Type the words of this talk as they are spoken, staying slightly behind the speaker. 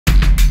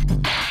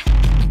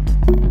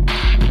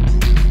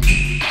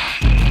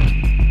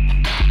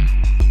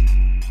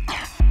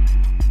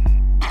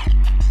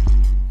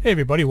Hey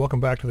everybody,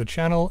 welcome back to the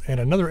channel and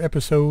another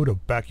episode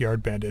of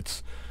Backyard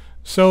Bandits.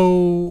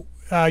 So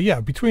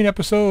between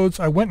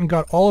episodes I went and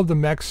got all of the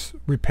mechs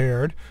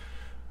repaired.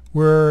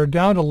 We're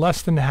down to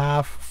less than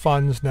half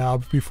funds now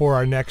before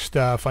our next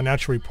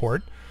financial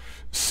report.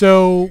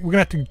 So we're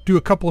going to have to do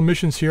a couple of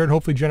missions here and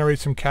hopefully generate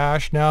some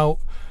cash. Now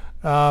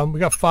we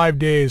got 5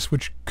 days,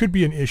 which could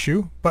be an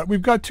issue, but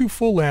we've got 2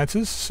 full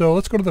lances. So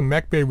let's go to the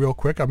mech bay real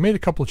quick. I've made a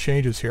couple of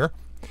changes here.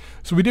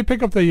 So we did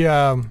pick up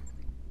the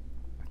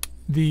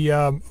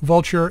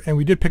Vulture, and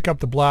we did pick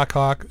up the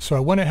Blackhawk, so I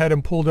went ahead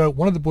and pulled out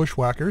one of the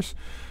Bushwhackers.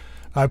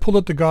 I pulled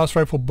out the Gauss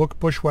Rifle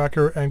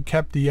Bushwhacker and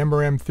kept the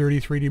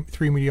MRM-30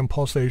 3 medium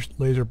pulse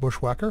laser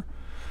Bushwhacker.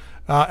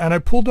 And I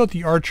pulled out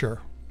the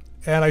Archer,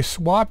 and I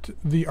swapped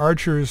the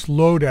Archer's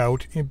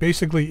loadout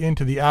basically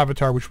into the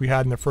Avatar, which we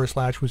had in the first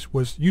launch, which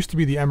used to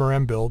be the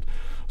MRM build.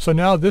 So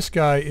now this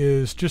guy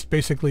is just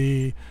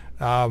basically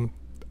an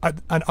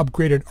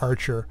upgraded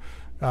Archer.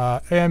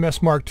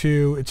 AMS Mark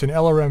II, it's an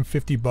LRM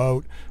 50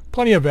 boat.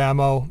 Plenty of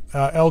ammo,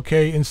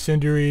 LK,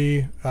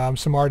 Incendiary,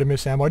 some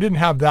Artemis ammo. I didn't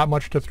have that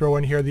much to throw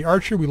in here. The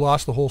Archer we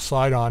lost the whole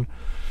side on.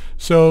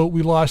 So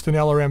we lost an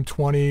LRM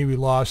 20, we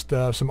lost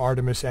some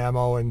Artemis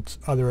ammo and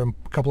a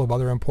couple of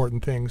other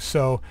important things.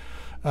 So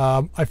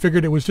I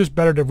figured it was just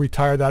better to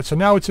retire that. So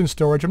now it's in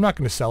storage. I'm not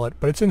going to sell it,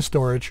 but it's in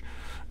storage.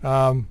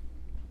 Got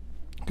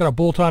a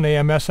bolt-on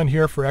AMS on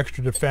here for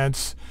extra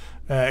defense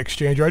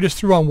exchanger. I just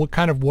threw on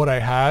what I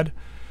had.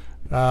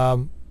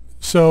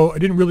 So I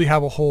didn't really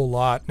have a whole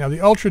lot. Now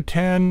the Ultra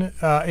 10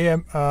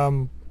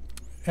 MRM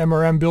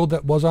build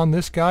that was on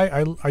this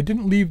guy, I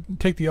didn't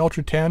take the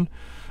Ultra 10.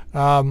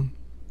 But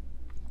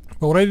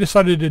what I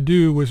decided to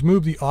do was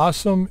move the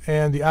Awesome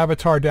and the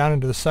Avatar down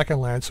into the second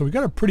lance. So we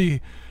got a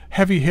pretty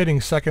heavy hitting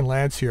second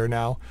lance here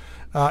now.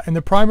 And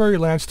the primary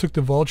lance took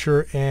the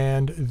Vulture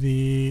and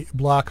the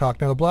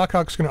Blackhawk. Now the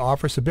Blackhawk's going to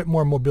offer us a bit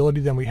more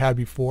mobility than we had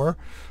before.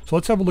 So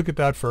let's have a look at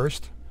that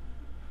first.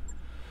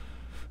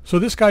 So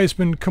this guy has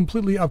been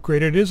completely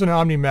upgraded. It is an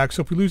Omni mech,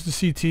 so if we lose the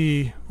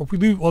CT, or if we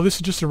lose, well, this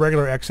is just a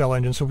regular XL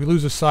engine, so if we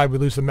lose the side, we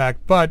lose the mech,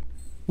 but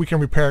we can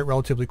repair it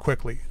relatively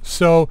quickly.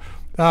 So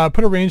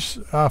put a range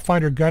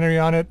finder gunnery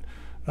on it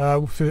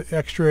with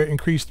extra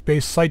increased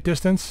base sight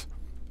distance.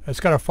 It's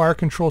got a fire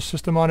control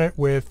system on it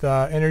with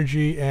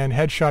energy and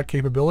headshot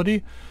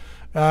capability.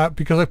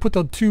 Because I put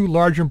the 2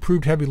 large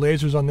improved heavy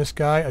lasers on this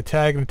guy, a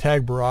tag and a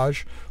tag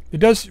barrage. It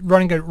does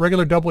running a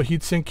regular double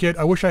heatsink kit.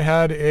 I wish I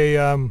had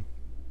a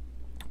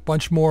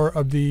bunch more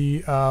of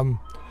the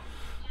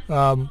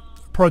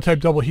prototype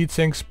double heat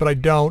sinks, but I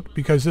don't,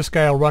 because this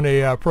guy will run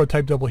a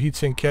prototype double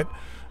heatsink kit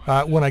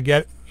when I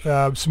get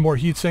some more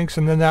heat sinks,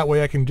 and then that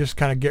way I can just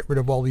kind of get rid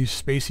of all these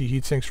spacey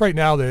heat sinks. Right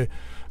now the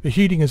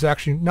heating is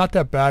actually not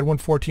that bad,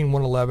 114,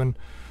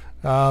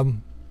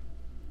 111.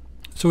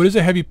 So it is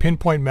a heavy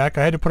pinpoint mech.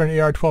 I had to put an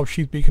AR-12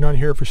 sheath beacon on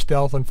here for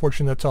stealth.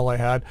 Unfortunately, that's all I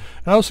had.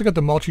 And I also got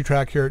the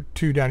multi-track here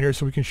too down here,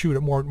 so we can shoot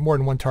at more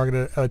than one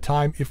target at a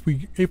time if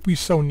we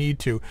so need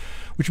to,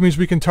 which means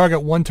we can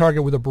target one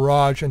target with a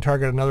barrage and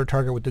target another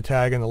target with the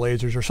tag and the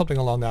lasers or something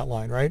along that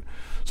line, right?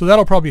 So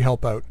that'll probably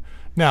help out.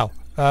 Now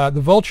the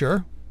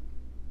Vulture.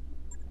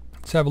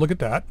 Let's have a look at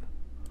that.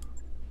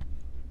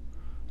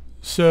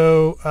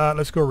 So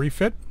let's go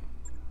refit.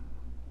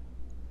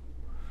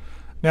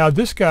 Now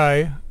this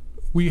guy,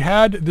 we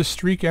had the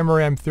Streak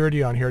MRM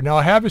 30 on here. Now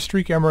I have a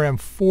Streak MRM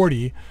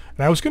 40,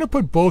 and I was going to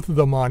put both of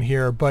them on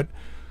here, but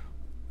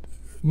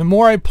the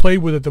more I played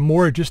with it, the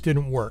more it just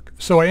didn't work.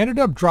 So I ended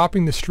up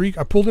dropping the Streak.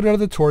 I pulled it out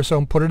of the torso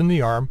and put it in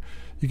the arm.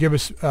 You give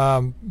us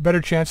better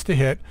chance to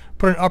hit.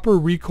 Put an upper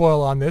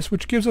recoil on this,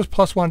 which gives us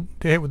 +1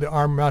 to hit with the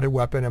arm-mounted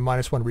weapon and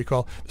 -1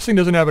 recoil. This thing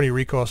doesn't have any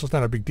recoil, so it's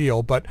not a big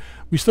deal, but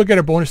we still get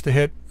a bonus to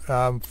hit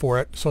for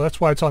it. So that's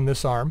why it's on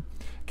this arm.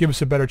 Give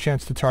us a better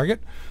chance to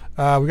target.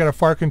 We got a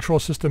fire control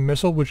system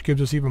missile, which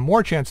gives us even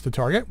more chance to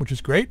target, which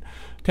is great.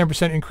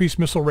 10% increased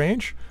missile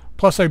range.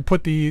 Plus I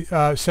put the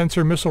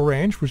sensor missile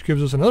range, which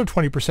gives us another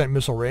 20%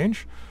 missile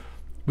range.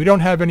 We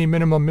don't have any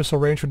minimum missile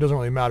range, so it doesn't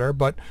really matter,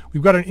 but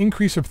we've got an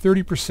increase of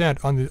 30%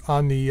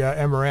 on the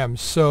MRMs.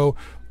 So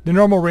the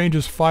normal range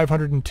is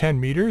 510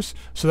 meters,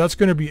 so that's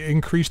going to be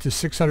increased to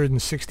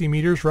 660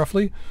 meters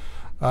roughly.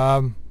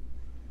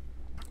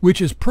 Which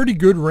is pretty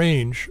good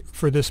range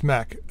for this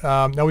mech.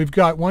 Now we've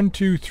got 1,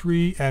 2,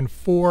 3, and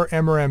 4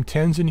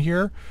 MRM-10s in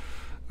here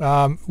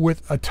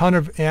with a ton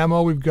of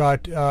ammo. We've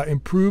got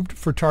improved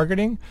for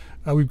targeting.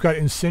 We've got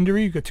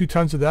Incendiary. We've got 2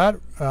 tons of that.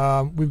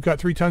 We've got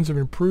 3 tons of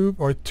improved,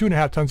 or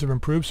 2.5 tons of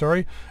improved,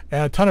 sorry,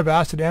 and a ton of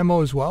acid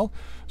ammo as well.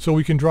 So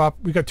we can drop,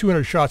 we've got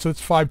 200 shots, so that's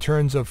 5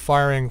 turns of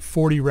firing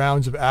 40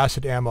 rounds of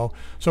acid ammo.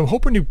 So I'm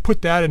hoping to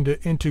put that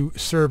into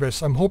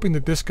service. I'm hoping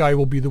that this guy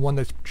will be the one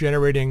that's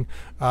generating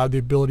the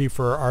ability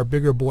for our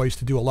bigger boys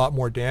to do a lot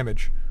more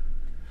damage.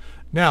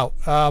 Now,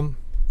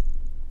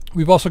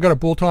 we've also got a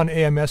bolt-on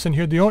AMS in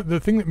here.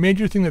 The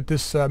major thing that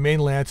this main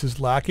lance is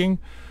lacking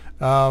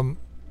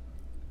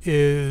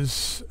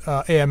is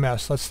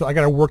AMS. I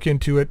got to work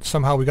into it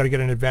somehow. We got to get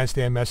an advanced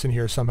AMS in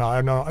here somehow.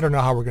 I don't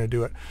know how we're going to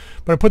do it.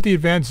 But I put the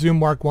advanced zoom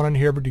Mark 1 in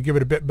here, but to give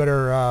it a bit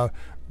better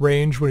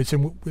range when it's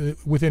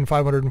within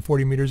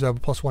 540 meters. I have a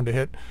 +1 to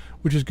hit,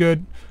 which is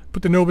good.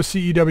 Put the Nova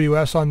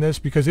CEWS on this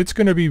because it's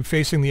going to be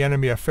facing the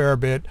enemy a fair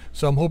bit.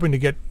 So I'm hoping to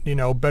get, you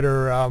know,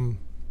 better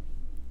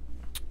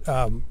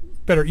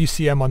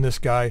ECM on this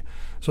guy,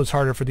 so it's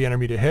harder for the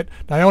enemy to hit.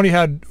 Now I only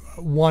had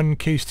one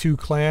Case 2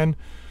 clan.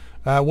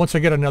 Once I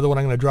get another one,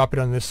 I'm going to drop it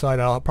on this side.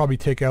 I'll probably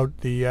take out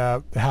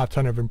the half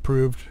ton of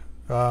improved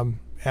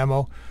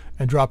ammo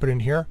and drop it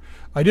in here.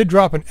 I did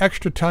drop an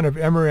extra ton of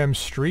MRM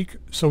streak,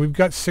 so we've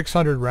got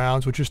 600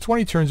 rounds, which is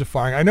 20 turns of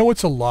firing. I know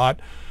it's a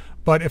lot,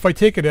 but if I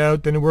take it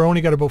out, then we're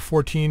only got about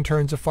 14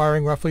 turns of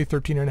firing, roughly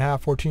 13 and a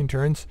half, 14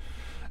 turns.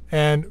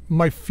 And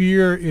my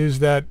fear is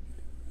that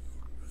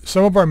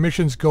some of our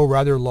missions go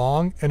rather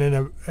long, and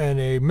in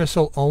a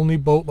missile-only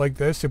boat like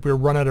this, if we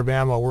run out of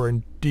ammo, we're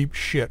in deep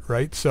shit,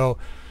 right? So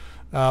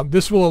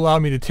this will allow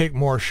me to take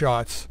more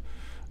shots.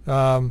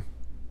 The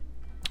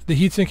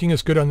heat sinking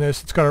is good on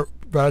this. It's got a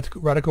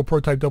Radical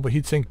Prototype double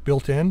heatsink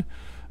built in.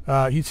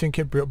 Heatsink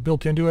kit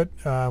built into it.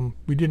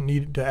 We didn't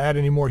need to add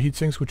any more heat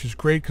sinks, which is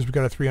great because we've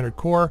got a 300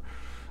 core.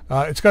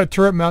 It's got a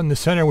turret mount in the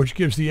center, which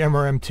gives the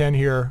MRM-10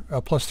 here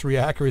 +3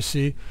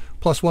 accuracy,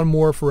 +1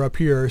 more for up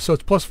here. So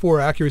it's +4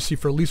 accuracy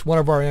for at least one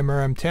of our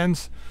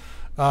MRM-10s.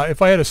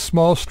 If I had a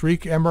small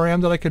streak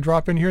MRM that I could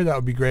drop in here, that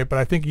would be great. But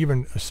I think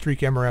even a streak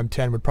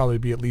MRM-10 would probably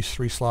be at least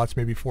 3 slots,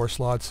 maybe 4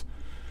 slots.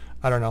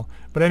 I don't know.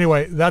 But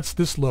anyway, that's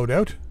this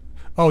loadout.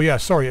 Oh yeah,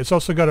 sorry. It's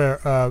also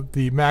got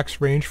the max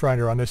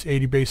rangefinder on this,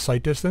 80 base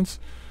sight distance,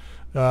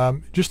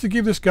 just to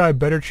give this guy a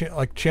better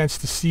chance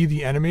to see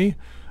the enemy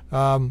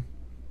and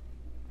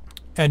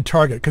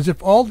target. Because if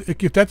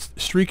that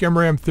streak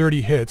MRM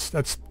 30 hits,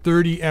 that's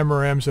 30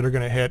 MRMs that are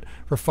going to hit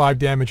for 5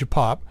 damage a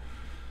pop,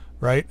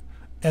 right?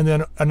 And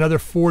then another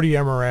 40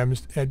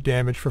 MRMs at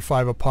damage for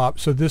 5 a pop.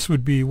 So this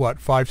would be what,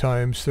 5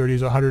 times 30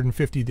 is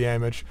 150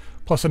 damage,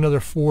 plus another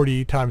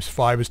 40 times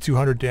 5 is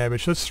 200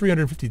 damage. So that's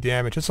 350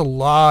 damage. That's a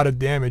lot of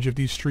damage if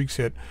these streaks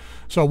hit.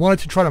 So I wanted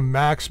to try to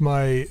max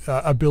my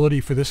ability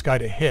for this guy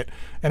to hit.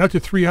 And up to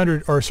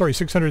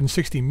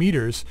 660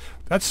 meters,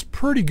 that's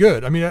pretty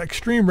good. I mean,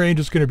 extreme range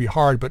is going to be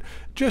hard, but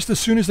just as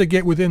soon as they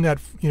get within that,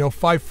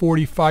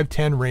 540,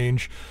 510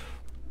 range,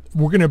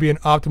 we're going to be in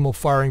optimal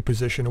firing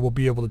position, and we'll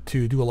be able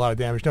to do a lot of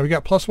damage. Now we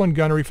got +1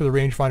 gunnery for the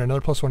rangefinder,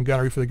 another +1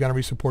 gunnery for the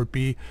gunnery support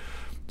B.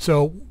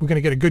 So we're going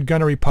to get a good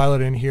gunnery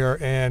pilot in here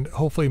and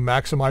hopefully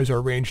maximize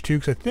our range too.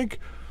 Because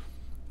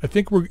I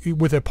think we're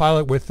with a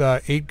pilot with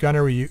 8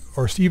 gunnery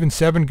or even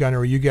 7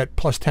 gunnery, you get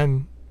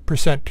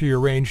 +10% to your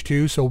range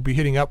too. So we'll be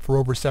hitting up for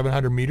over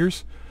 700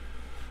 meters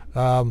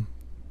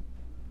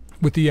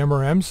with the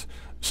MRMs.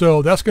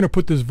 So that's going to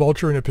put this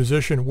Vulture in a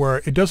position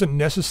where it doesn't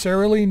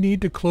necessarily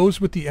need to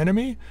close with the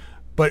enemy,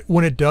 but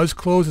when it does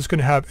close, it's going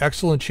to have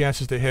excellent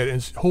chances to hit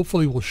and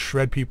hopefully will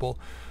shred people.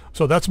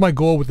 So that's my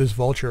goal with this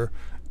Vulture.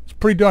 It's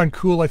pretty darn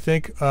cool, I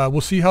think. We'll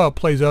see how it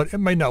plays out. It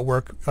might not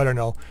work. I don't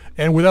know.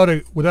 And without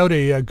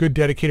a good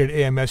dedicated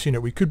AMS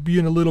unit, we could be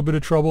in a little bit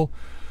of trouble.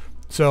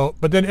 So,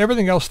 but then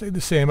everything else stayed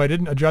the same. I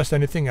didn't adjust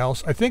anything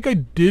else. I think I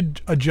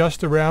did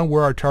adjust around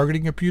where our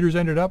targeting computers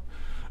ended up.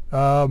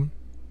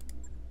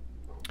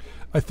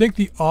 I think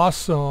the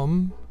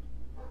Awesome,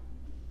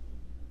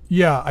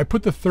 yeah, I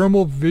put the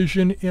thermal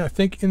vision in, I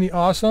think, in the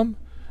Awesome,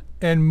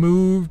 and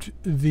moved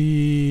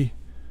the,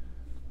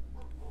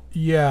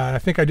 yeah, I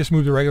think I just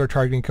moved the regular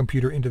targeting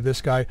computer into this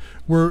guy.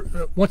 We're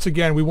once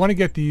again, we want to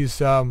get these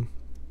where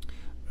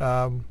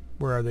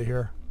are they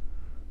here,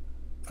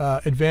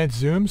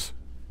 advanced zooms,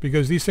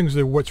 because these things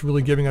are what's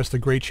really giving us the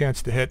great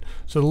chance to hit.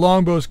 So the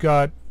longbow's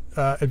got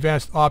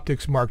advanced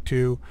optics Mark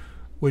II,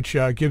 which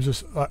gives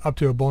us up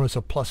to a bonus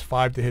of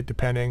 +5 to hit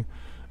depending.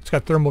 It's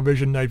got thermal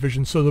vision, night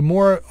vision. So the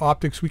more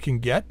optics we can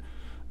get,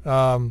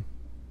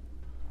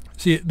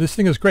 see, this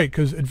thing is great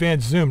because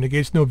advanced zoom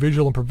negates no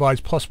visual and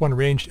provides +1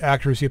 ranged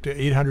accuracy up to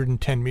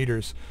 810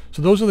 meters.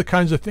 So those are the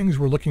kinds of things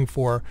we're looking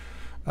for.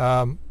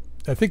 I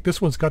think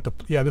this one's got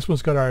this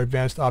one's got our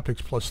advanced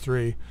optics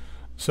 +3.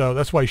 So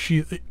that's why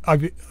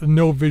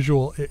no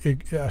visual,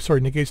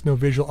 negates no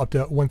visual up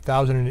to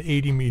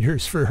 1,080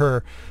 meters for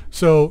her.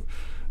 So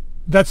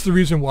that's the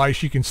reason why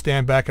she can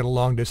stand back at a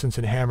long distance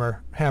and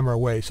hammer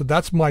away. So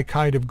that's my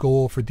kind of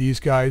goal for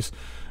these guys.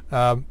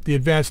 The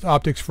advanced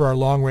optics for our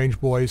long range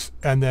boys,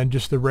 and then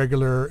just the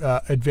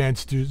regular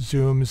advanced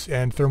zooms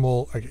and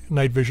thermal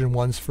night vision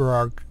ones for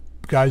our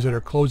guys that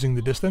are closing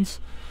the distance.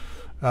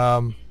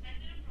 So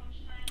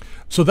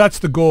that's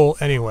the goal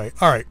anyway.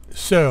 All right,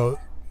 so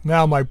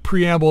now my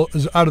preamble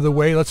is out of the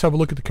way. Let's have a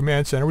look at the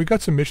command center. We've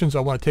got some missions I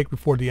want to take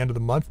before the end of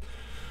the month.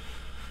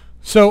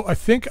 So I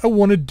think I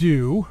want to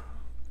do,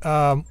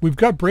 we've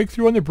got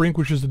Breakthrough on the Brink,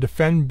 which is the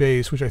defend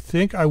base, which I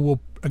think I will,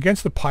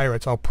 against the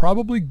pirates, I'll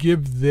probably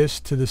give this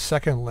to the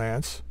 2nd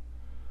Lance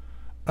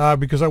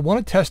because I want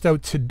to test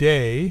out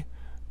today.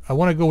 I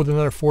want to go with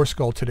another 4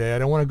 skull today. I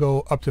don't want to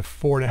go up to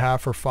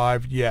 4.5 or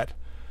 5 yet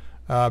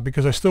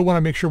because I still want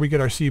to make sure we get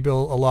our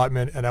C-bill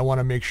allotment, and I want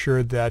to make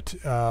sure that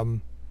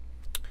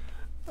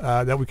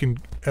that we can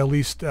at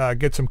least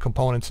get some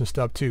components and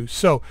stuff too.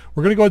 So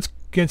we're going to go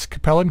against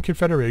Capella and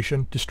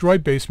Confederation, destroy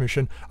base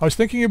mission. I was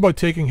thinking about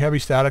taking heavy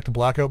static to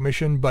blackout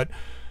mission, but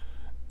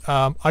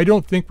I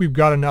don't think we've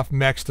got enough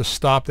mechs to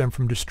stop them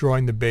from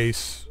destroying the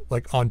base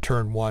like on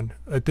turn 1.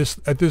 At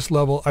this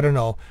level, I don't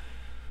know.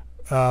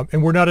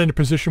 And we're not in a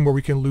position where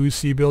we can lose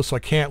C-Bill, so I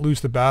can't lose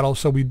the battle.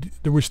 So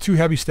there was 2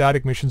 heavy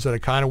static missions that I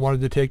kind of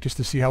wanted to take just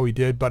to see how we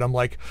did, but I'm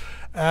like,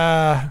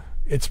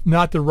 it's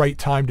not the right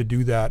time to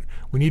do that.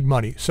 We need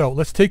money. So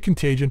let's take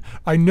Contagion.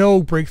 I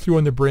know Breakthrough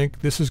on the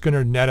Brink, this is going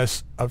to net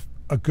us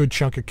a good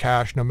chunk of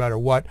cash no matter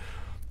what.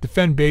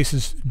 Defend base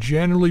is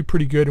generally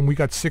pretty good, and we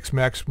got 6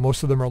 mechs.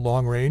 Most of them are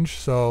long range,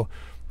 so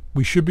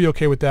we should be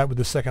okay with that with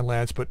the second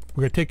lance, but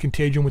we're going to take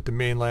Contagion with the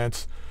main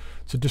lance.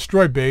 So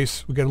destroy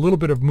base. We got a little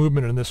bit of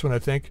movement in this one, I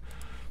think.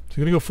 So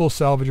we're going to go full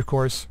salvage, of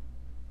course.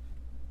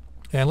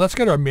 And let's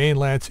get our main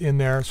lance in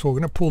there. So we're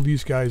going to pull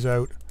these guys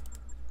out.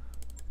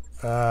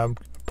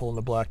 Pulling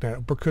the Black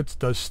Knight. Burkutz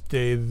does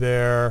stay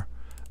there.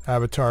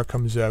 Avatar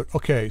comes out.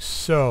 Okay,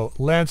 so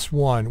Lance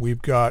 1,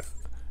 we've got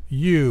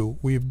you.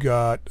 We've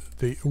got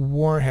the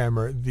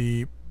Warhammer,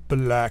 the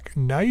Black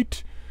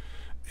Knight.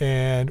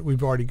 And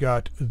we've already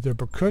got the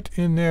Burkut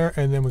in there.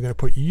 And then we're going to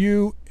put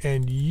you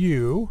and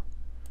you.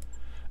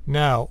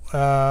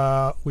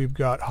 Now, we've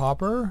got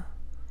Hopper,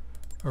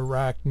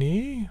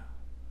 Arachne,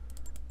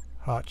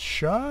 Hot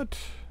Shot,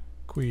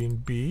 Queen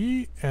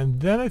Bee,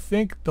 and then I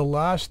think the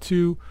last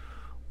 2,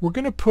 we're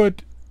going to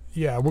put,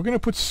 we're going to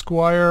put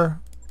Squire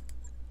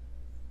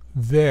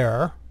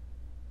there,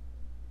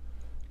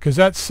 because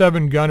that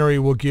 7 gunnery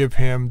will give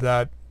him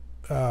that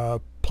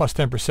plus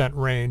 10%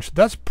 range.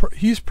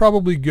 He's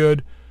probably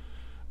good.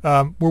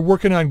 We're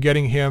working on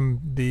getting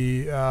him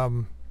the...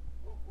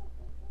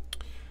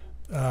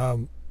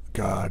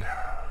 God,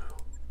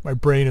 my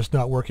brain is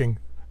not working.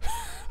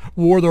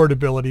 Warlord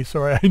ability.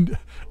 Sorry,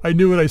 I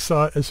knew it. I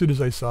saw it as soon as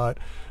I saw it.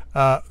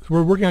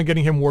 We're working on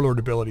getting him Warlord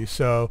ability.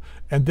 So,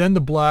 and then the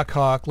Black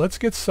Hawk. Let's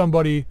get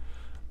somebody.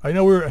 I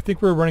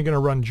think we're going to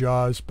run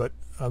Jaws, but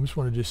I just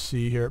want to just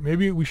see here.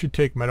 Maybe we should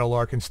take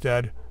Meadowlark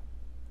instead.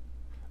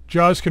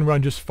 Jaws can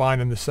run just fine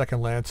in the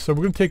second lance, so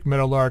we're going to take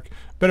Meadowlark.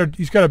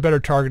 He's got a better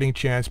targeting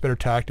chance, better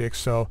tactics.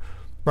 So,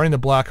 running the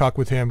Black Hawk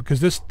with him,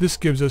 because this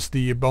gives us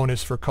the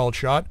bonus for called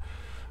shot.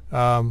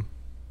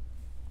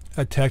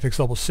 At tactics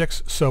level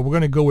 6, so we're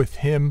going to go with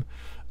him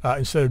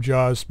instead of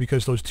Jaws,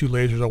 because those 2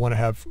 lasers I want to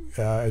have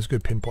as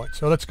good pinpoints.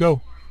 So let's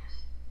go.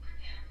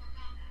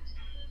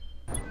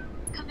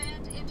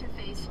 Command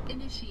interface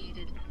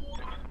initiated.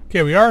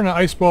 Okay, we are in an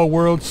ice ball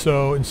world,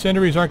 so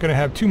incendiaries aren't going to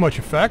have too much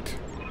effect.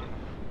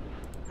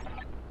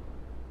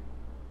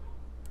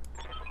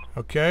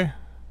 Okay.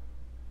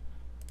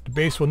 The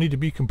base will need to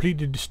be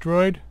completely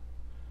destroyed.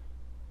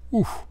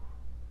 Oof.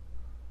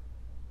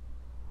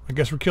 I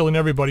guess we're killing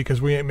everybody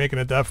because we ain't making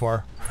it that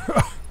far.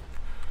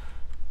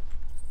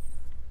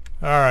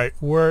 Alright,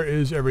 where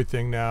is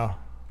everything now?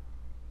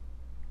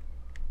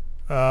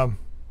 So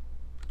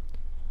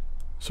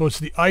it's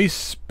the ice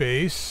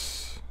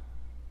space.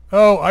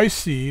 Oh, I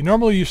see.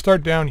 Normally you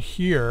start down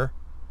here.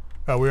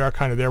 Oh, we are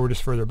kind of there. We're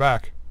just further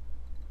back.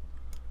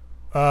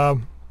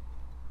 Okay,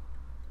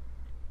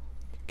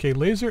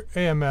 laser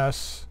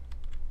AMS.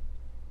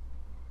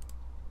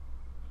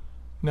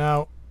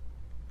 Now...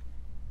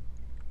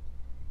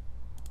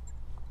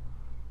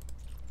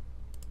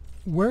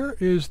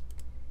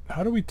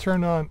 how do we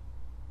turn on,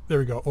 there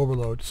we go,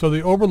 overload. So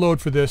the overload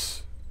for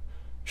this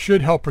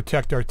should help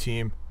protect our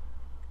team.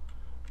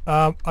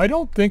 I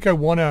don't think I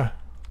want to,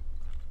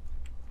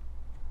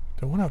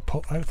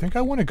 I think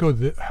I want to go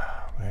this,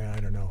 I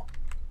don't know.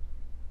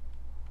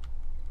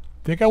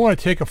 I think I want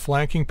to take a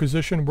flanking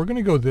position. We're going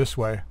to go this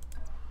way.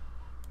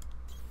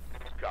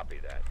 Copy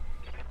that.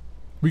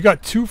 We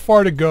got too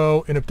far to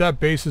go, and if that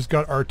base has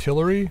got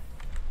artillery,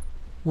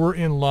 we're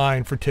in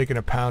line for taking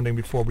a pounding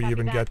before we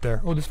even get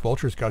there. Oh, this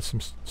Vulture's got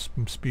some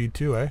speed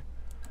too, eh?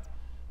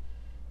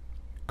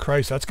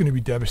 Christ, that's going to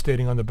be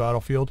devastating on the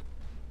battlefield.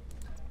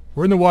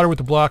 We're in the water with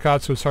the Black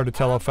Hawk, so it's hard to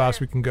tell how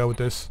fast we can go with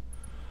this.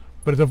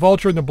 But if the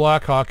Vulture and the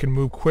Black Hawk can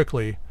move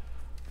quickly,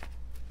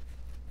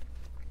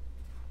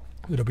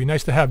 it'll be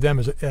nice to have them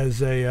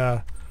as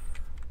a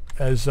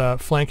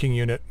flanking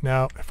unit.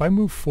 Now, if I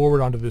move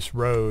forward onto this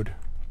road...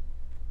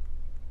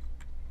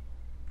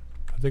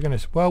 They're gonna,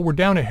 well, we're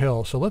down a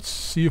hill, so let's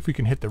see if we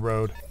can hit the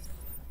road.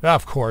 Ah,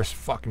 of course,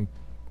 fucking...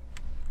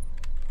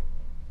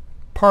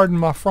 Pardon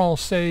my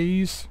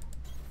français.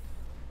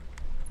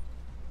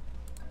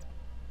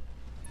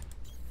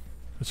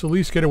 Let's at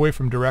least get away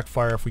from direct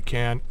fire if we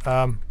can.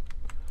 Oh,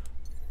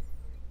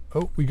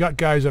 we got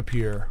guys up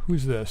here.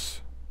 Who's this?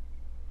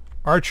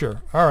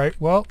 Archer. Alright,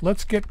 well,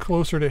 let's get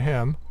closer to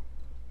him.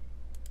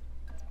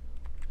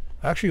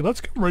 Actually, let's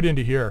come right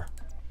into here.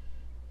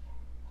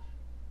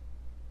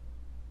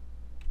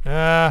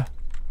 Back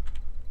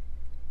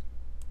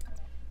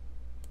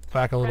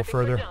a little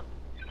further.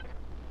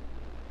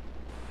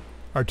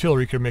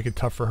 Artillery could make it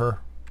tough for her.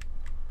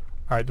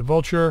 Alright, the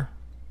Vulture.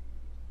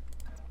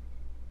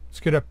 Let's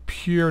get up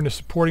here in a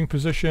supporting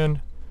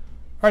position.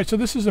 Alright, so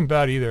this isn't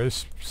bad either,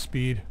 this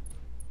speed.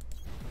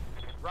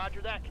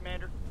 Roger that,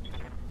 Commander.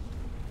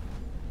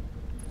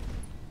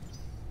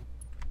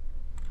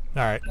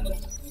 Alright.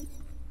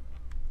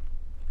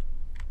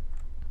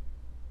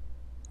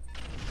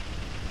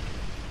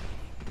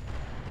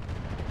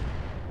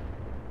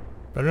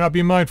 Better not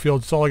be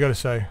minefields, that's all I gotta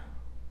say.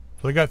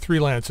 So they got 3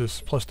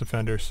 lances, plus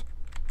defenders.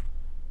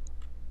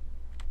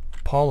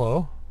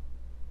 Apollo.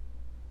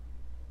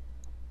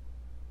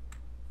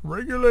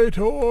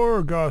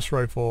 Regulator! Gauss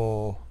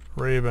rifle.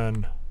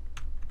 Raven.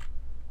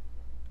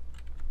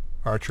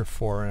 Archer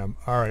 4M.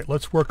 Alright,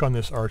 let's work on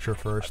this Archer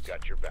first. I've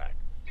got your back.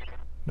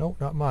 No,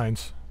 not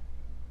mines.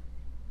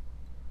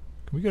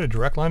 Can we get a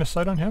direct line of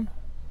sight on him?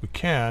 We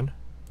can.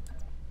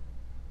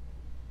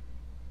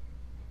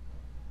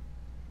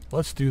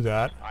 Let's do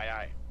that. Aye,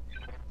 aye.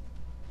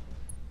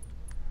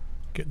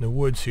 Get in the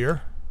woods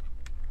here.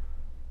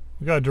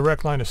 We got a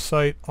direct line of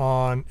sight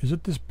on... Is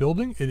it this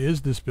building? It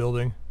is this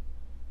building.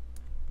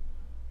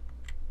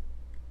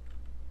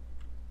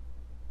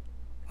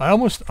 I'm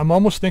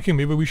almost thinking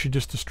maybe we should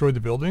just destroy the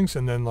buildings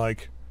and then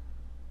like...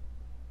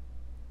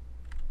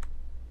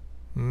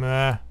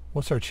 Nah.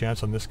 What's our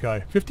chance on this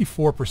guy?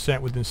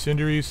 54% with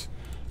incendiaries.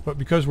 But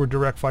because we're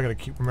direct fire, I gotta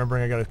keep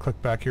remembering I gotta click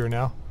back here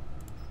now.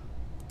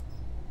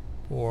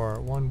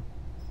 4, 1...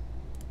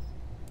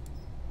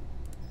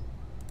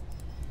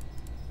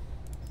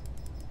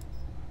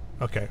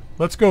 Okay,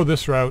 let's go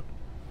this route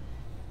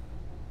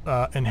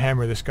and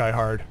hammer this guy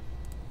hard.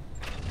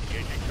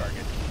 Engaging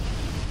target.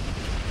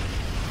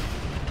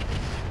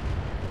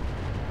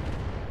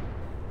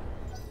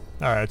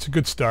 Alright, it's a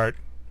good start.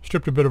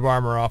 Stripped a bit of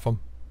armor off him.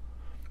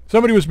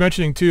 Somebody was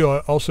mentioning too,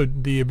 also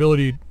the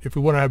ability, if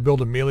we want to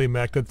build a melee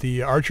mech, that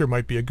the Archer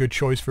might be a good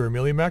choice for a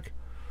melee mech.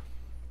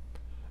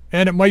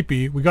 And it might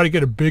be. We got to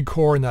get a big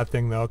core in that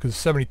thing though, because it's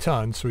 70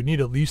 tons, so we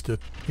need at least a,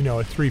 you know,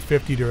 a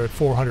 350 to a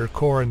 400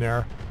 core in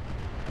there.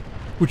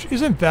 Which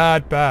isn't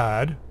that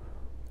bad,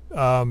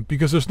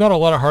 because there's not a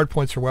lot of hard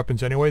points for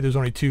weapons anyway. There's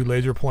only 2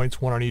 laser points,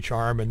 1 on each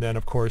arm, and then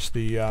of course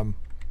the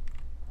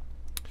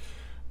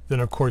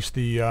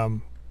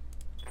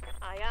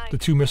the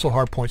 2 missile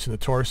hard points in the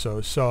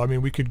torsos. So I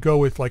mean, we could go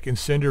with like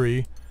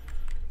incendiary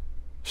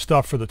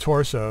stuff for the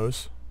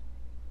torsos.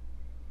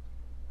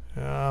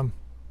 Let's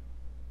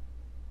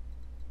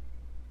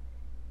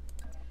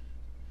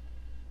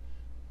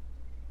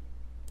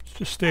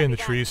just stay in the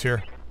trees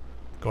here.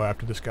 Go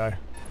after this guy.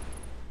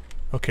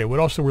 Okay, what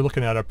else are we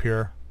looking at up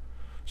here?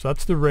 So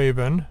that's the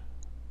Raven.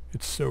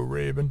 It's so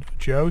Raven.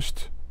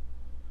 Joust.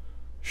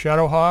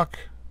 Shadowhawk.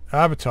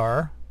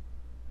 Avatar.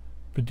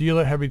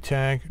 Padilla, Heavy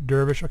Tank.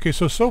 Dervish. Okay,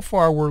 so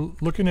far we're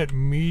looking at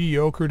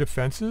mediocre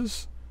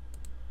defenses.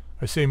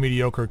 I say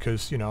mediocre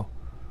because, you know,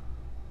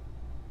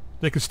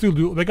 they can still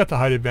do... They got the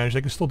height advantage.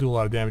 They can still do a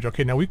lot of damage.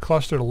 Okay, now we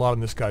clustered a lot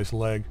on this guy's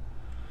leg.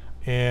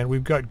 And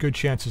we've got good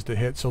chances to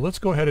hit. So let's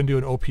go ahead and do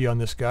an OP on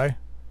this guy.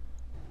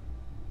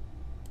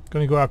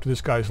 Going to go after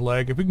this guy's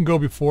leg. If we can go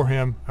before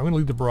him, I'm going to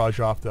leave the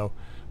barrage off though.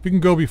 If we can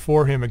go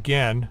before him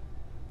again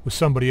with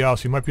somebody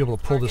else, he might be able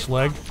to pull this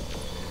leg.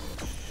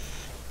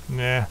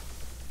 Nah.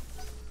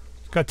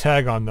 It's got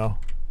tag on though.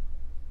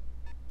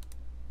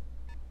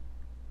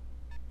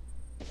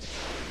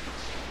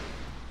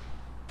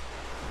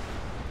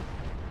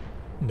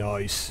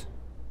 Nice.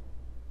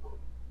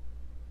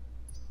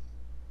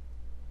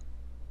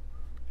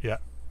 Yeah,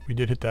 we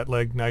did hit that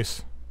leg.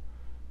 Nice.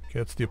 Okay,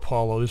 that's the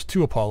Apollo. There's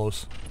 2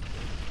 Apollos.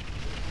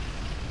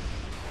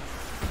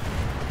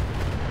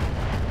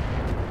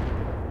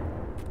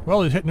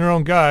 Well, he's hitting their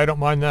own guy. I don't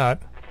mind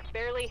that.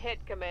 Barely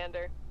hit,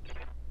 Commander.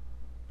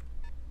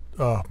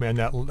 Oh man,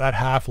 that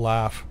half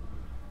laugh.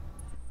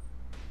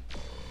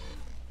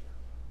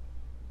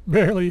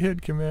 Barely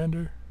hit,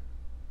 Commander.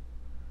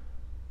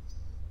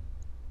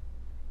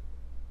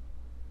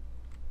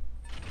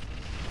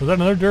 Was that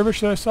another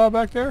dervish that I saw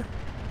back there?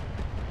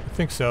 I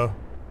think so.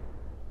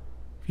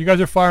 If you guys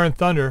are firing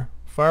thunder,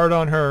 fire it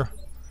on her.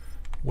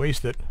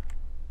 Waste it.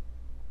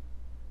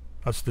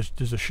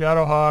 There's a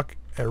Shadowhawk,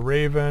 a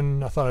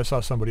Raven. I thought I saw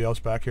somebody else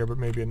back here, but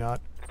maybe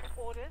not.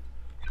 Orders.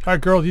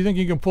 Alright, girl, do you think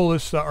you can pull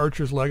this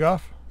Archer's leg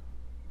off?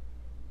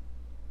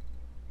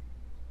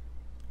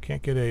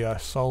 Can't get a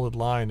solid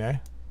line, eh?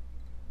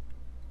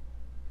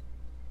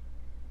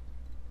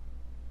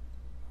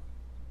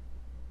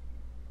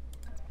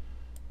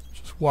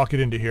 Just walk it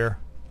into here.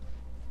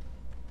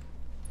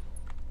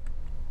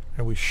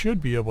 And we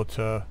should be able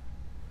to...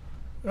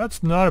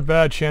 That's not a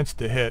bad chance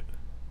to hit.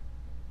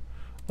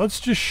 Let's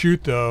just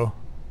shoot, though.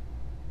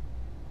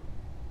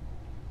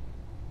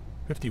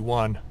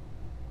 51.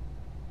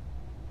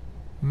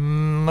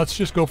 Let's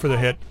just go for the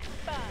hit.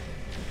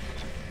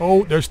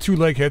 Oh, there's 2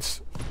 leg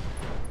hits.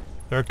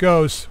 There it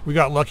goes. We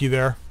got lucky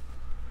there.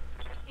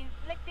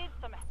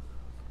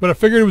 But I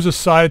figured it was a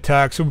side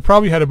attack, so we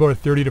probably had about a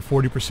 30 to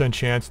 40%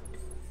 chance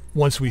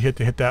once we hit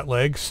that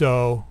leg,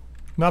 so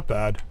not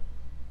bad.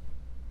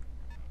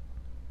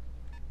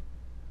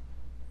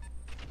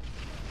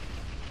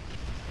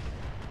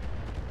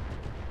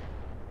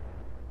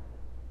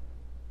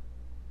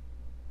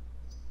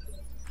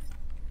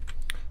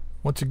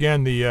 Once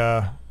again,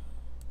 the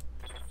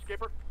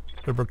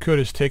Berkut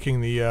is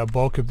taking the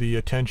bulk of the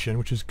attention,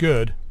 which is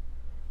good.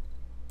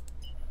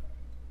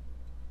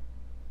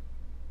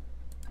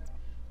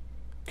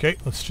 Okay,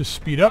 let's just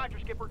speed up. Roger,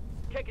 Skipper.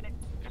 Taking it.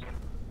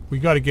 We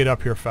got to get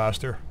up here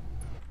faster.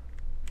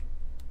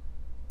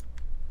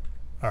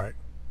 Alright.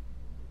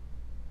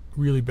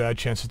 Really bad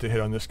chances to hit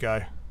on this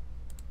guy.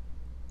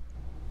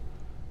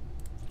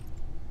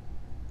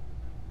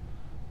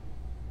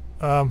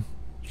 Let's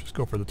just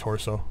go for the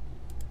torso.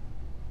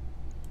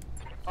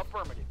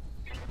 Affirmative.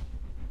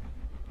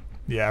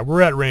 Yeah,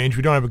 we're at range.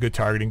 We don't have a good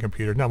targeting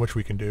computer. Not much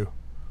we can do.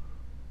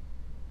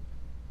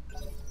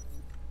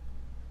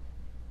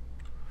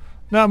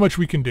 Not much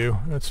we can do.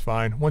 That's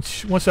fine.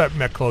 Once that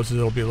mech closes,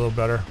 it'll be a little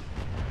better.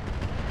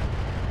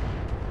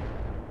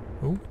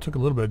 Oh, took a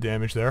little bit of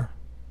damage there.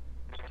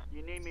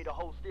 You need me to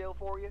hold still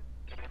for you?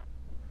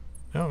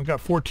 No, we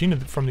got 14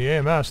 from the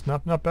AMS.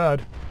 Not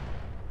bad.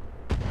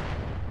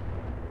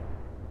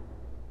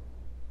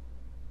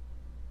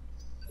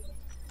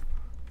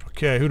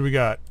 Okay, who do we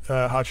got?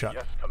 Hotshot.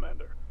 Yes,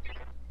 Commander.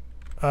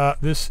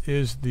 This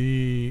is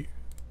the...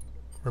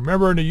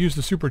 Remember to use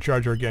the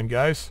supercharger again,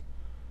 guys.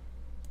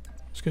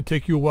 It's going to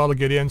take you a while to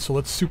get in, so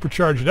let's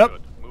supercharge it up.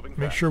 Good. Moving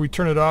Make fast. sure we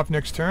turn it off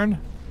next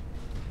turn.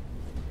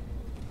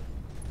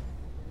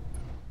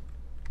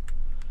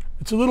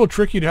 It's a little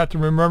tricky to have to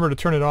remember to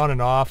turn it on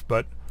and off,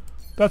 but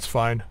that's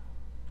fine.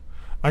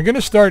 I'm going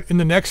to start, in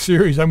the next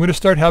series, I'm going to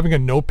start having a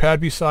notepad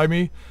beside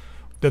me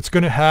that's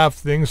going to have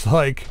things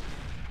like,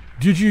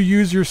 did you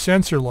use your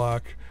sensor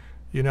lock?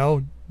 You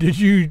know, did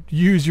you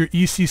use your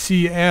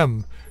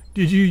ECCM?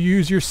 Did you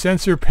use your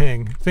sensor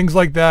ping? Things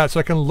like that,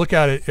 so I can look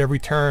at it every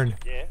turn.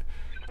 Yeah.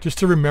 Just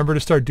to remember to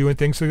start doing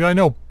things. So I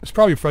know it's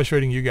probably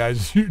frustrating you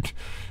guys.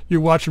 You're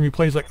watching me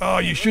play. It's like, oh,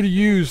 you should have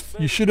used,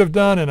 you should have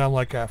done, and I'm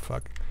like, ah,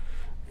 fuck.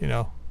 You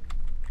know.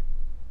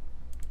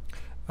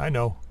 I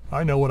know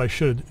what I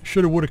should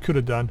have, would have, could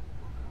have done.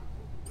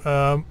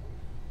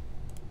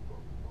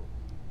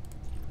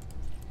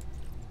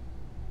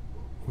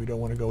 We don't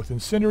want to go with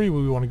Incendiary.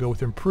 We want to go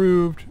with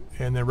Improved,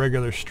 and then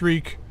regular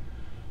Streak.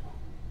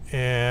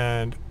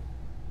 And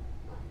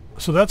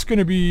so that's going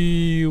to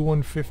be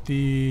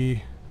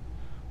 150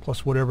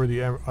 plus whatever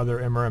the other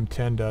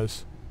MRM-10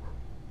 does.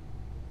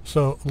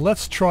 So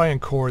let's try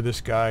and core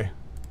this guy.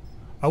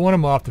 I want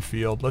him off the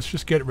field. Let's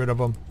just get rid of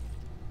him.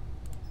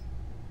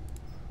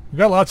 We've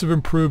got lots of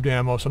improved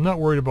ammo, so I'm not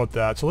worried about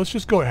that. So let's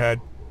just go ahead,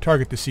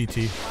 target the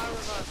CT.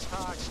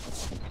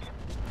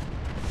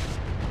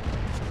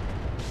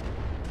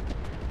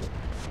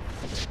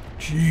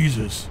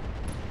 Jesus.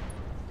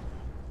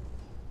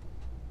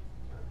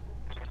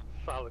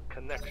 Solid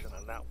connection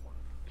on that one.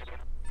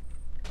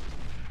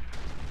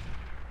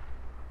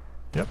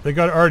 Yep, they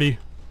got Artie.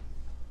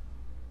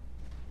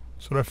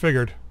 That's what I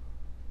figured.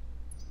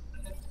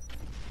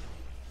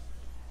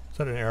 Is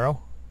that an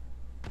arrow?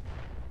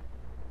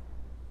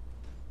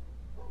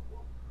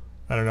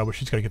 I don't know, but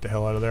she's got to get the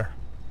hell out of there.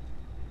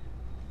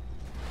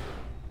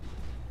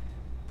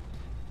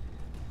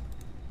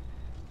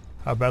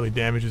 How badly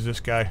damaged is this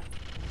guy?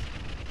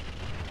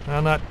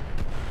 I'm not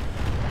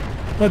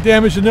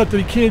damaged enough that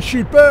he can't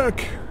shoot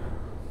back.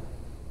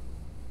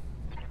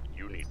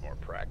 You need more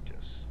practice.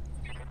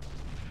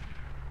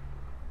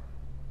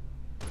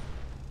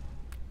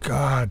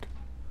 God.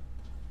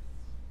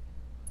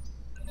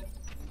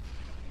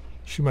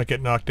 She might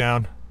get knocked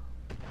down.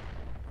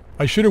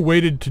 I should have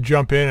waited to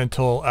jump in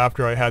until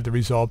after I had the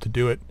resolve to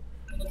do it.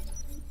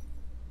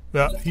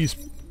 Yeah,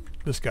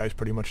 this guy's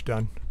pretty much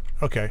done.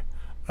 Okay.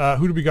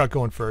 Who do we got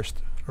going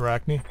first?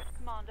 Arachne?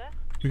 Commander.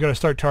 We gotta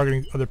start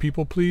targeting other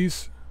people,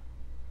 please.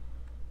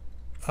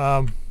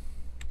 And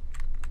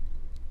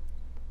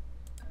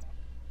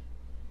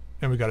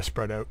we gotta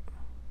spread out.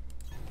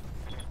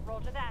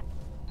 Roger that.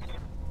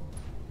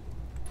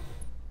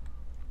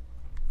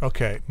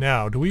 Okay,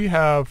 now, do we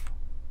have...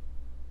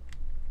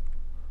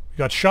 We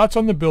got shots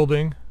on the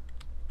building.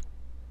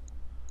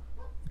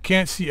 We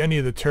can't see any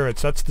of the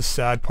turrets. That's the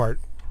sad part.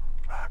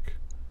 Fuck.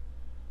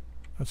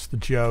 That's the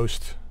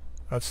Joust.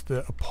 That's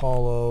the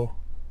Apollo.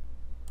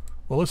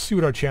 Well, let's see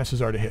what our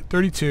chances are to hit.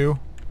 32.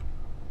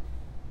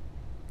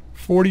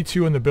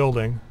 42 in the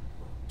building.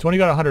 It's only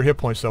got 100 hit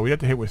points, though. We have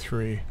to hit with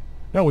 3.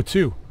 No, with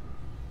 2.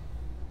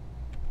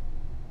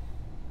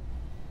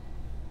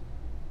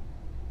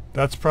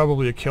 That's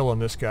probably a kill on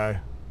this guy.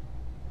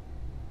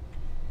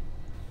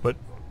 But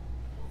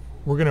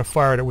we're going to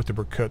fire it with the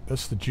Berkut.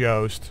 That's the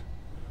Joust.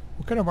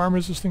 What kind of armor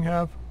does this thing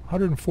have?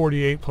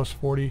 148 plus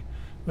 40.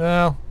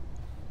 Well,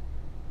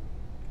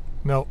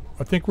 no.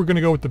 I think we're going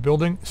to go with the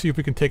building. See if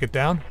we can take it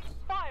down.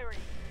 Firing.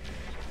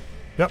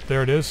 Yep,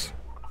 there it is.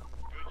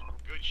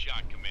 Good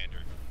shot,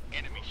 Commander.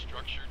 Enemy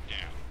structure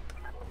down.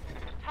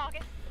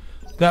 Target.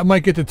 That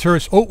might get the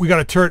turrets. Oh, we got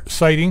a turret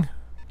sighting.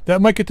 That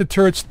might get the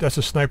turrets. That's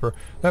a sniper.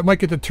 That might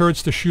get the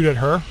turrets to shoot at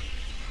her.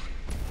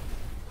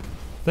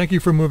 Thank you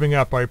for moving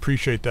up. I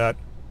appreciate that.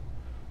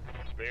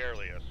 It's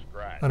barely a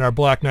scratch. And our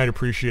Black Knight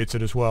appreciates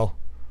it as well.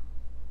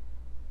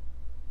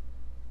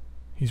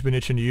 He's been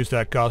itching to use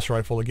that Gauss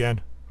rifle again.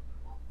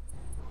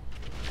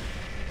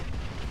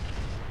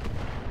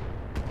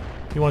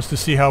 He wants to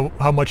see how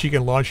much he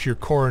can launch your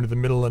core into the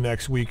middle of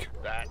next week.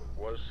 That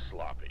was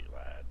sloppy,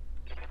 lad.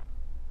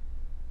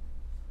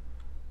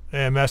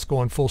 AMS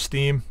going full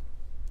steam.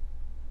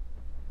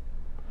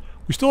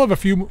 We still have a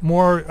few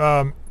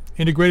more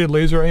integrated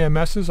laser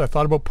AMSs I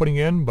thought about putting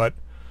in, but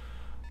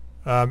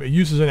it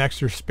uses an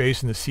extra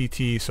space in the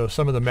CT, so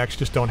some of the mechs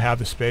just don't have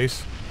the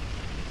space.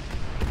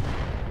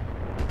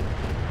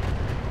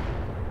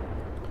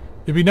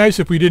 It'd be nice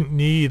if we didn't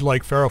need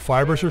like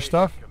ferrofibers or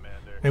stuff,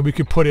 and we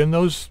could put in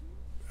those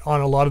on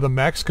a lot of the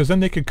mechs, because then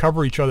they could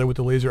cover each other with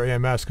the laser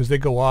AMS, because they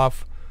go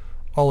off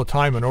all the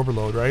time on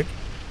overload, right?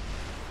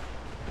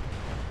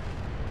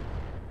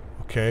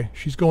 Okay,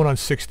 she's going on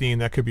 16.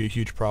 That could be a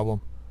huge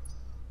problem.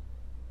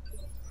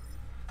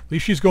 At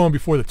least she's going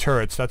before the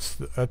turrets.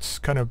 That's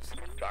kind of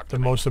the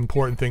most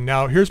important thing.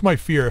 Now, here's my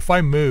fear. If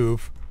I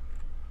move,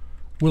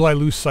 will I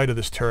lose sight of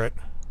this turret?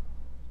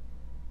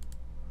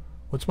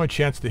 What's my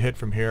chance to hit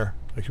from here?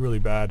 Like, really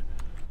bad.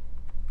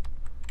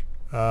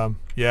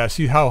 Yeah,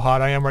 see how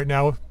hot I am right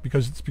now?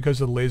 Because it's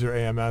because of the laser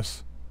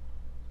AMS.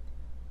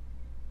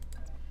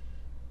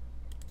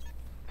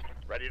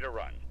 Ready to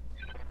run.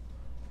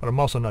 But I'm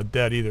also not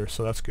dead either,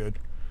 so that's good.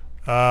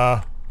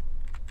 Want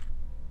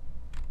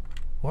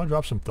to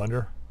drop some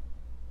thunder?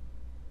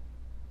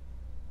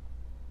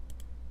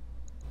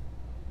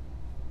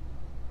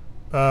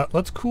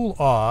 Let's cool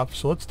off.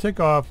 So let's take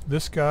off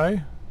this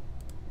guy.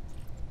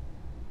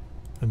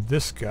 And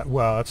this guy.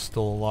 Wow, that's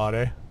still a lot,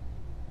 eh?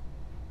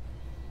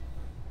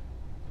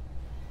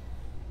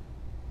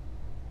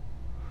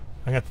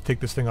 I have to take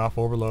this thing off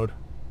overload.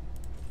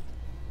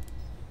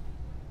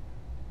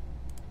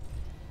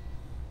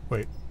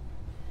 Wait.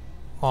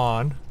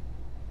 On.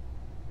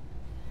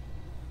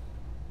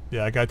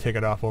 Yeah, I gotta take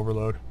it off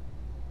overload.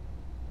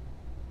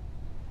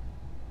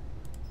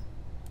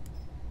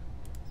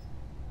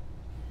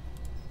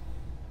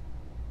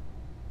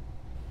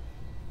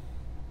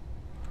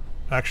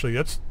 Actually,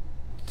 let's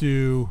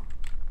do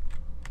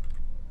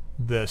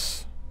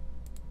this.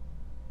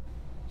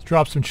 Let's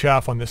drop some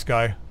chaff on this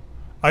guy.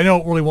 I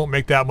know it really won't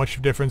make that much of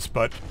a difference,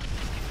 but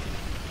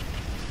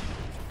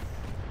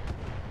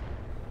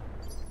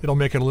it'll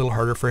make it a little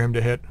harder for him to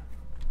hit.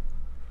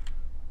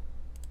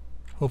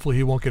 Hopefully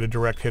he won't get a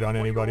direct hit on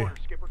anybody.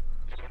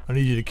 I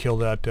need you to kill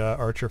that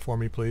archer for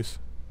me, please.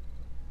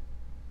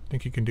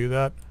 Think you can do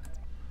that?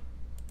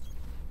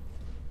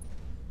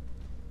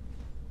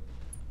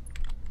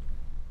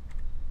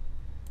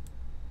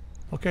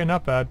 Okay,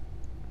 not bad.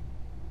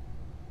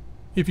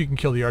 If you can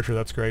kill the archer,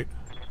 that's great.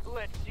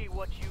 Let's see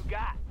what you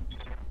got.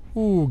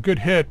 Ooh, good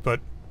hit, but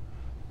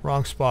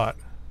wrong spot.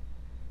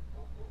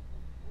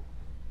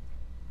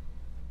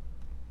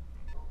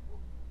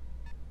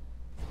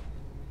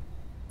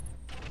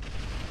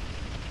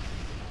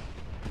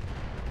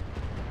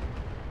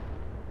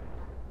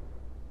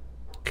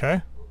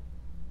 Okay.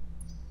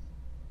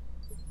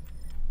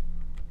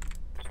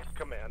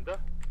 Commander.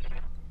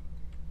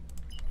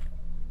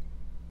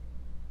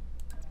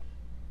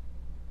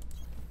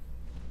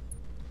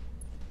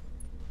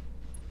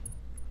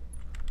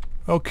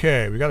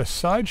 Okay, we got a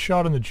side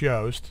shot on the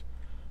Joust.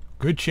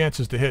 Good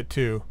chances to hit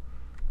too.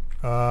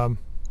 Raven's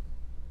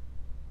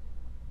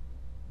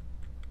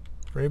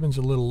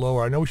a little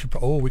lower. I know we should.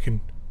 Oh, we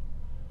can.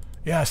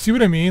 Yeah, see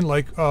what I mean?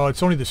 Like, oh,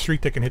 it's only the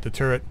streak that can hit the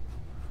turret.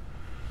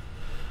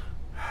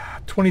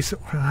 20.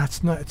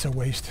 That's not. It's a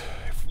waste.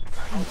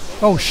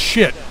 Oh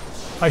shit!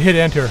 I hit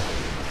enter,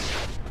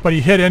 but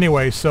he hit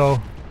anyway.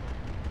 So.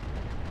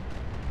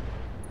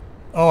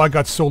 Oh, I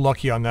got so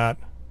lucky on that.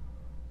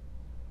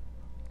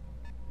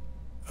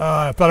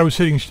 I thought I was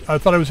hitting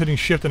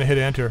shift and I hit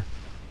enter.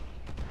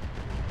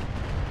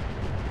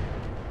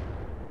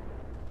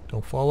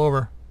 Don't fall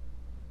over.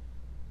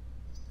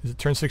 Is it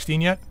turn 16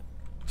 yet?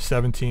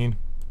 17.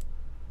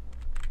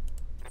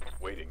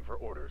 Waiting for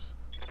orders.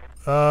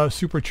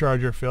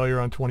 Supercharger failure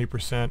on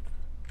 20%.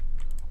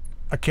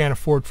 I can't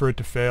afford for it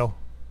to fail.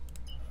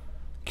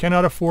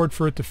 Cannot afford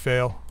for it to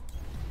fail.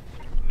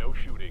 No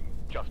shooting,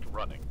 just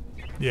running.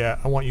 Yeah,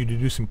 I want you to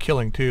do some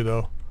killing too,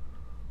 though.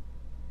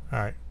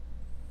 Alright.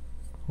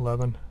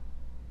 11.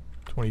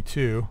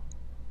 22.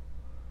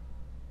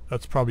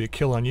 That's probably a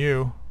kill on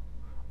you.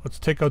 Let's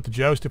take out the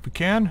Joust if we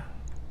can.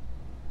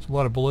 It's a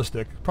lot of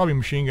ballistic. Probably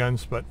machine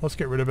guns, but let's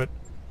get rid of it.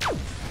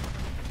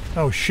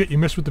 Oh shit, you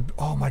missed with the...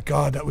 Oh my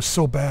god, that was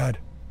so bad.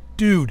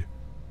 Dude.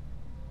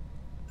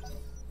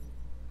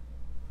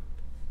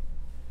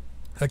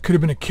 That could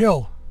have been a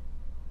kill.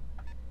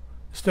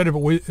 Instead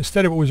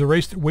it was a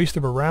waste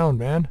of a round,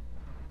 man.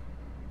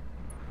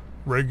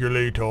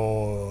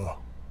 Regulator.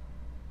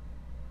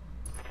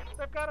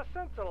 They've got a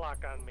sensor lock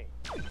on me.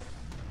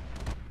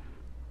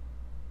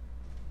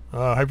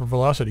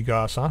 Hypervelocity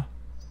Gauss, huh?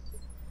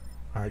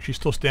 Alright, she's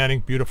still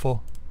standing.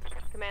 Beautiful.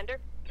 Commander?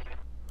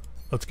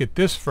 Let's get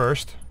this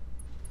first.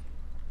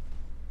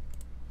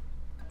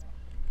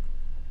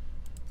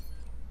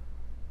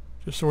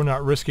 Just so we're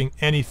not risking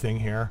anything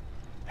here.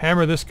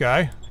 Hammer this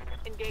guy.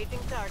 Engaging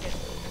target.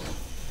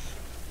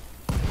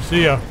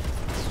 See ya.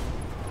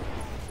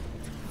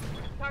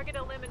 Target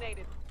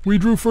eliminated. We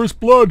drew first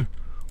blood.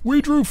 We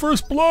drew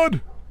first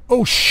blood.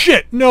 Oh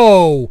shit,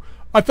 no.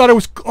 I thought I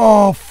was...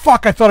 Oh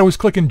fuck, I thought I was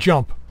clicking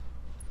jump.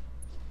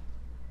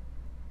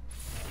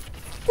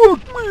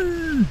 Fuck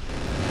me!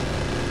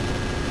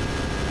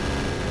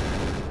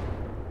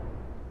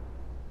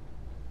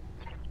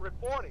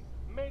 Reporting.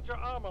 Major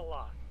armor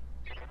loss.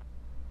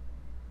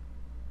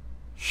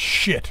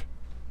 Shit.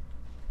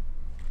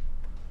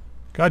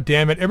 God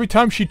damn it. Every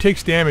time she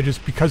takes damage, it's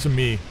because of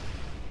me.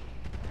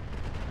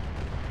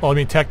 Well, I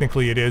mean,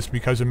 technically it is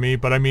because of me,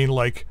 but I mean,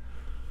 like,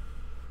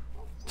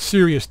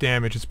 serious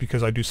damage, it's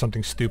because I do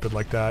something stupid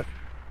like that.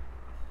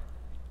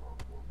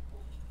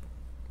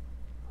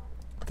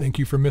 Thank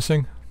you for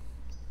missing.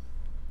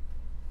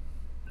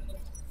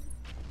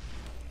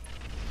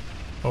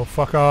 Oh,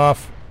 fuck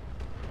off.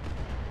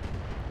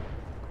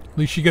 At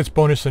least she gets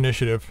bonus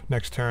initiative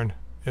next turn.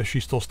 Yeah,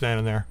 she's still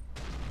standing there.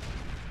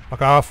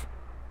 Fuck off.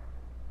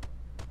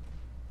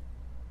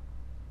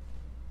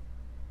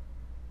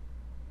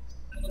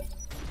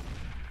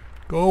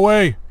 Go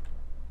away.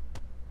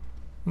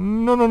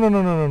 No, no, no,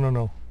 no, no, no, no,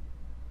 no.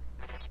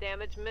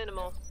 Damage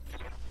minimal.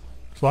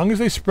 As long as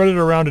they spread it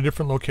around to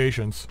different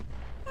locations.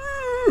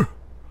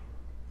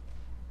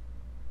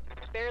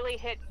 Barely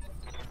hit.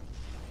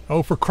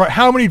 Oh, for Christ.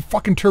 How many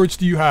fucking turrets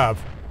do you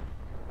have?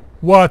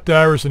 What?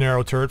 There's an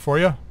arrow turret for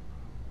you.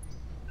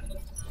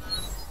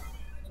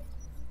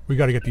 We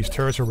gotta get these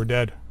turrets or we're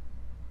dead.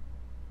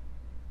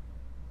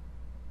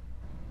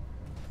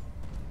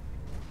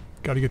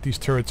 Gotta get these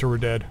turrets or we're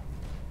dead.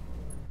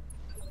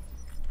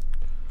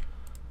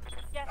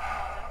 Yes.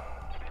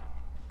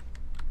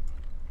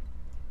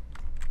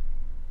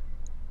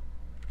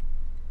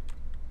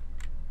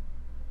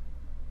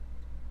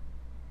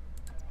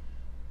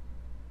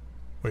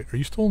 Wait, are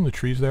you still in the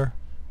trees there?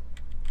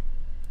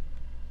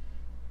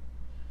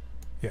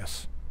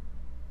 Yes.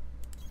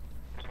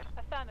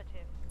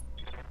 Affirmative.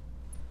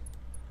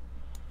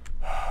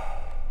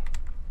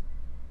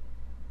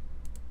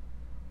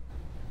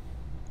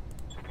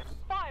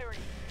 Firing.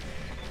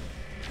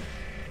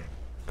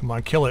 Come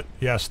on, kill it.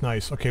 Yes,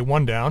 nice. Okay,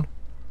 one down.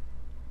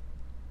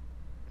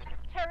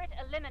 Turret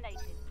eliminated.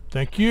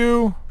 Thank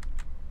you.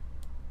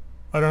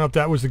 I don't know if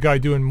that was the guy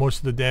doing most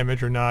of the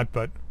damage or not,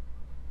 but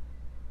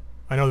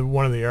I know that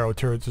one of the arrow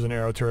turrets is an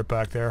arrow turret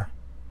back there.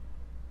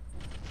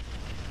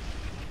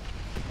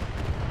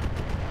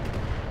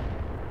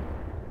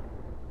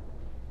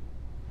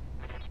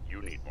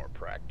 You need more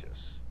practice.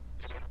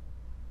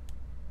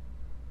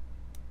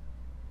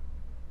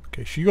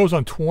 Okay, she goes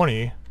on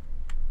 20.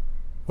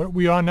 What are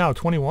we on now?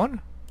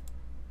 21?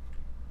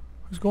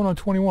 Who's going on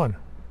 21?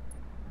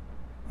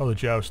 Oh, the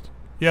joust.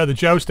 Yeah, the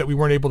joust that we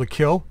weren't able to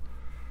kill.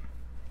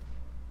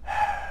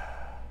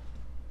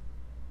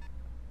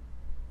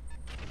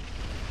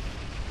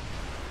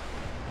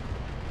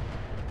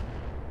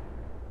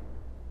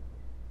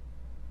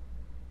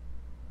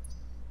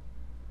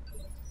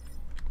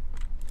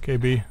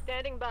 KB,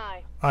 Standing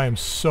by. I am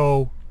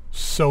so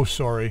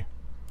sorry.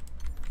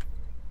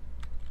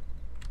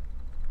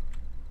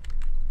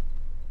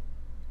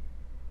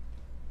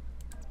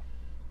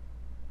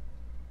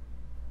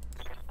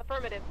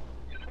 Affirmative.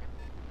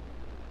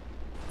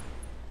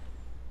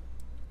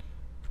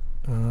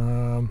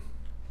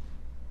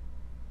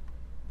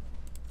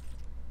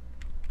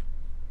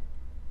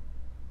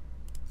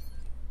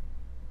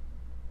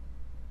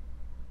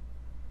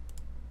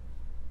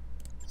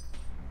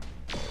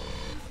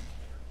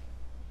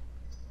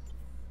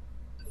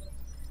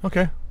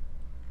 Okay,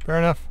 fair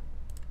enough.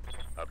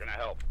 How can I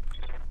help?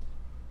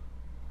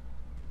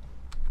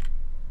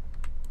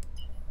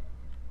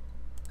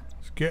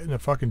 Let's get in the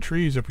fucking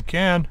trees if we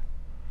can.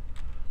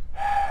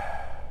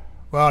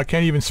 Wow, I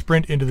can't even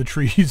sprint into the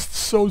trees. It's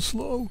so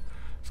slow.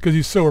 It's because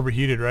he's so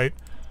overheated, right?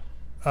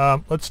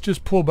 Let's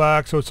just pull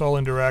back so it's all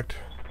indirect.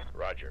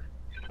 Roger.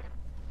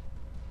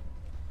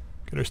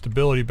 Get our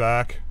stability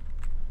back.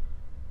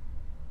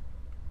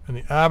 And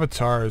the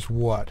avatar is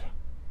what?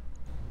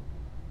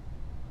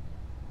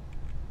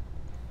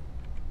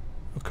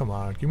 Oh, come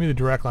on. Give me the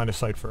direct line of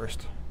sight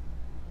first.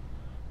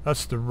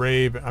 That's the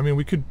rave. I mean,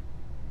 we could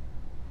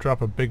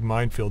drop a big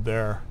minefield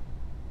there.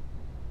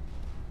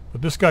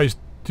 But this guy's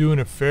doing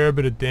a fair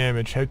bit of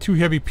damage. Had 2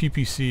 heavy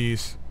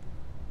PPCs.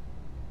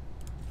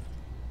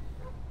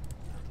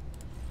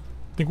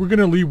 I think we're going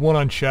to leave one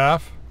on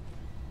chaff.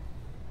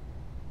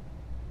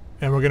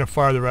 And we're going to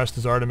fire the rest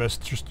as Artemis.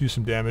 Just do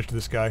some damage to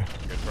this guy.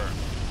 Confirmed.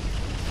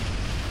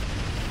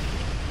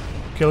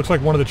 Okay, looks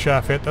like one of the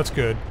chaff hit. That's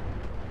good.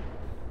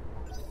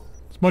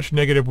 As much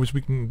negative as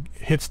we can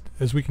hits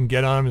as we can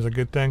get on him is a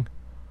good thing.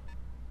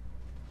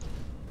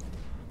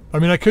 I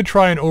mean, I could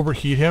try and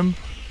overheat him.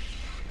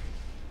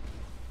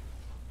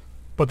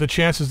 But the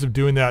chances of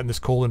doing that in this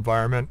cold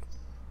environment,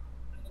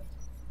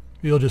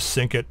 you'll just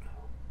sink it.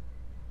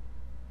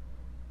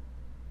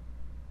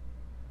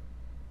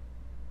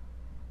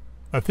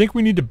 I think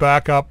we need to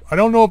back up. I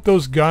don't know if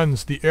those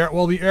guns, the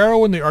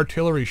arrow and the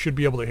artillery should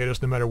be able to hit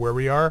us no matter where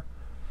we are.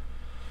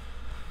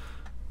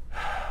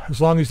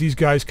 As long as these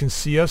guys can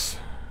see us.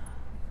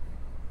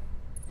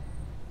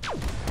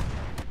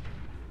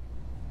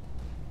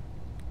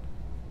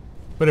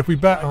 But if we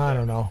back, I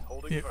don't know.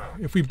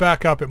 If we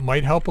back up, it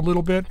might help a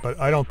little bit, but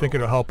I don't think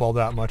it'll help all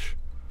that much.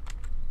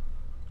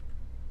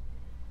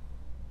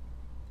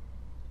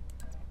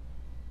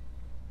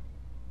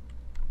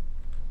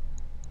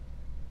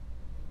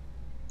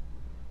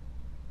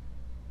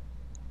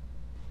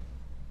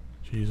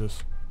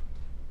 Jesus.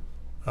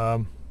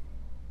 Let's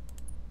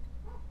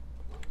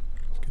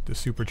get the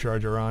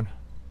supercharger on.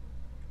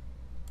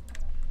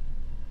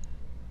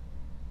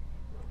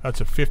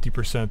 That's a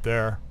 50%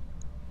 there.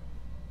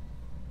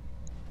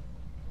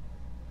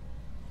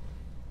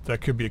 That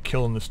could be a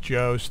kill in this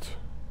joust.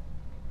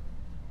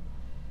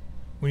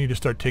 We need to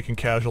start taking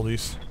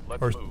casualties.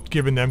 Or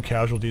giving them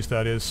casualties,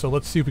 that is. So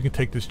let's see if we can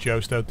take this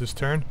joust out this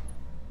turn.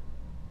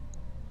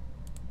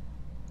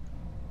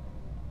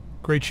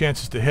 Great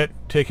chances to hit.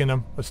 Taking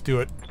them. Let's do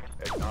it.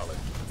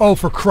 Oh,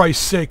 for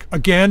Christ's sake.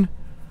 Again?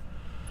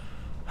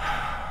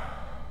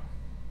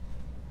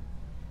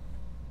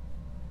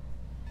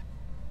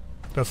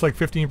 That's like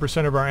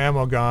 15% of our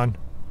ammo gone.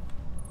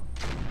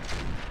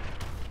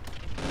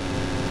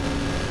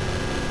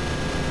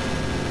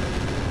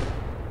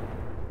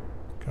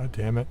 God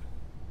damn it.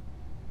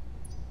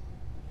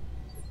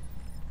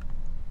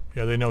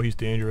 Yeah, they know he's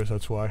dangerous,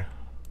 that's why.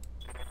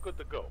 Good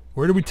to go.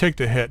 Where did we take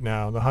the hit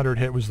now? The 100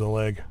 hit was the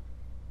leg.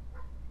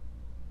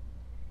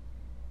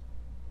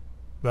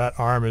 That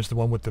arm is the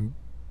one with the...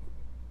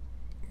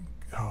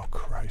 Oh,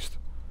 Christ.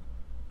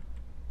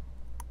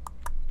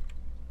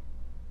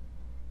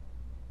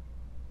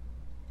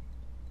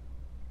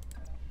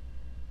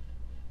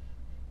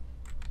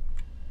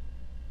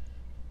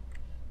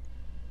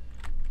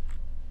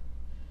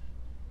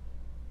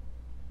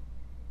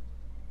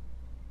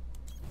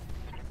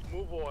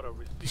 Move order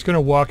received. Just gonna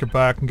walk it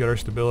back and get our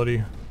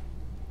stability.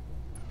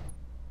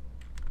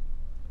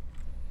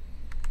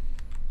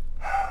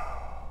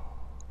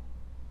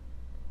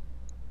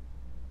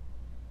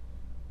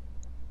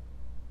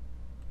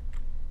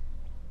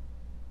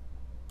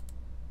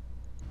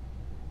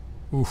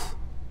 Oof.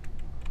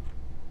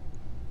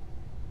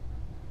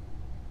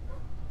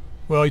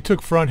 Well, he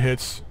took front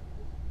hits.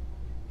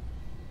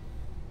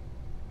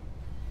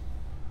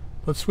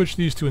 Let's switch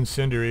these to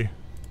incendiary.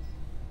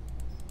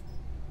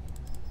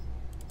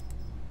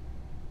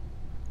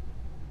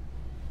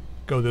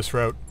 Go this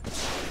route.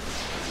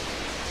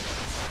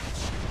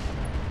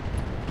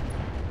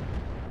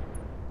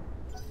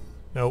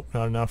 Nope,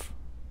 not enough.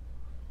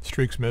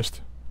 Streak's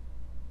missed.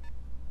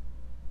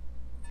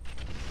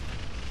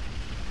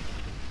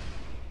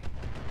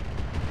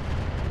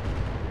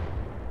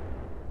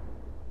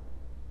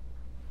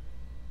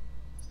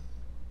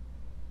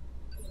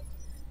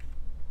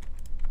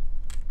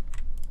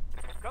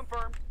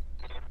 Confirmed.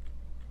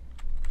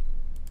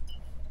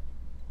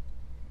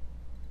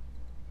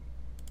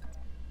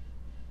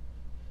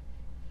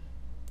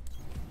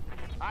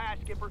 Aye,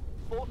 Skipper.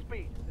 Full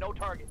speed. No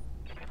target.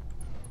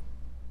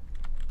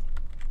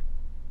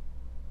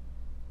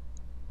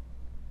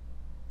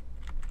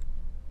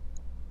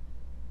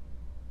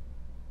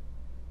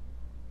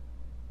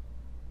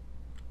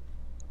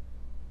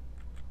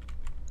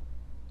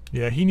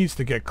 Yeah, he needs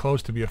to get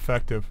close to be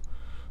effective.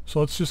 So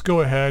let's just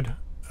go ahead.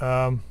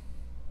 I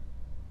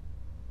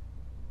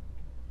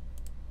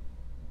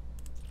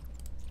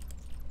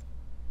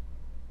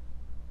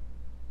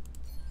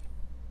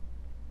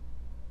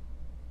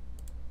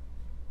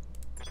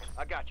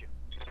got you.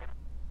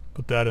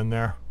 Put that in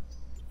there.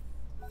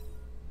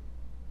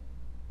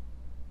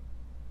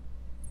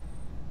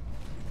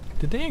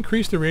 Did they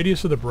increase the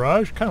radius of the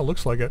barrage? Kind of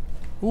looks like it.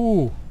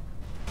 Ooh.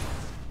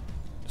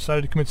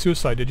 Decided to commit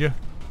suicide, did you?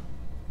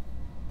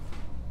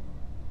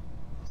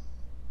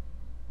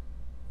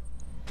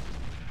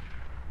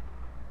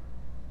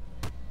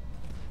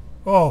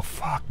 Oh,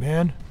 fuck,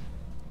 man.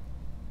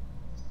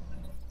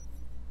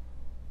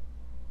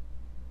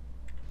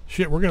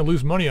 Shit, we're gonna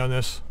lose money on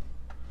this.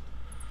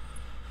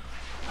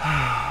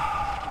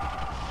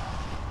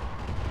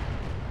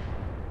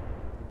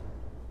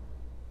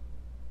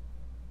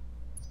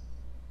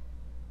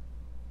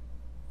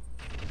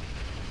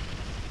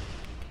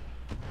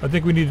 I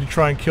think we need to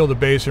try and kill the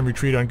base and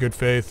retreat on good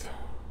faith.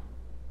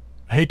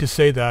 I hate to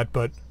say that,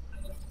 but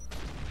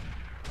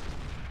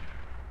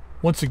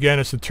once again,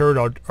 it's the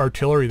turret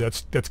artillery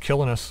that's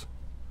killing us.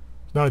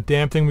 There's not a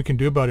damn thing we can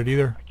do about it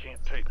either. I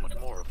can't take much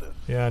more of this.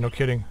 Yeah, no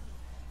kidding.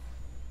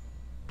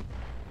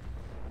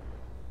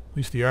 At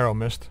least the arrow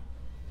missed.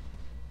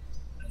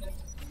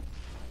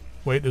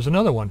 Wait, there's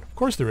another one. Of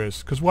course there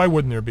is, because why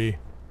wouldn't there be?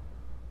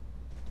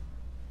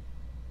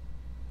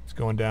 It's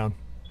going down.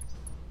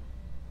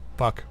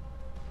 Fuck.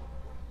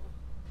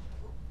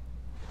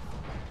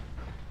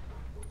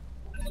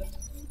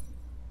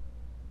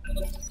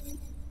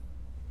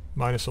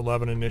 Minus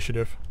 11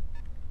 initiative.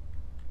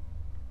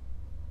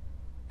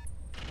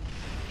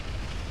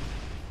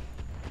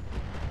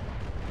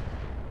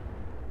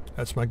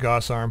 That's my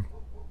Gauss arm.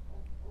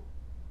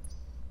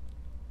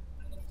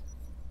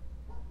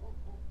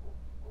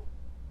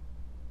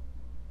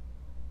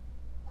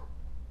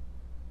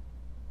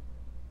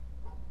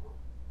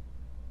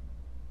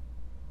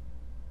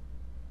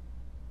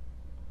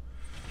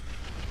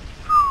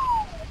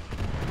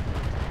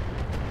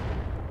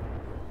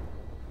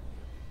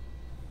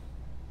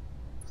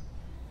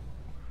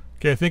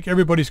 Okay, I think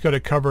everybody's got to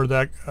cover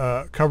that,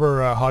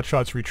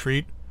 Hotshot's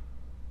retreat.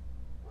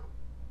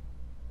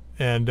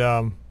 And,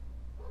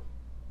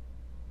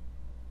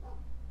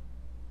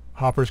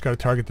 Hopper's got to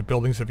target the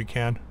buildings if he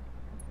can.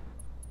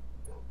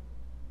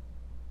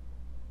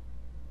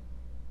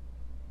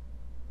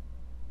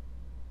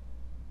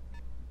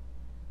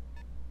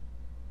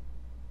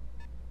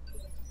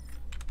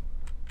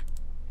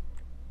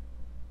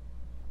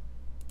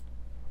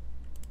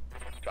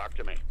 Talk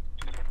to me.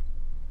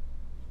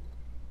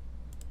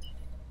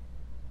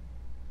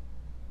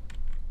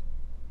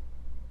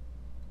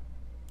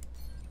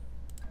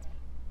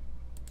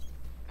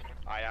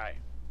 Aye, aye.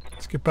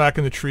 Let's get back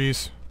in the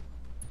trees.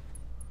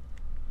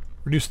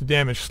 Reduce the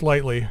damage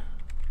slightly.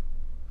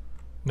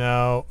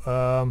 Now,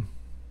 how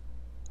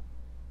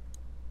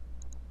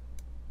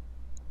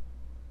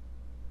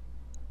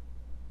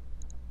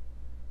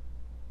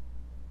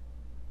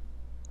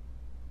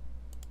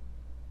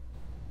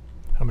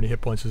many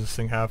hit points does this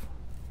thing have?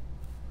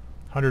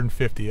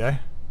 150, eh?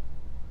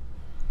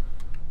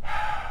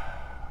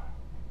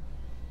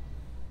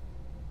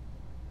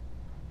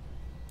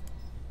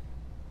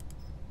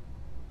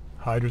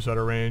 Hydra's out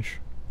of range.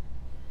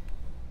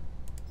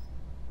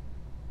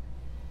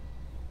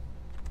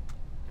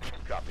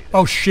 Copy that.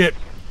 Oh shit!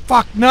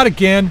 Fuck, not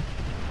again!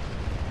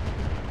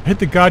 Hit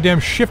the goddamn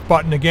shift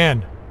button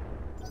again.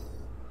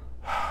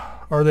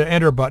 Or the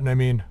enter button, I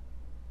mean.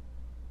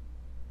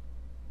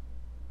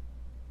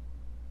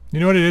 You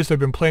know what it is? I've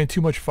been playing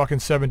too much fucking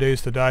 7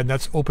 Days to Die, and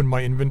that's opened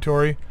my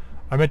inventory.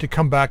 I meant to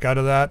come back out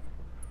of that.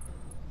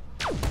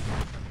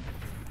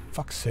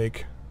 Fuck's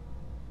sake.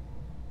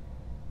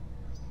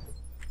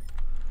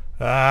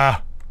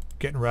 Ah,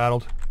 getting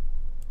rattled.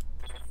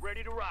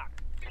 Ready to rock.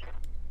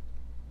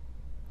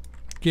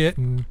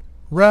 Getting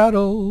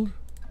rattled.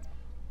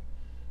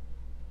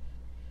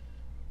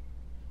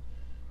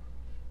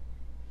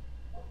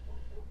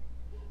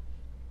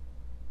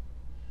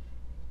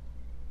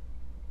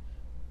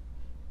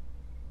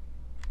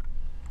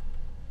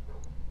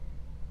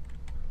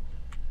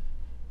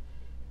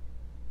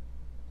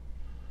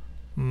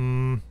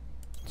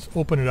 Let's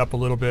open it up a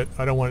little bit.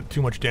 I don't want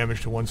too much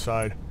damage to one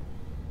side.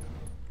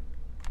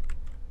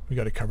 We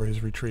got to cover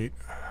his retreat.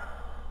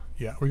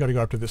 Yeah, we got to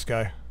go after this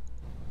guy.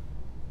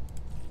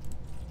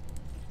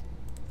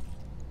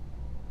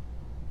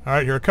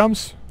 Alright, here it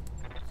comes.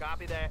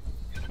 Copy that.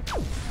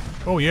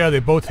 Oh yeah, they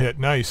both hit.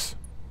 Nice.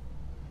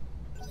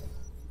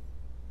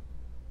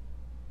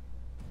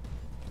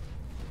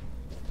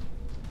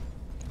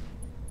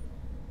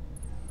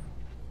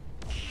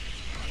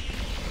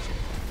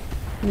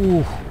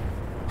 Ooh.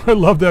 I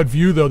love that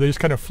view though. They just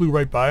kind of flew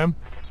right by him.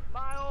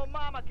 My old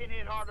mama can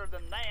hit harder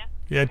than that.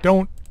 Yeah,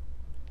 don't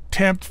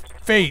tempt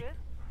fate.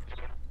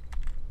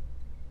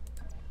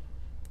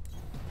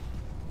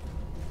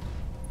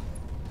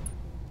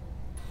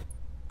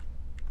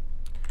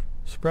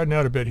 Spreading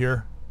out a bit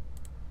here.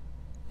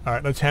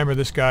 Alright, let's hammer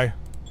this guy.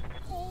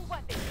 All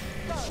weapons,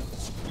 go.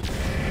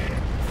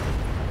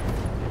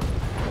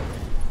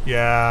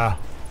 Yeah.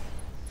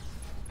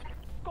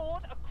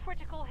 Scored a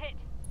critical hit.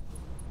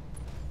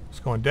 It's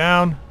going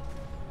down.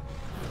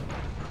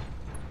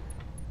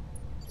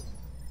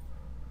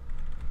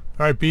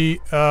 Alright, B.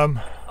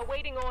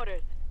 Awaiting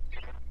orders.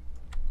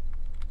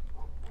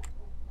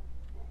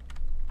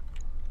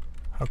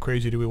 How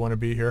crazy do we want to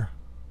be here?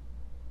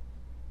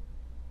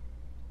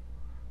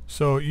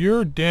 So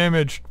you're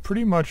damaged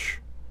pretty much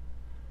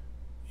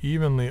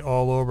evenly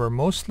all over.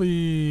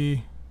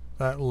 Mostly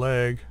that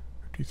leg.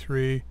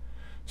 53.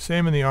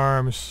 Same in the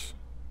arms.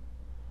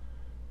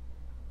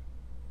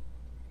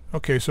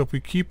 Okay, so if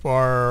we keep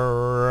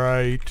our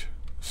right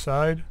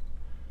side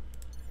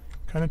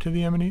kind of to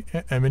the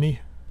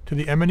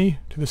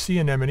to the sea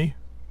anemone.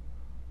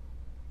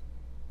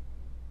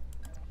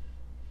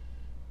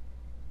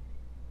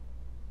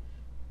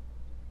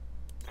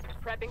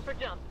 Prepping for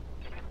jump.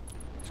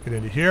 Let's get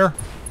into here.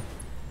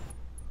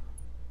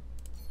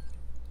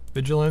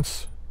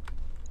 Vigilance.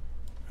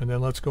 And then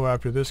let's go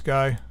after this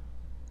guy.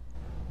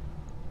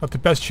 Not the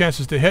best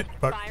chances to hit,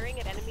 but Firing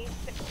at enemies.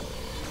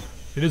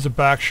 it is a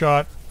back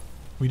shot.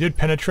 We did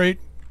penetrate.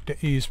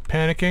 He's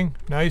panicking.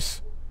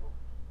 Nice.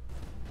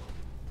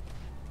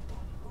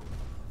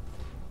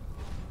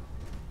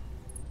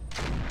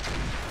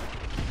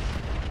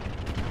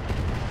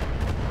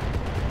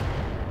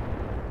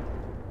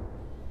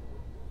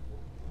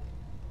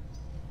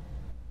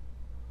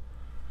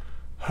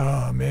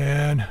 Oh,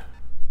 man.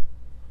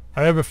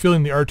 I have a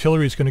feeling the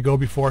artillery is going to go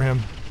before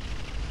him.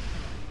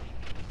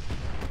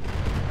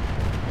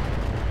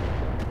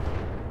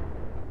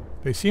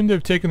 They seem to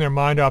have taken their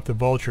mind off the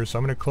vulture, so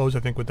I'm going to close, I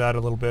think, with that a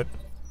little bit.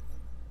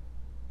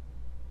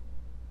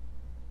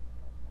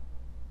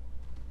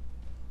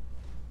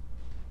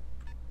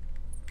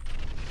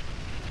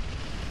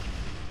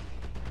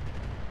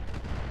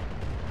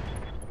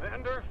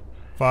 Commander,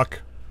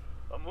 Fuck.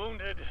 I'm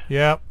wounded.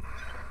 Yep.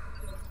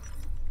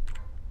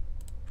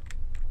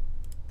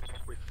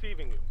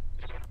 Receiving you.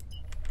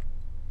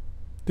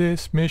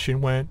 This mission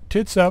went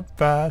tits up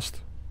fast.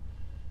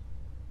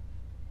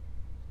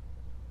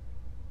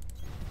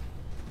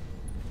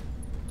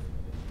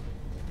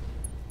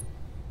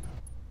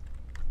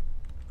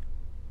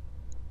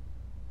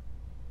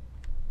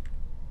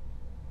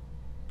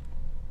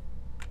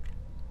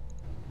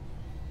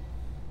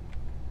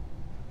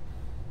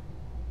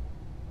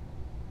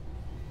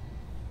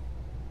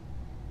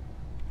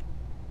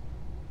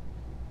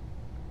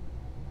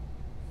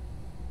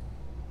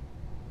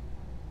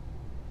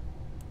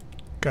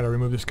 Gotta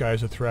remove this guy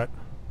as a threat.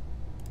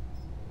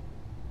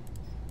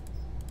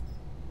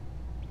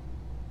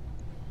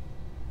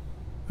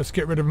 Let's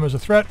get rid of him as a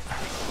threat.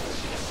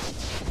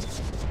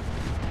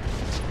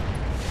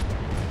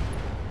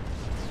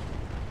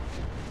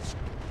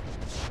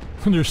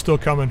 They're still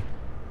coming.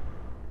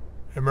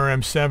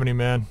 MRM-70,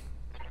 man.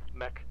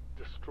 Mech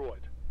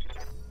destroyed.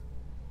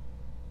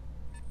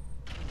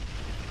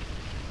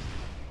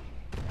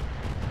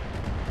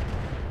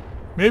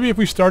 Maybe if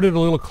we started a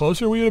little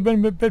closer, we would have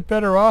been a bit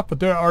better off, but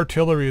their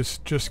artillery is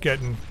just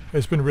getting...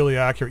 It's been really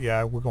accurate.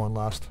 Yeah, we're going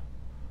last.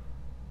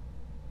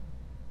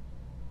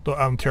 Though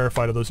I'm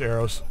terrified of those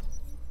arrows.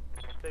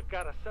 They've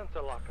got a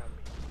sensor lock on me.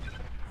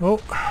 Oh.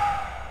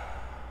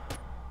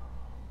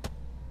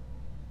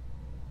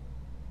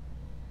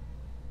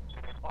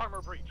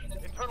 Armor breach.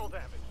 Internal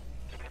damage.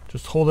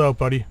 Just hold out,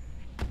 buddy.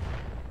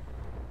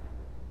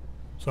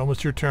 It's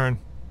almost your turn.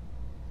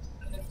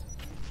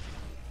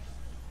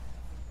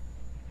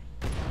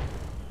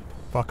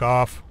 Fuck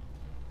off.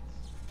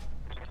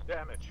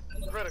 Damage.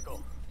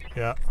 Critical.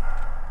 Yeah.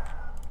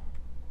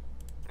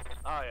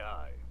 Aye,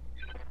 aye.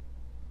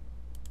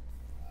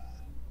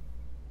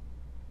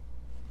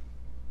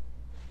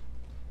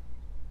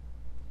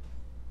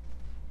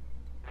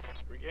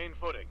 Regain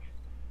footing.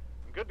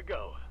 I'm good to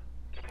go.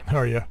 How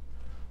are you?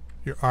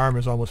 Your arm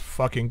is almost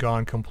fucking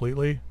gone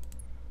completely.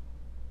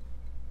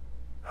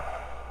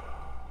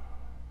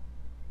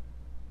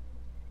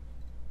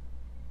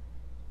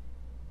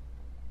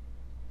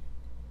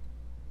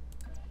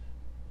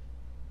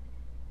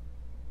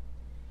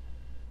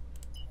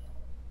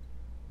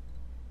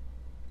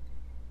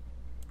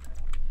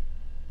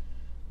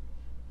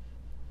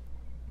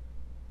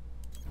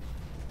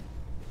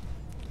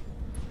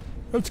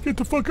 Let's get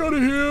the fuck out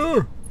of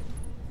here!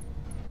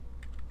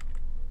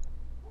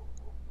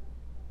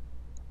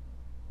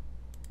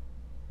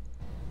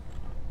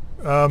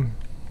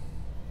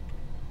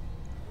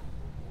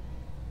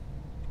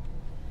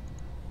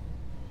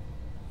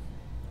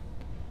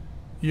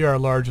 ER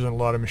larger than a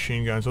lot of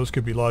machine guns. Those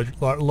could be a lot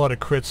of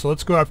crits. So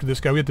let's go after this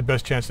guy. We have the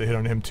best chance to hit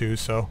on him too,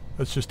 so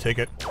let's just take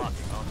it.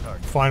 Locking on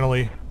target.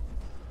 Finally.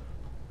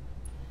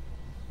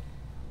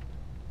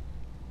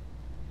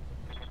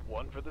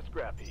 One for the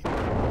scrap heap.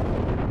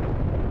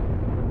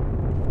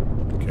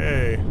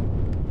 Okay.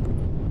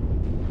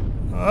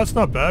 That's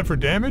not bad for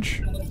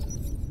damage.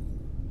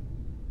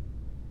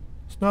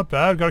 It's not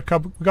bad.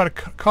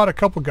 Caught a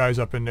couple guys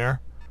up in there.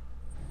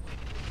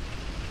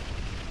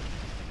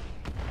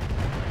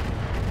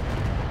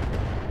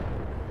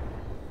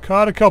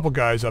 Caught a couple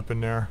guys up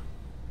in there.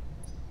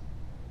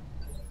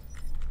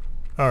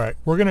 Alright,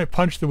 we're gonna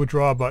punch the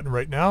withdraw button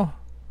right now.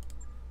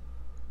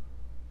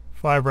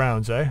 5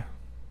 rounds, eh?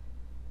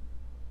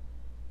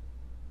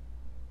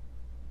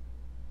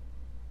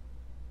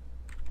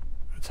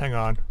 Let's hang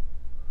on.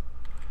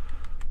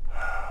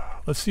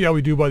 Let's see how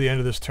we do by the end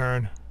of this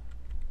turn.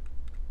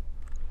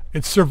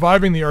 It's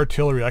surviving the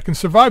artillery. I can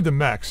survive the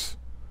mechs.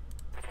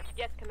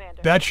 Yes,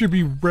 Commander. That should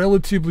be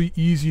relatively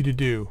easy to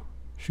do.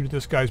 Shoot at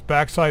this guy's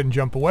backside and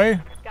jump away.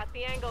 Got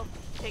the angle.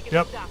 Taking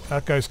Yep, the stock.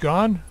 that guy's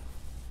gone.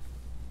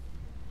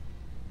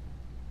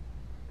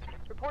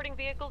 Reporting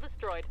vehicle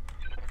destroyed.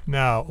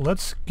 Now,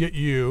 let's get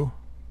you...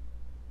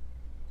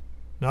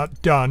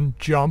 Not done.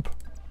 Jump.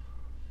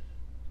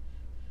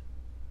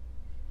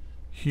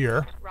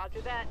 Here.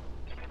 Roger that.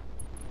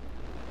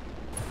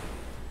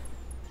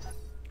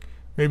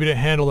 Maybe to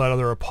handle that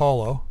other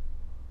Apollo.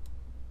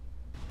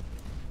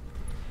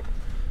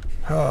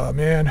 Oh,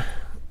 man.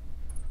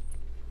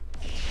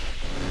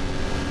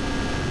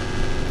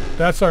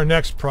 That's our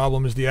next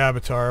problem, is the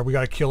Avatar. We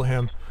gotta kill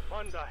him.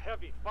 Under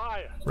heavy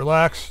fire.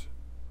 Relax.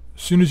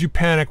 As soon as you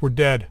panic, we're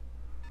dead.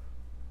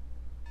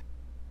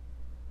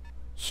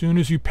 As soon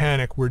as you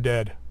panic, we're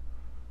dead.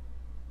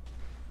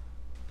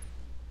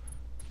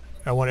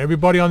 I want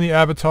everybody on the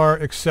Avatar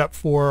except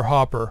for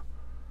Hopper.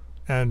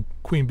 And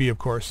Queen Bee, of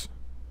course.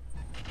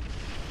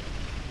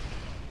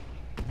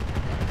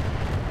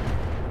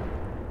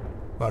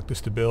 Fuck the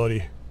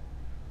stability.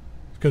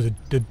 Because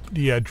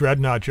the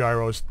Dreadnought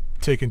gyro is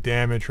taking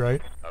damage,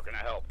 right? How can I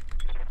help?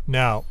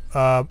 Now,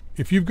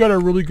 if you've got a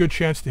really good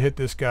chance to hit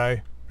this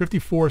guy,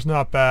 54 is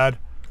not bad.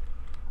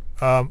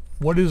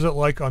 What is it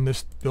like on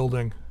this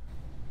building?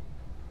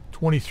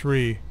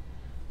 23.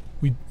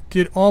 We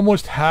did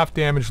almost half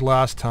damage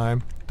last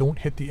time. Don't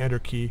hit the enter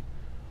key.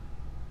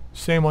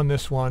 Same on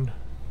this one.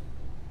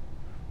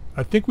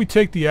 I think we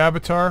take the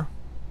Avatar.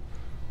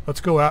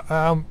 Let's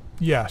go,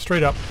 yeah,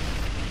 straight up.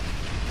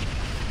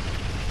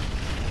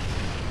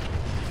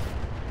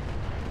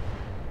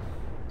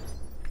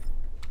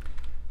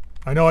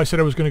 I know I said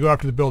I was going to go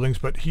after the buildings,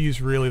 but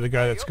he's really the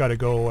guy that's got to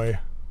go away.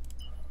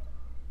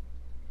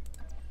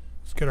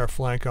 Let's get our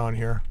flank on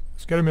here.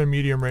 Let's get him in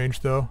medium range,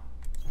 though.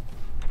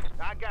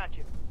 I got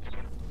you.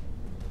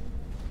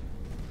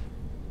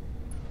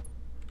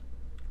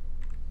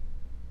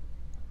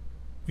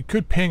 We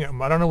could ping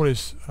him. I don't know what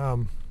his...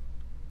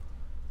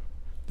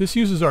 This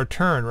uses our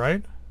turn,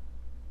 right?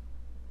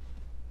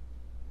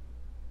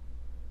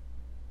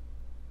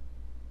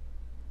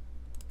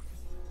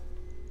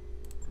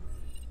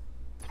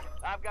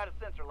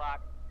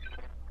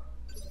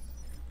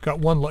 Got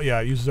one,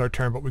 yeah, it uses our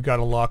turn, but we got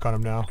a lock on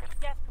him now.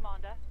 Yes,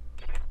 Commander.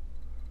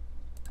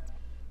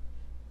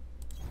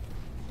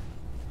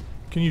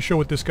 Can you show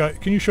what this guy,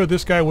 can you show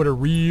this guy what a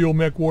real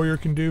mech warrior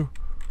can do?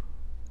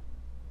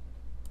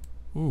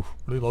 Ooh,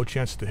 really low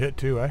chance to hit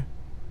too, eh?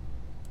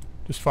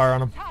 Just fire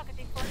on him.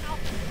 Targeting for an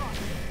alpha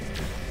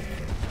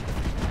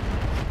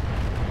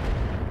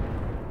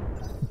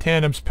strike.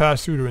 Tandems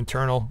pass through to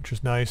internal, which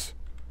is nice.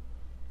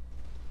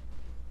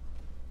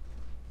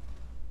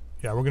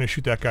 Yeah, we're going to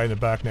shoot that guy in the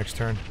back next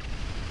turn.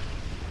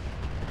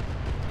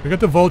 We got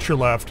the vulture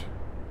left.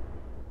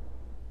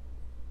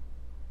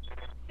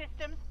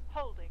 Systems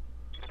holding.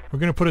 We're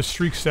going to put a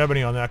streak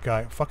 70 on that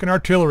guy. Fucking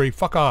artillery,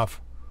 fuck off.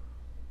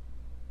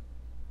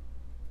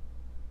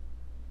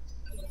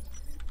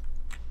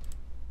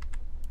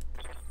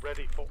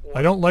 Ready for order.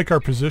 I don't like our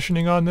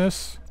positioning on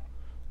this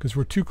because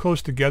we're too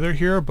close together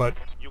here, but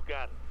You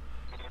got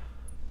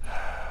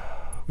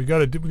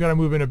it. we gotta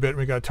move in a bit and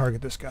we gotta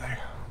target this guy.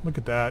 Look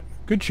at that.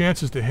 Good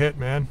chances to hit,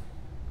 man.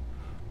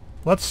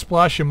 Let's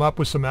splash him up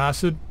with some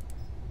acid.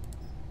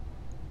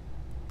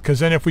 Because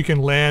then if we can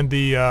land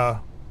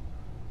the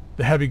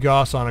heavy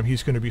Gauss on him,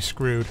 he's going to be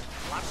screwed.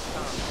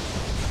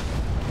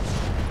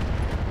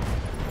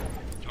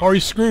 Oh,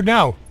 he's screwed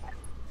now.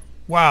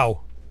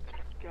 Wow.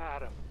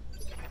 Got him.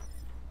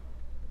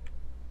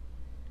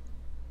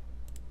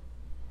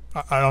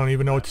 I don't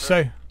even know what to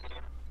say.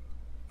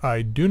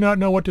 I do not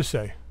know what to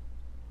say.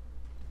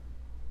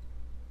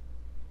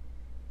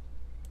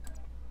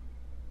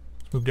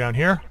 Let's move down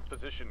here.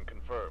 Position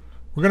confirmed.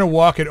 We're going to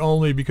walk it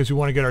only because we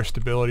want to get our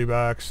stability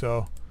back,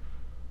 so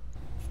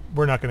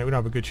we don't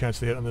have a good chance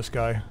to hit on this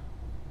guy.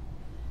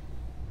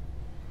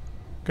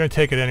 Gonna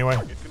take it anyway.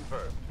 Target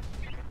confirmed.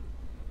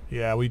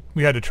 Yeah, we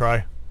had to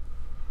try.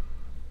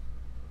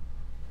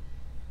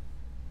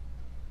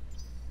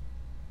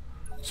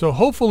 So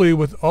hopefully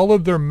with all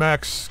of their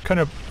mechs kind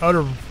of out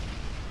of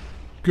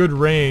good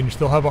range,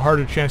 they'll have a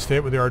harder chance to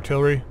hit with the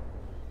artillery.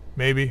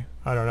 Maybe.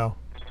 I don't know.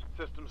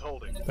 Systems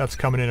holding. That's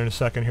coming in a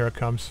second. Here it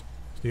comes.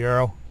 It's the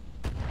arrow.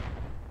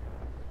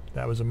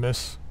 That was a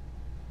miss.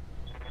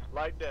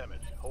 Light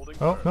damage. Holding.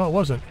 Oh, firm. no, it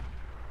wasn't.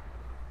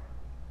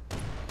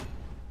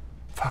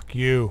 Fuck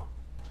you.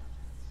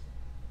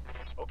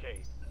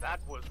 Okay, that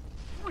was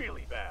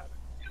really bad.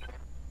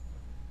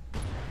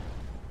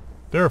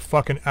 They're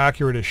fucking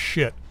accurate as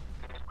shit.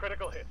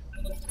 Critical hit.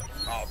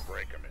 I'll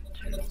break him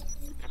in two.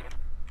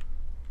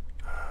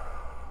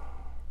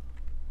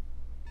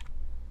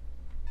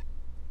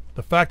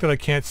 The fact that I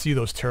can't see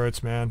those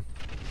turrets, man.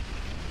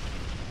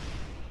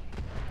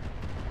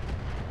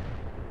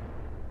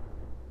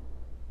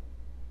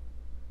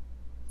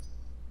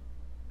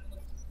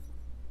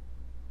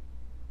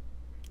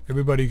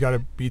 Everybody got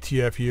a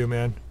BTFU,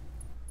 man.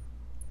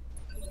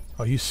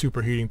 Oh, he's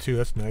superheating too.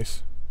 That's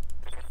nice.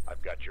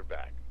 I've got your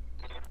back.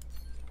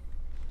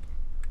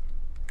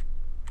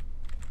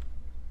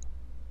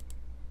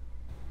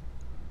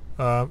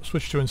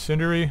 Switch to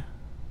Incendiary.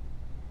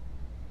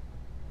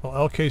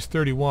 Well, LK's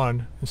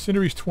 31.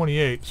 Incendiary's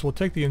 28, so we'll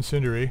take the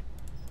Incendiary.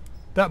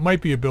 That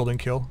might be a building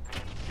kill.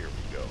 Here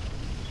we go.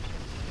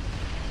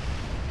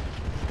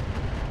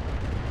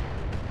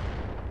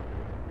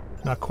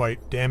 Not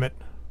quite. Damn it.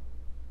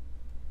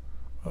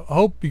 I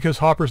hope because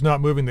Hopper's not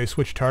moving they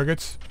switch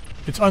targets.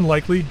 It's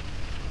unlikely.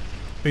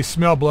 They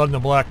smell blood in the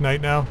Black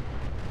Knight now.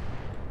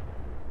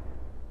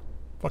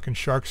 Fucking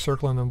sharks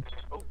circling the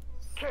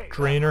Okay.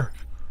 drainer.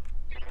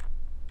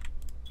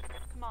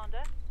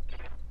 Commander.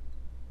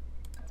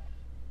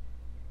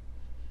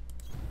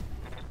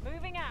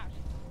 Moving out.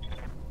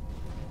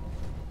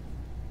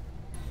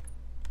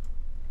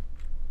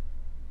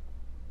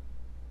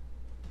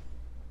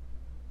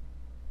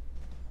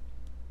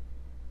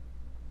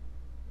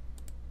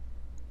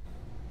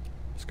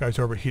 This guy's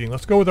overheating.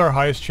 Let's go with our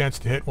highest chance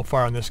to hit. We'll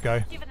fire on this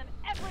guy. Giving them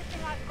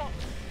everything I've got.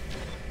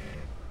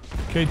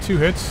 Okay, 2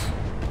 hits.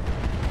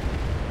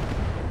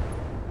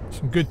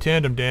 Some good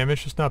tandem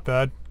damage. It's not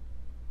bad.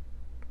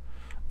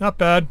 Not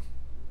bad.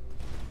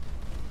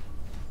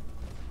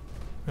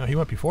 No, he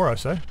went before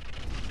us, eh?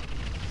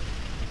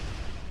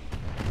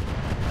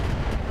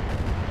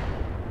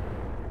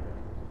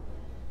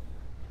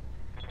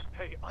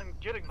 Hey, I'm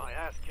getting my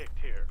ass kicked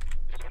here.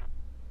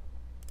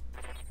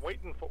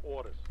 Waiting for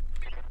orders.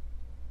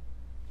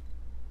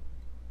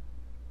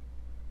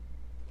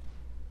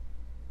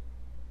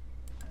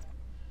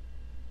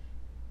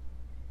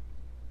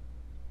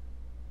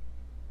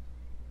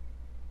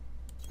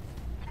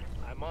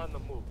 I'm on the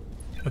move.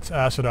 Let's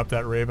acid up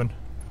that Raven.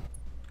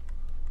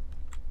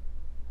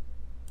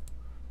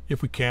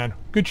 If we can.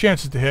 Good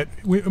chances to hit.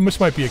 This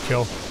might be a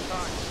kill.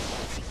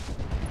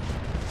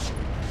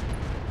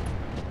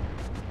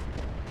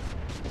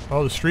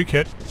 Oh, the streak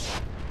hit.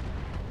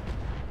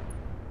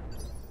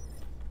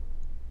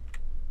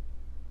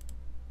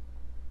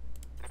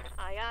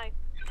 Aye, aye.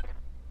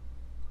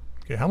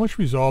 Okay, how much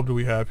resolve do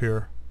we have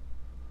here?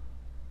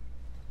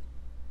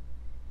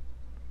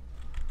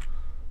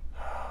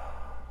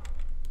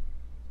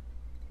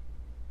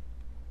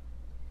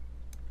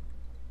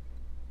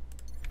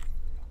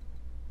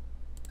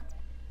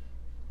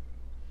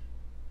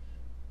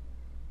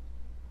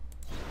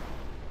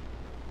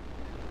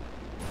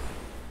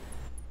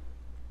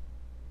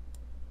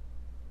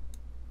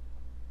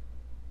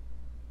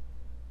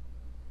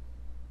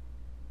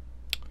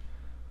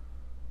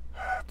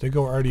 They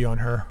go arty on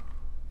her.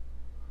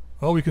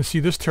 Oh, we can see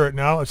this turret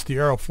now. It's the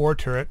Arrow 4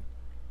 turret.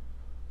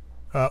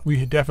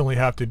 We definitely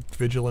have to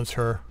vigilance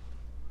her.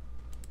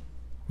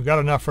 We got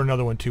enough for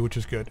another one too, which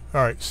is good.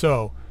 Alright,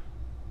 so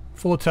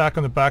full attack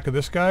on the back of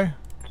this guy.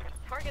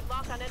 Target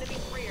lock on enemy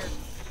rear.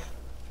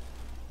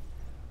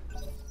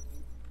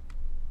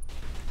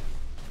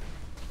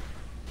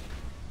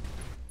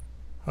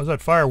 How's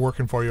that fire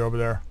working for you over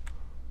there?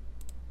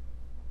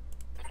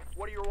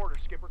 What are your orders,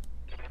 Skipper?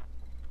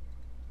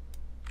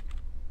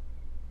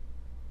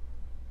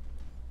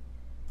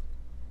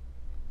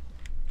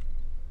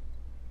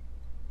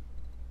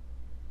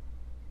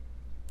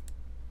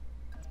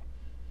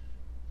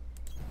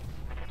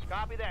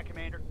 Copy that,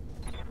 Commander.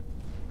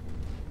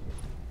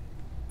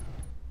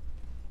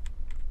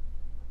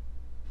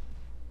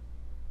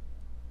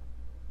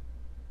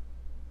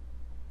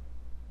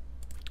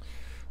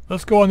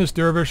 Let's go on this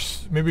dervish.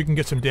 Maybe we can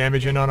get some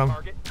damage in on him.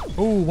 Target.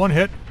 Ooh, one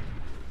hit.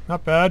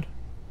 Not bad.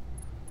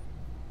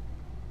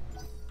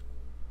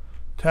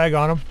 Tag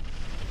on him.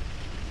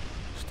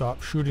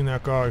 Stop shooting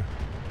that guy.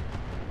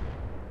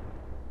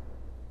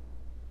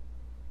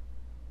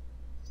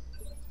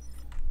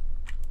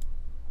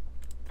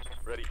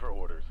 Ready for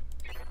orders.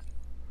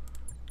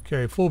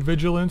 Okay, full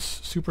vigilance.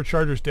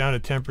 Supercharger's down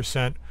at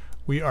 10%.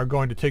 We are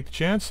going to take the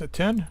chance at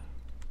 10.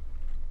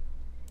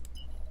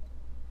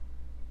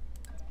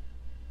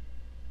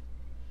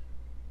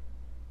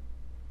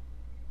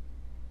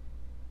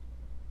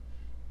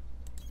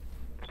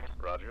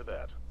 Roger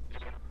that.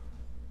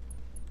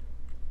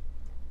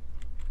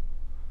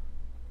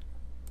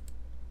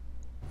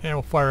 And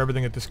we'll fire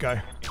everything at this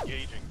guy.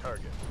 Engaging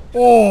target.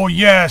 Oh,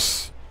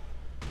 yes!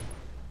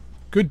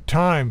 Good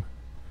time.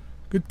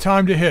 Good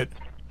time to hit.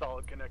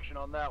 Solid connection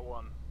on that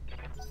one.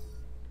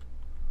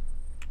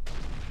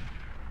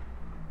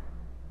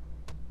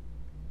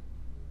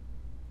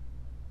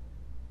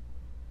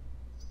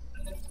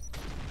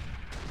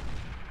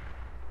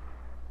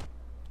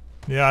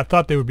 Yeah, I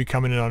thought they would be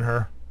coming in on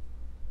her.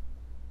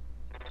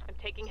 I'm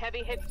taking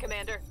heavy hits,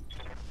 Commander.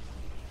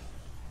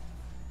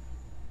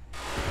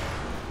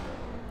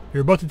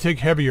 You're about to take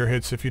heavier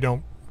hits if you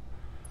don't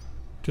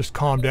just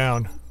calm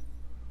down.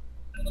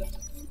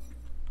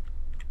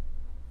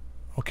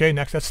 Okay,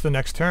 next. That's the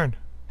next turn.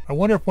 I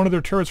wonder if one of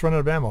their turrets run out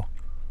of ammo.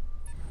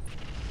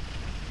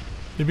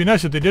 It'd be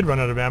nice if they did run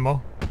out of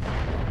ammo.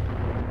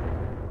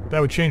 That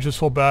would change this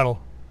whole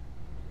battle.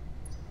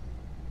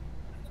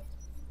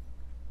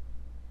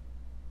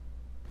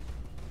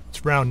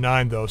 It's round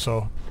 9 though,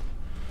 so...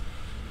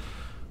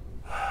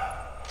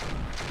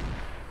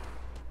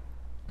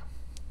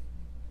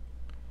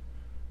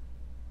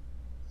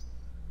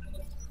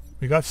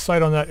 We got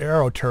sight on that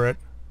arrow turret.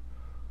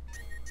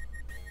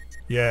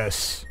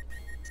 Yes.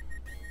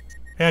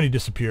 And he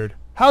disappeared.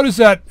 How does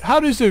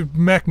a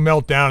mech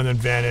melt down and then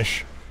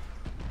vanish?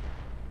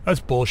 That's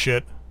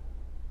bullshit.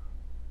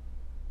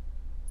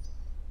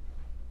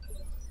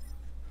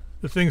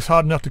 The thing's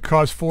hot enough to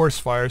cause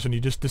forest fires and he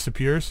just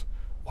disappears?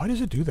 Why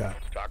does it do that?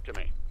 Talk to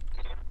me.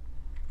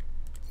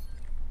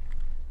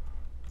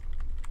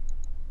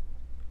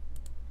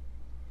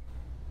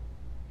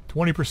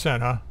 %,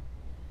 huh?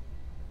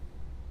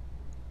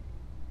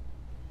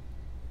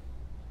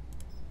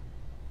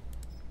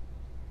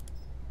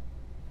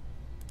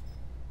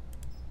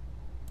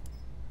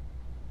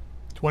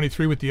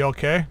 $23 with the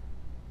LK.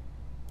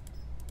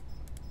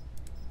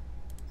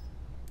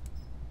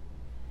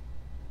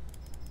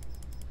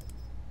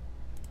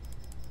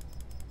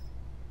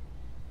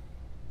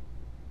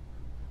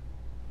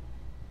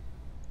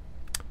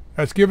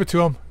 Let's give it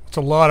to him. It's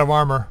a lot of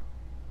armor.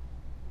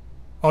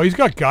 Oh, he's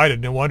got guided.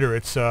 No wonder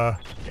it's Can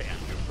do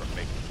for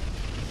me.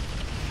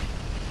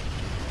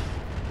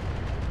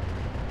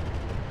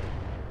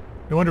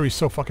 no wonder he's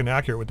so fucking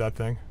accurate with that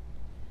thing.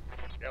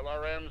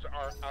 LRMs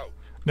are out.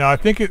 Now I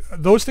think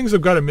those things have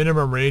got a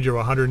minimum range of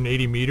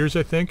 180 meters,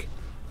 I think.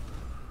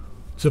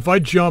 So if I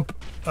jump,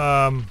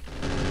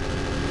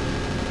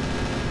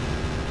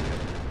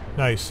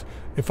 nice.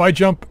 If I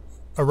jump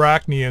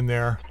Arachne in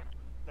there,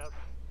 Now,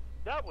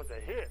 that was a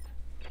hit.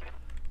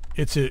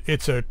 it's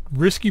a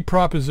risky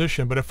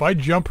proposition. But if I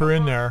jump her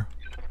in there,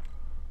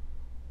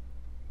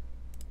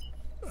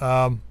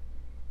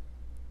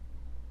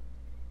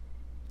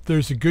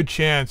 there's a good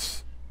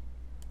chance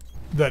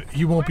that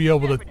he won't be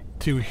able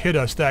to hit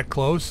us that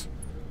close.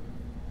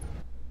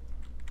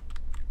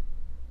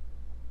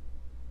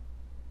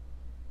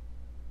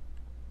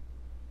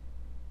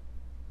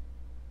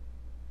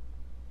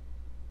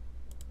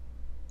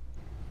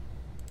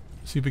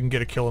 See if we can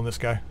get a kill on this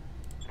guy.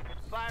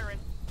 Firing.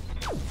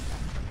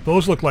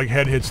 Those look like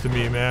head hits to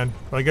me, man.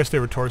 But I guess they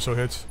were torso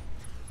hits.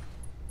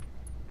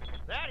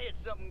 That hit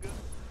something good.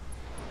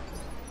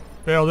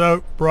 Bailed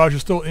out. Barrage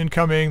is still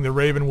incoming. The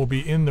Raven will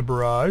be in the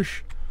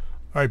barrage.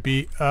 Alright,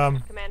 B.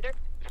 Commander?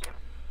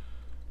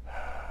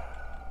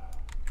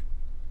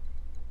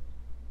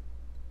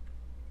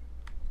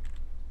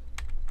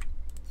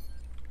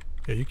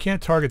 Yeah, you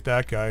can't target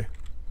that guy.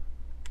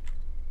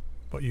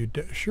 But you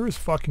sure as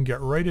fuck can get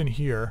right in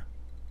here.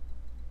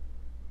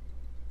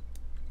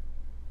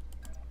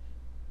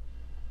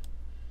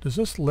 Does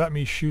this let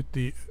me shoot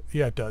the...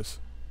 Yeah, it does.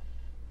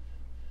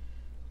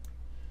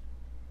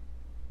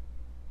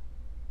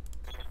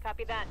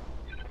 Copy that.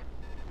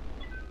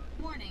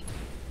 Warning.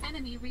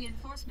 Enemy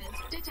reinforcements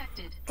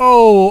detected.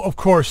 Oh, of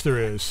course there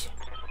is.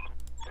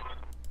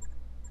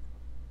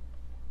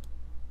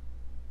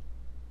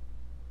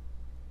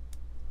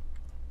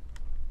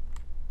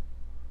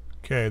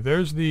 Okay,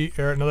 there's the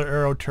another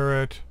arrow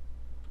turret.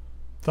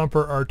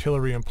 Thumper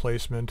artillery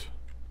emplacement.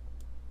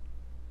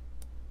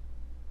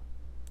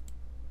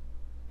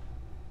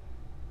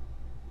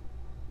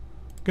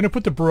 Gonna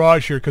put the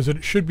barrage here because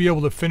it should be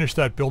able to finish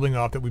that building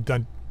off that we've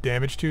done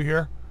damage to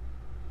here.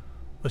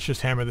 Let's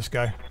just hammer this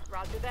guy.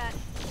 Roger that.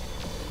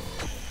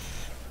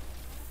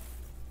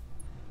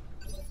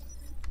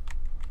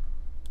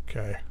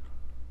 Okay.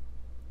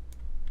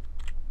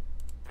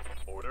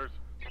 Orders.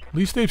 At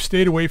least they've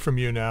stayed away from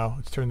you now.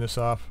 Let's turn this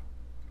off.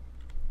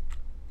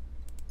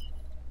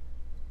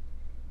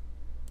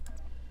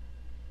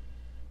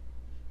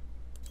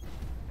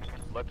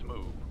 Let's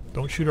move.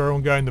 Don't shoot our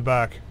own guy in the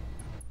back.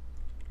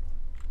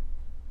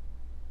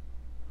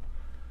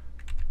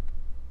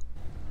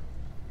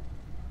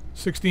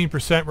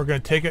 %16%, we're going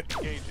to take it.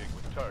 Engaging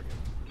with target.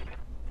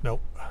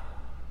 Nope.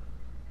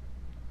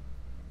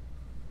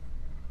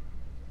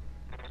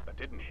 That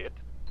didn't hit.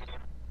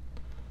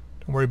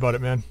 Don't worry about it,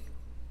 man.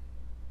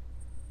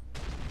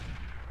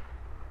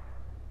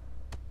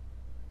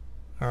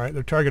 Alright,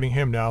 they're targeting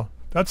him now.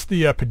 That's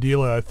the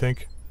Padilla, I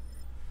think.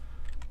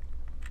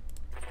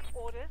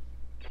 Orders.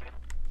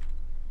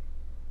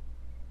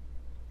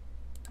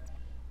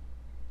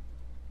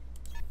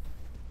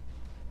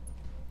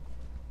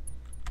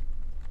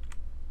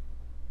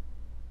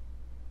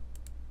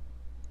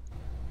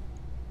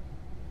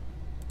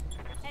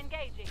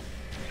 Engaging.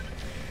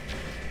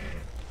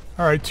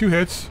 Alright, 2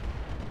 hits.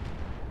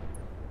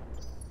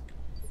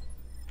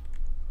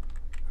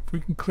 If we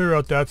can clear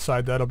out that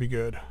side, that'll be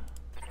good.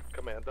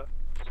 Commander.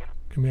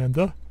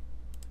 Commander?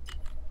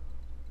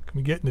 Can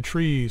we get in the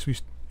trees?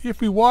 If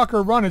we walk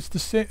or run, it's the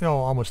same... No,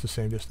 almost the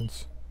same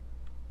distance.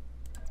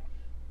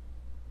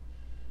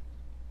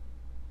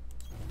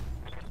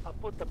 I'll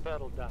put the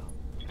pedal down.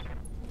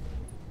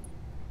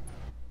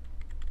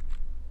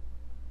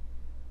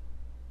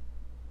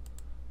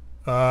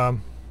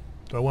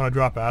 Do I want to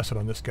drop acid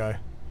on this guy?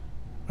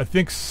 I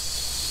think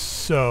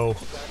so.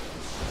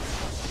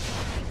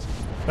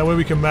 That way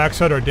we can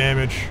max out our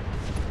damage.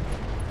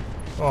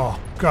 Oh,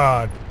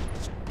 God.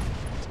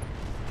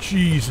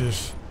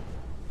 Jesus.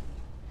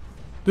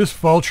 This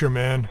vulture,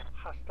 man.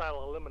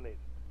 Hostile eliminated.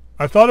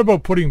 I thought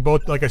about putting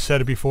both, like I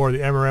said before, the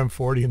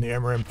MRM-40 and the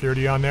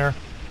MRM-30 on there.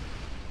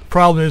 The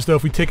problem is, though,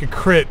 if we take a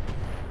crit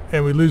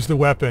and we lose the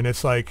weapon,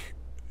 it's like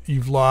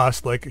you've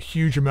lost like a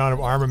huge amount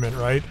of armament,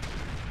 right?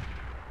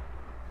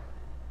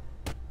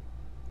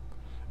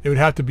 It would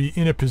have to be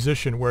in a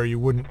position where you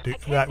wouldn't do,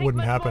 that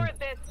wouldn't happen.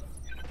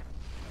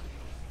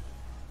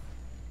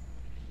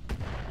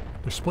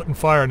 They're splitting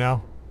fire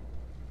now.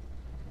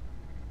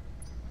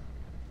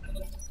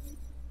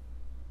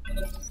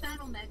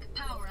 Battle mech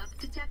power up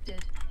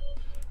detected.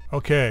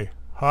 Okay,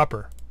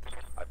 Hopper.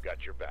 I've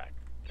got your back.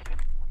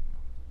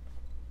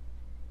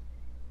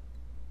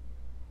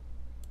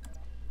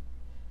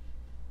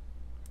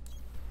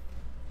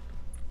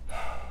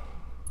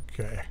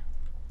 Okay.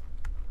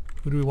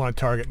 Who do we want to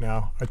target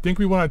now? I think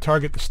we want to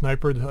target the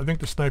sniper. I think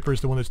the sniper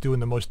is the one that's doing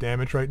the most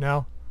damage right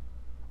now.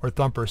 Or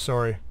Thumper,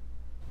 sorry.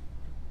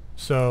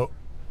 So...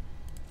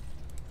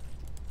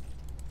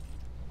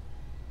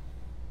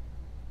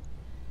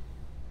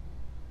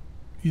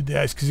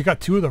 Yeah, because you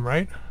got 2 of them,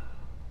 right?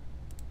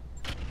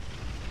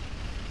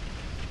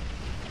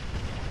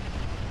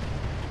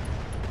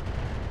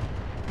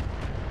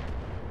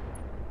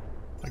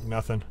 Like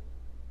nothing.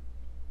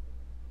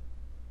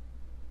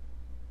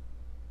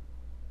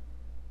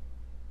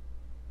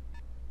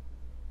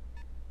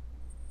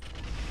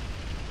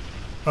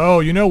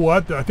 Oh, you know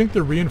what? I think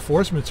the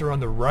reinforcements are on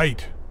the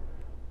right.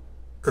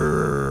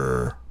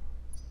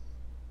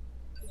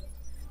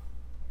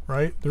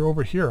 Right? They're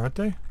over here, aren't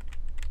they?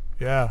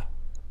 Yeah.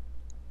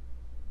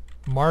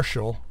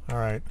 Marshall.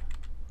 Alright.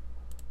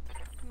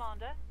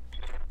 Commander.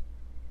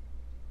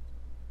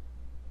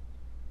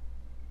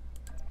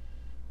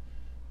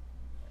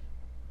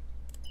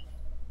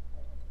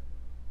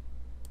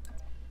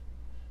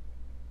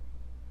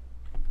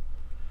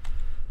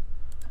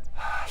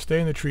 Stay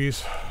in the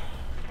trees.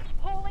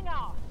 Pulling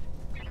off.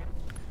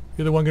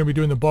 You're the one going to be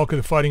doing the bulk of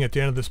the fighting at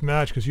the end of this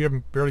match because you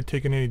haven't barely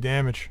taken any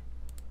damage.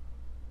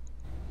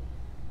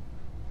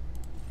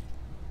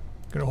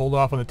 Gonna hold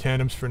off on the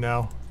tandems for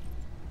now.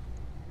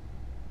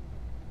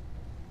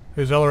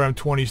 His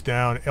LRM-20's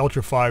down.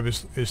 Ultra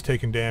 5 is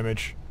taking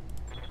damage.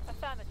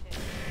 Affirmative.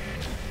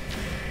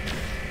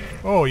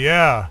 Oh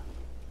yeah.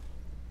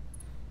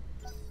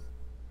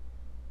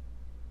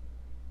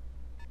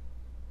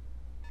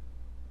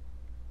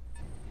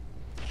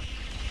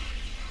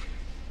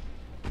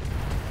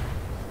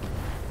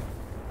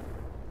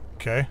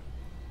 Okay.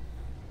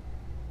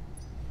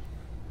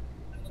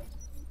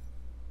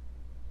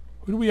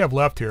 Who do we have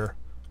left here?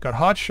 Got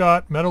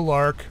Hotshot, Metal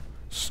Lark,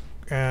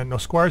 And no,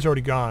 Squire's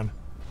already gone.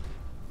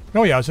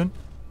 No, he hasn't.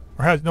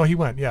 Or has, no, he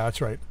went. Yeah,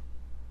 that's right.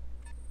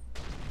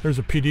 There's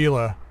a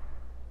Pedila.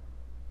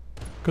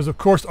 Because of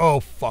course, oh,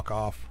 fuck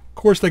off. Of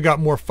course they got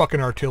more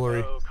fucking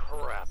artillery. Oh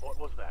crap, what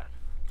was that?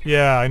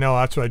 Yeah, I know,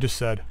 that's what I just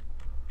said.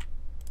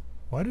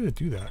 Why did it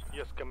do that?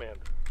 Yes, Commander.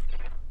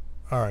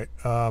 Alright,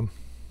 doesn't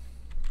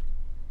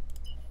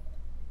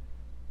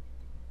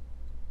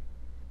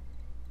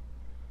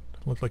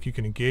look like you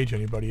can engage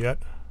anybody yet.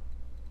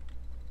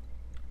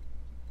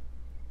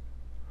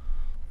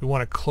 We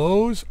want to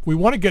close. We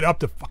want to get up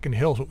the fucking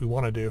hills, what we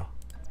want to do.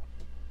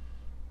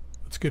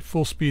 Let's get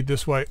full speed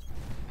this way.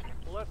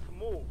 Let's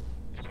move.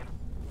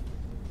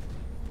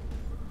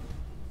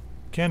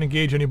 Can't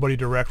engage anybody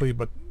directly,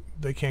 but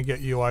they can't get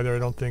you either, I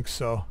don't think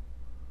so.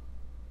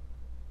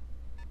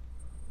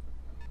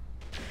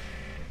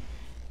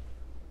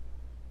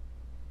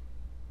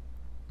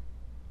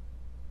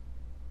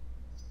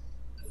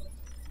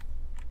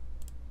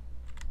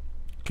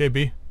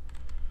 KB,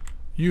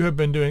 you have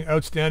been doing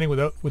outstanding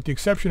with the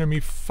exception of me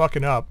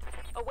fucking up.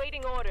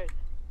 Awaiting orders.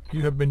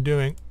 You have been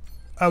doing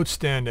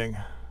outstanding.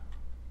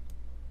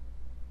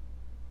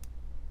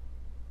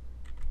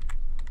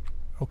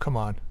 Oh, come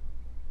on.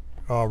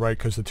 Oh, right,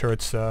 because the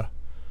turret's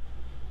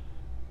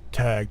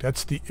tagged.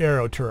 That's the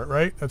arrow turret,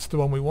 right? That's the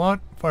one we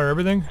want. Fire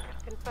everything.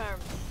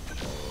 Confirmed.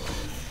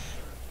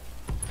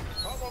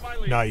 Follow my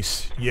lead.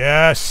 Nice.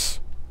 Yes!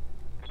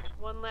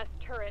 One less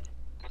turret.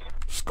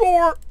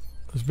 Score!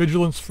 Let's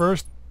vigilance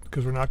first,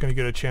 because we're not going to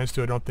get a chance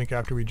to, I don't think,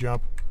 after we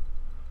jump.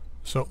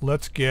 So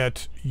let's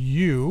get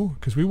you,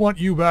 because we want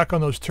you back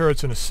on those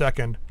turrets in a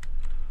second.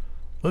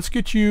 Let's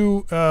get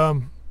you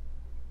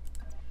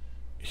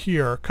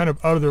here, kind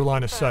of out of their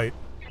line of sight.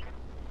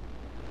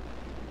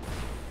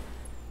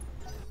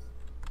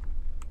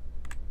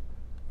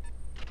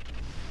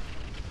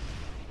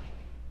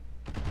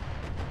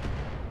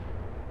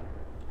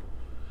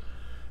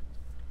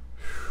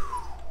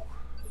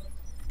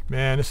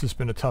 Man, this has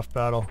been a tough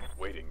battle.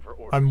 Waiting for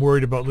orders. I'm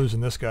worried about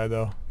losing this guy,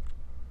 though.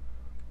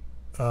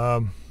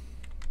 Oh,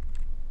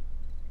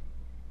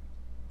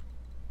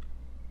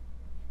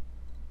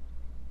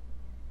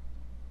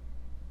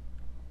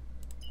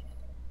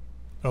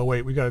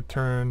 wait, we gotta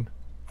turn...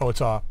 Oh, it's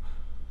off.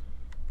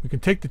 We can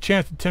take the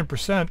chance at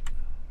 10%.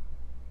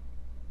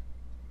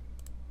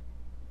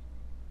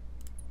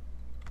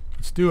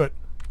 Let's do it.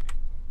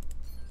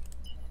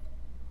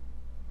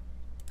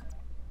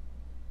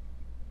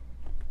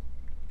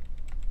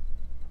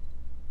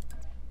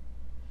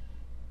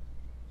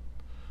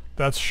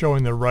 That's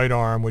showing the right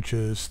arm, which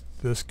is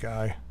this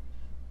guy.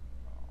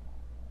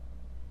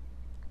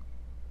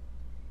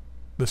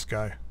 This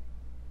guy.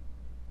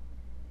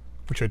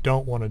 Which I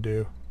don't want to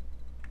do.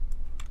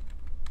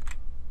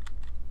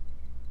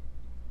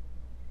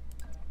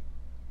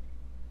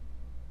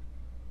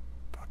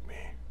 Fuck me.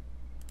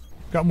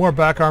 Got more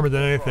back armor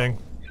than anything.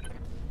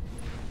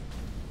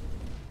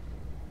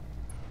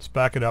 Let's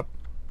back it up.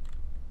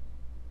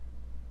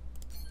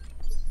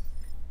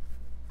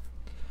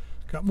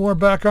 Got more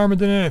back armor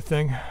than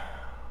anything.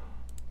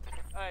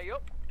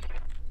 Yup.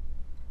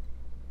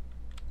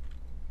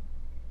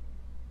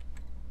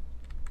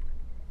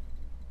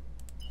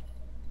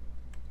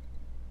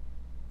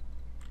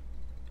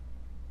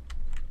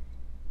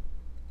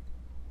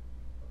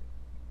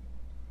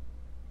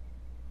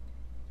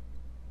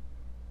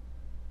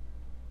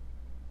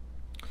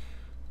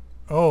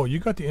 Oh, you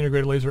got the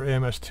integrated laser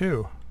AMS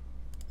too.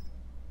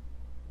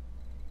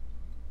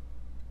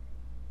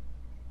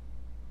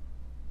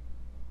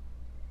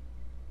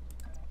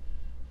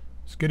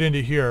 Let's get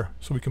into here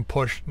so we can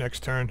push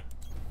next turn.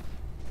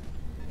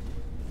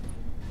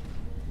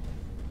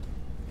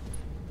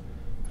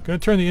 Gonna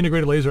turn the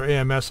integrated laser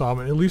AMS on,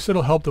 and at least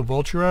it'll help the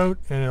Vulture out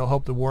and it'll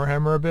help the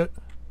Warhammer a bit.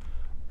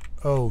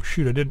 Oh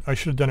shoot, I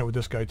should have done it with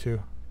this guy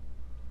too.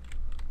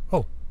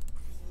 Oh.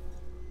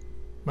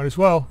 Might as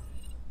well.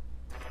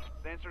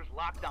 Sensors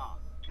locked on.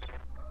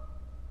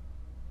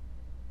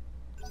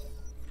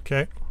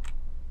 Okay.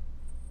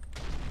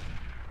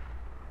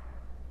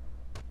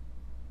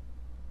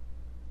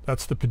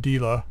 That's the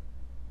Padilla.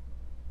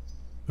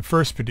 The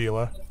first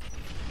Padilla.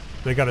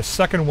 They got a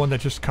second one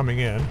that's just coming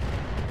in.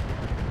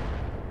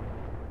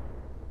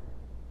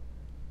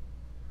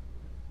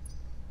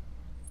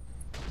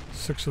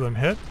 Six of them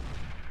hit.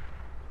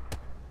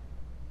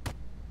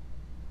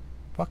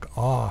 Fuck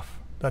off.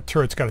 That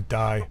turret's gotta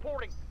die.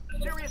 Reporting.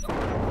 Serious.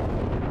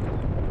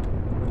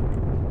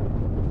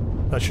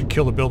 That should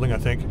kill the building, I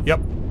think. Yep.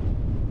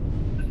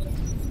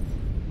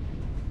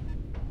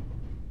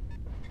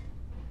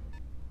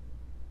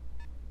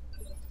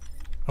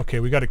 Okay,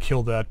 we gotta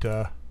kill that,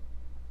 Aye,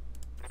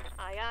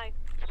 aye.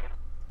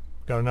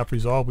 got enough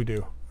resolve? We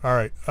do.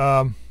 Alright,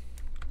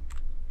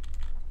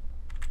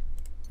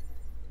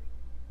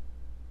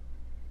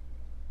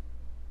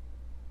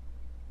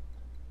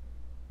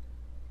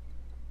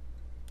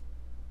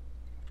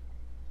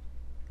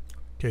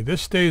 okay,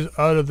 this stays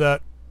out of the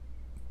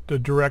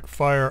direct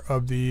fire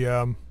of the,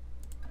 it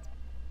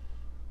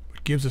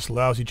gives us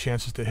lousy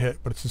chances to hit,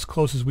 but it's as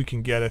close as we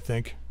can get, I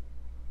think.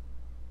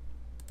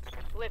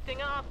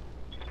 Lifting off.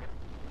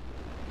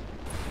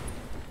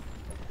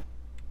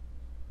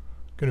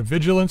 Gonna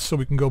vigilance so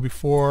we can go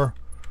before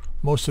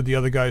most of the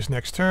other guys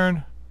next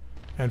turn.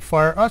 And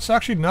fire. Oh, it's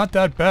actually not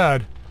that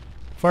bad.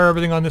 Fire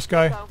everything on this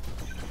guy. Go.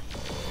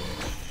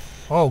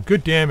 Oh,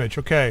 good damage.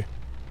 Okay.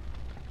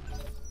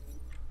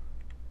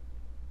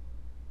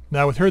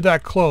 Now with her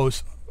that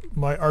close,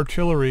 my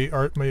artillery,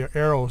 my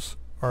arrows,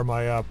 or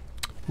my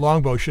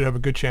longbow should have a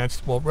good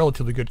chance, well,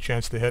 relatively good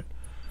chance to hit.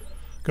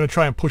 Gonna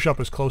try and push up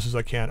as close as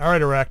I can.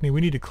 Alright, Arachne,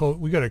 we need to close.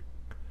 We gotta...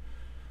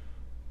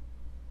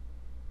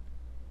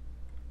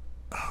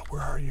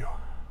 where are you?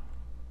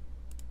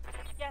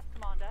 Yes,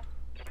 Commander.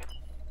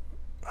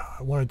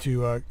 I wanted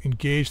to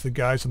engage the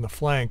guys on the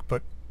flank,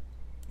 but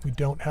we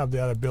don't have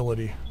that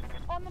ability.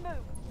 On the move.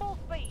 Full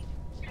speed.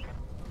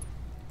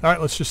 Alright,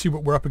 let's just see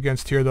what we're up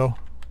against here, though.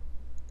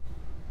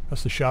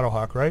 That's the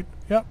Shadowhawk, right?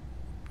 Yep.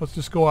 Let's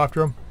just go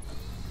after him.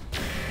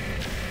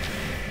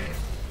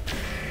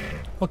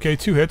 Okay,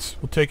 2 hits.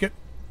 We'll take it.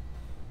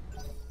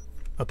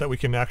 Not that we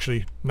can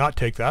actually not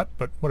take that,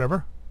 but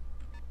whatever.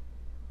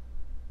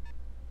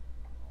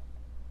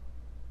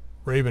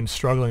 Raven's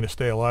struggling to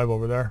stay alive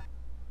over there.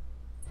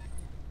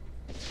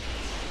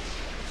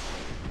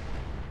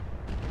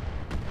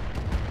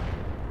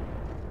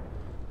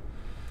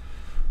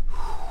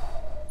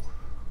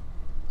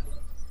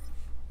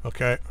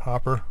 Okay,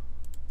 Hopper.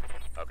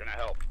 How can I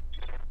help?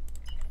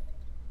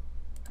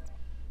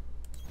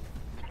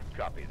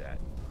 Copy that.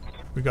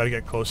 We gotta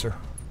get closer.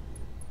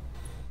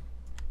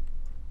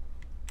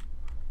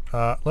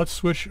 Let's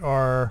switch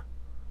our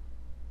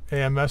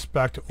AMS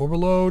back to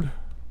overload.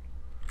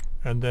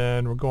 And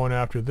then we're going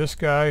after this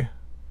guy.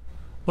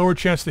 Lower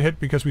chance to hit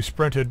because we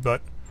sprinted,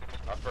 but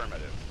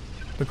Affirmative.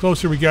 the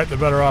closer we get, the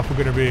better off we're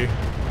gonna be.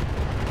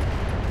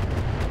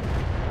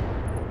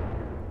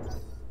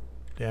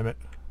 Damn it.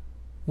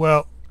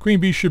 Well, Queen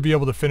Bee should be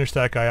able to finish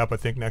that guy up, I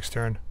think, next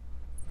turn.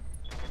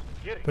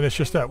 But it's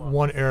just that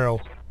one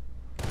arrow.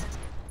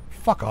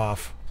 Fuck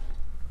off.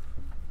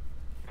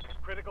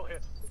 Critical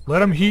hit.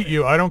 Let him heat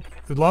you. I don't...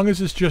 As long as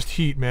it's just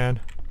heat, man.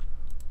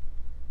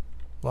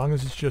 As long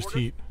as it's just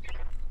heat.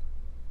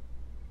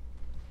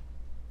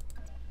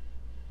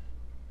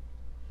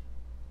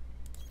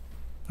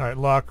 Alright,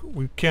 Locke.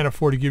 We can't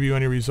afford to give you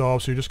any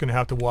resolve, so you're just going to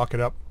have to walk it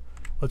up.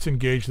 Let's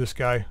engage this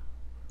guy.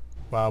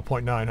 Wow,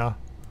 0.9, huh?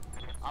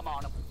 I'm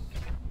on him.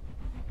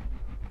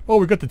 Oh,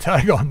 we got the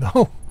tag on,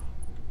 though.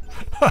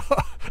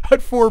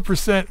 At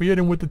 4%, we hit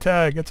him with the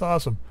tag. That's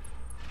awesome.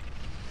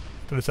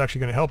 Not that it's actually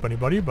going to help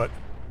anybody, but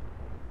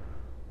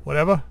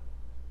whatever.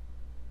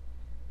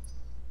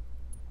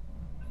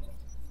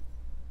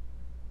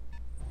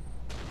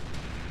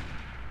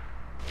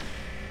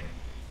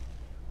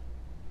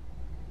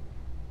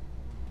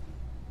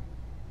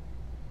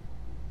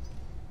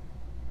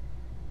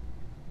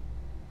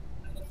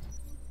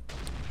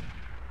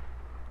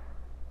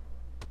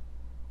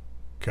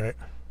 Okay.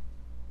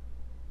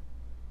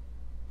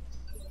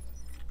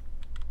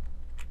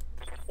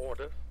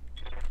 Order.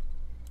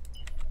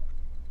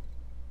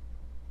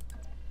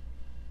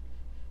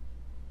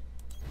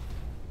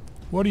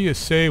 What do you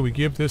say we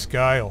give this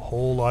guy a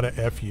whole lot of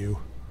FU?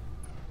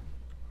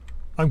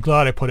 I'm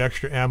glad I put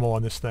extra ammo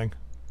on this thing.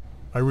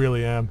 I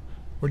really am.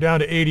 We're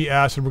down to 80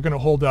 acid. We're going to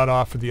hold that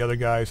off for the other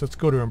guys. Let's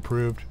go to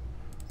improved.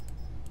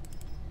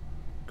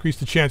 Increase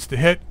the chance to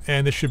hit,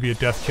 and this should be a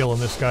death kill on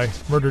this guy.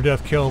 Murder,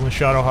 death kill on the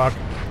Shadowhawk.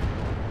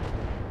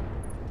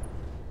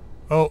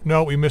 Oh,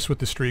 no, we missed with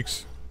the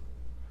streaks.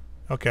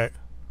 Okay.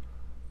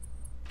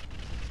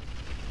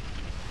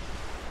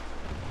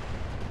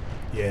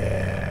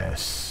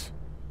 Yes.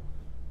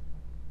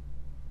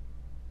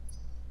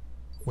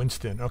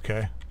 Winston,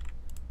 okay.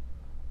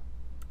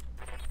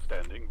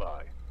 Standing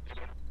by.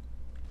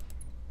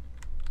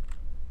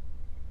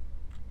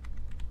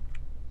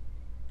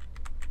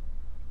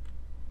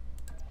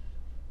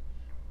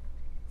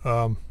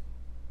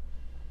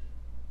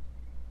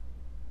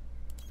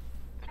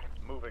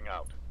 Moving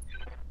out.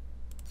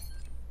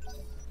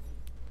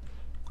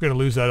 We're gonna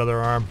lose that other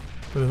arm.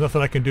 But there's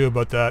nothing I can do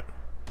about that.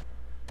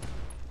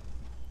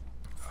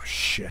 Oh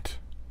shit.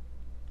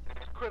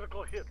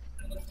 Critical hit.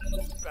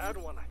 Bad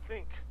one, I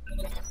think.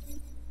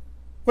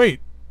 Wait,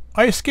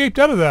 I escaped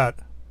out of that.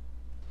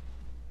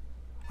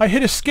 I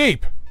hit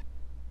escape.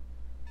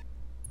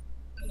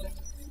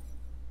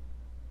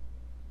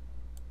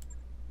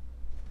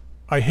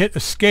 I hit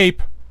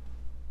escape.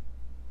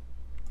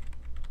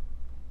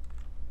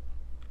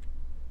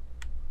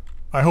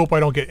 I hope I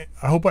don't get...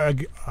 I hope I...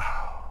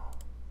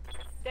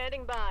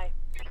 Standing by.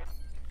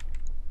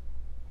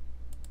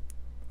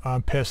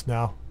 I'm pissed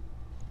now.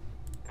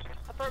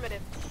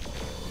 Affirmative.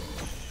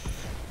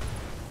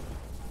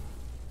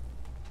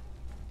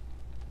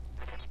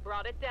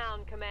 Brought it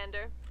down,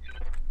 Commander.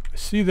 I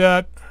see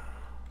that.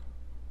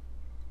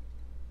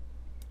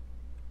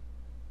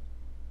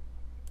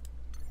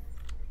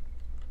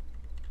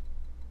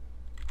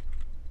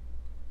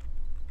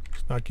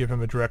 Let's not give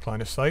him a direct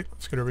line of sight.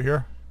 Let's get over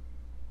here.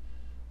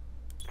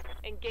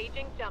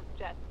 Engaging jump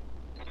jet.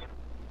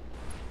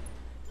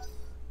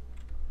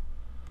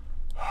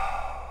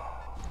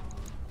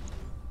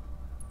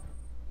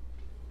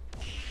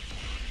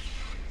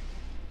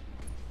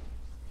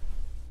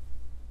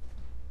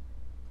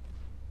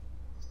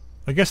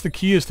 I guess the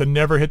key is to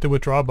never hit the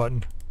withdraw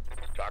button.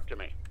 Talk to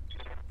me.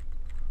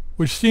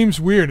 Which seems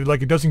weird.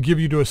 Like it doesn't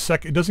give you a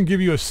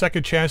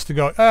second chance to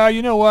go,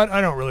 you know what? I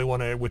don't really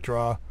want to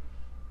withdraw.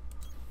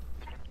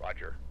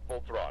 Roger.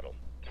 Full throttle.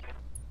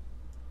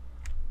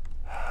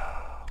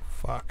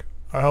 Fuck.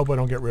 I hope I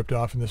don't get ripped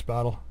off in this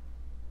battle.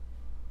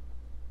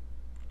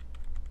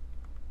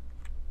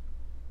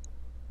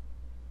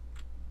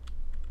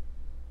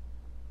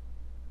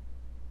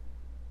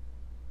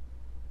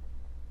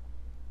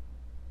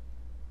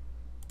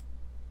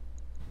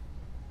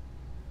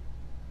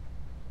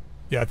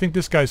 Yeah, I think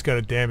this guy's got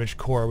a damaged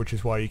core, which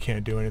is why he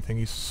can't do anything.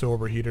 He's so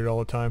overheated all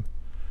the time.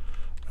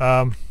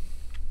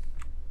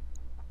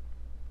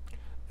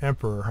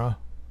 Emperor, huh?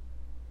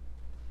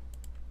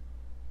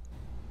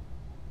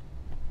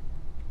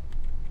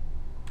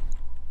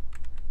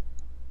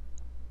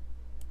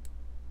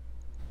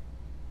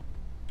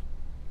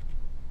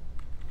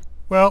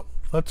 Well,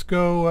 let's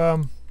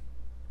go,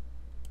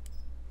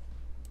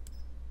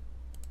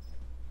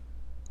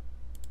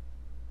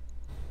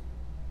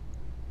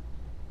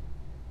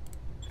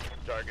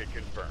 Target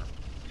confirmed.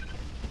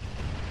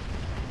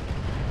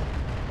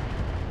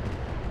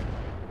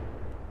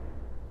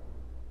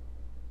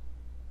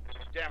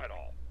 Damn it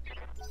all.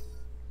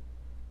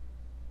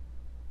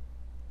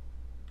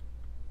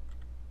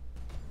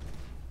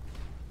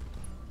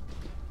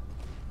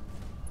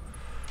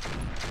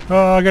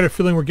 I got a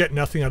feeling we're getting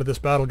nothing out of this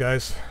battle,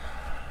 guys.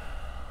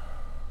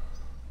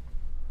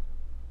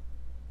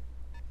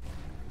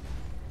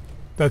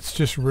 That's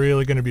just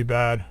really going to be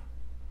bad.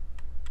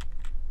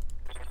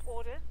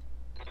 Orders.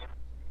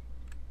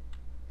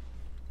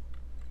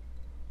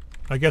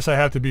 I guess I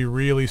have to be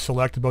really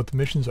select about the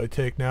missions I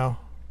take now.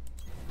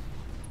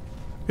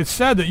 It's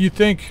sad that you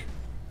think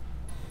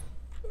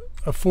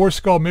a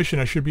 4-skull mission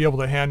I should be able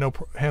to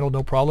handle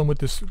no problem with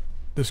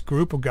this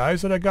group of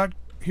guys that I got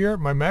here,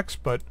 my mechs,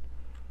 but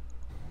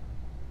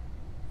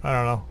I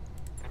don't know.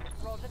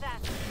 Roll for that.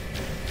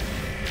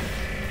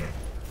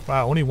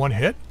 Wow, only one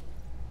hit?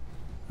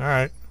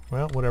 Alright,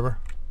 well, whatever.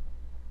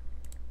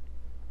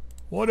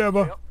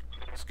 Whatever. Yep.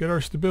 Let's get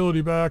our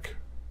stability back.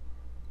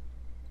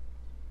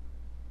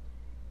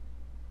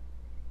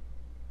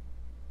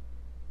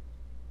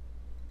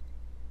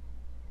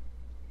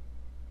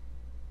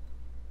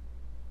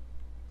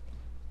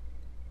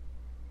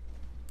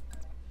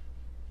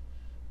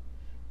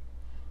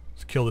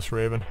 Let's kill this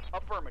Raven.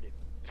 Affirmative.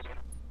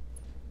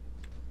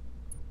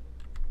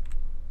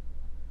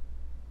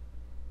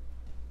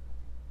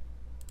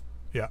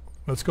 Yeah,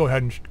 let's go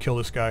ahead and kill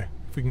this guy.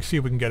 If we can see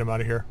if we can get him out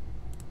of here.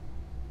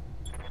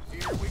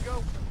 Here we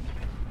go.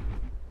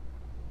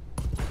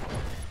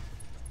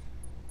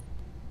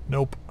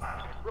 Nope.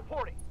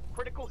 Reporting.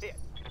 Critical hit.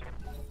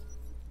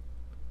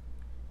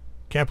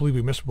 Can't believe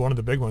we missed one of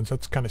the big ones.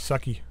 That's kind of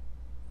sucky.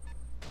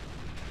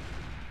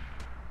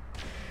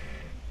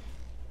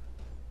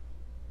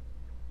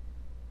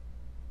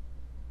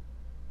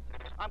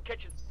 I'm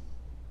catching.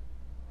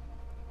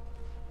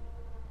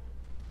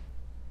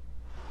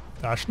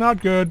 That's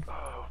not good.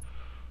 Oh,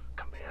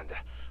 Commander.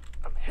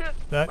 I'm hit.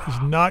 That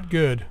is not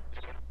good.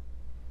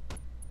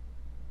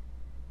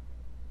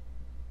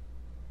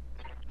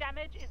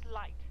 Damage is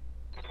light.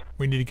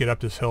 We need to get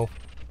up this hill.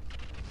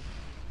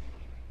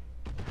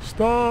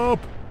 Stop!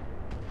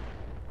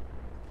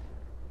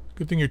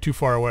 Good thing you're too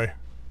far away.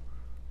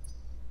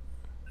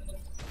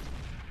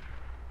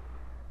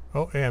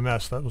 Oh,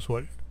 AMS, that was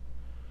what...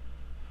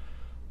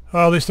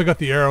 Oh, they still got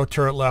the arrow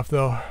turret left,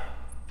 though.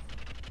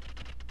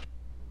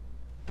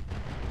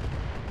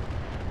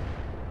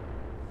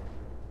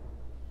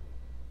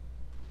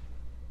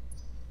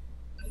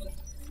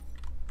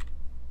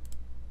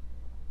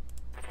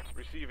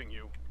 Receiving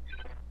you.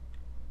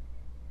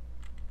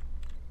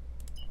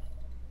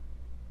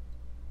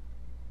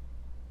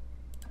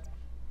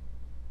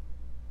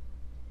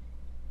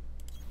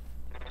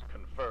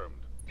 Confirmed.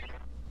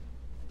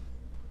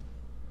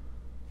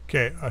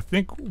 Okay, I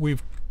think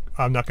we've...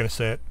 I'm not going to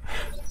say it.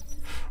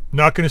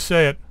 Not going to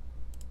say it.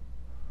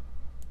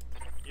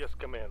 Yes,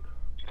 Commander.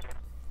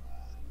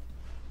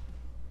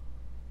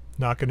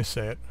 Not going to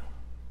say it.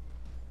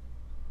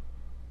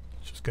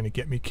 It's just going to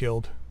get me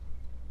killed.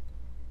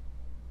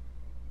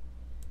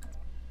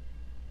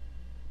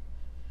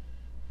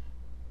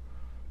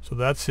 So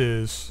that's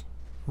his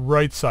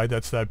right side,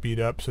 that's that beat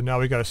up. So now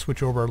we got to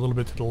switch over a little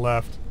bit to the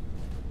left.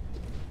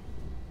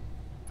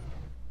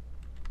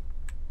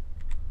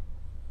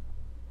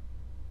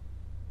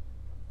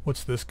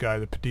 What's this guy,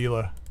 the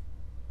Padilla?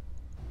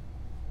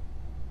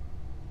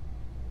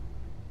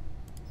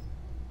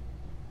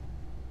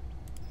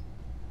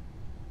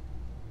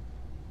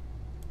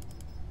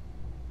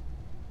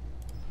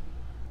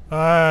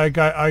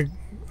 I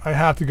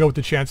have to go with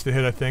the chance to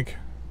hit, I think.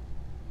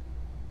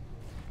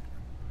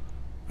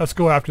 Let's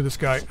go after this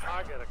guy.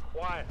 Target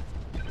acquired.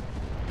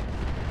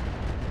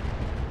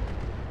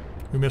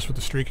 We missed with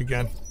the streak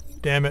again.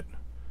 Damn it.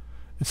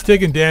 It's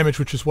taking damage,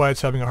 which is why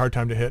it's having a hard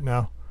time to hit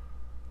now.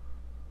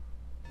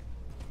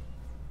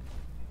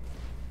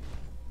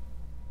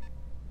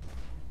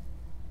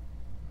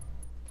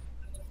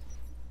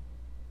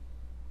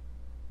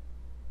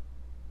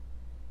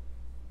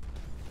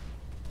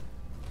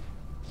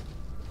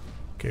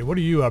 Okay, what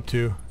are you up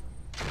to?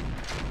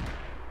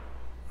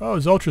 Oh,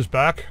 Zultra's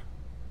back.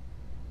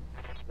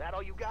 That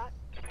all you got?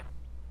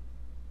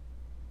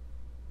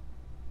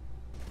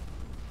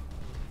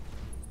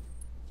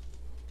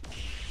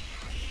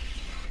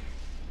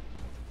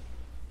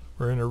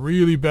 We're in a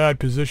really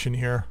bad position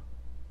here.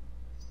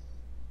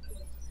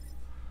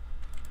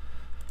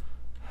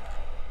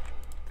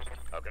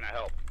 How can I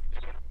help?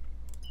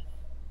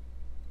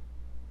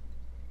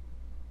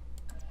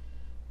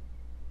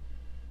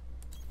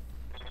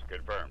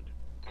 Confirmed.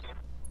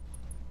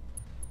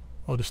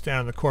 I'll just stand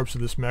on the corpse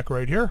of this mech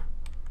right here.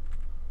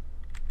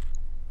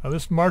 Now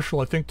this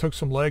Marshal I think took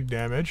some leg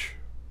damage.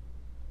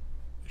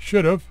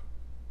 Should have.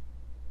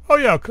 Oh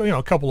yeah, you know,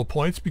 a couple of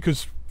points,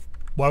 because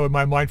why would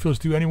my minefields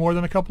do any more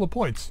than a couple of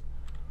points?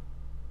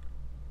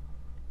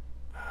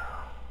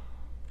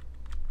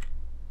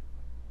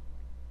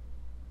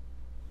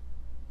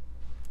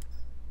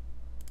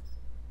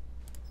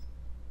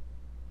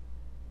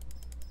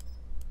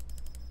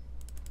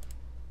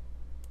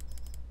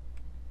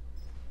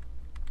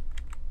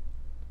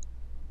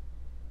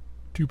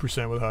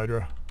 2% with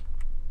Hydra.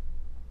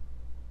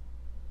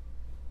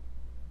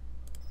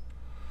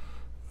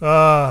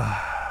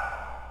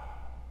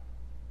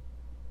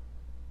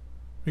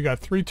 We got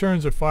 3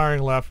 turns of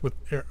firing left with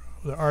the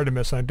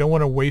Artemis, and I don't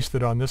want to waste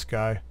it on this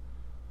guy.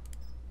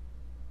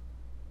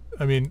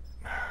 I mean,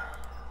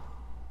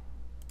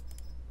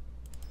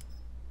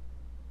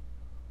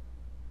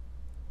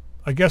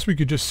 I guess we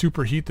could just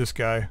superheat this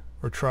guy,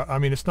 or try. I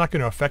mean, it's not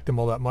going to affect him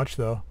all that much,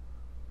 though.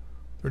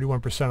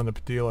 31% on the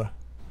Padilla.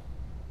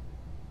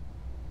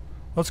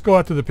 Let's go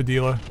out to the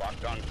Padilla.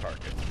 Locked on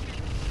target.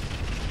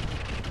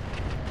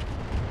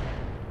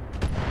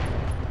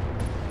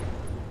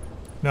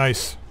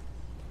 Nice.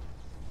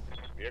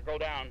 Vehicle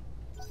down.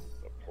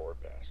 The poor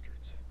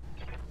bastards.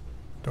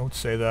 Don't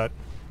say that.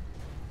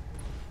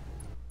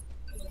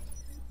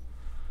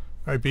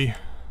 Alright, B.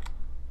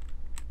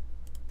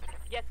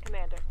 Yes,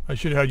 Commander. I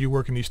should have had you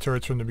working these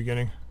turrets from the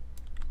beginning.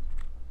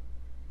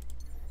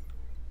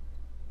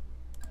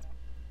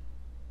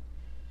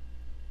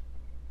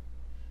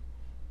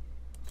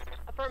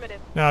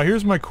 Affirmative. Now,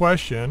 here's my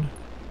question.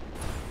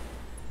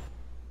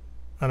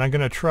 And I'm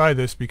going to try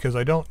this because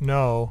I don't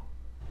know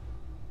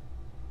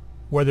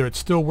whether it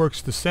still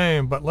works the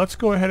same, but let's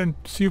go ahead and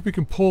see if we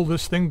can pull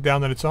this thing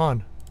down that it's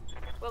on.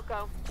 We'll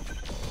go.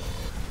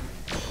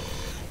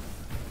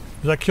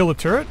 Does that kill the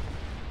turret?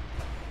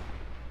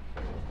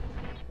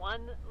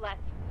 One less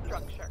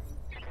structure.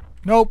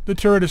 Nope, the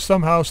turret is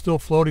somehow still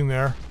floating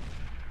there.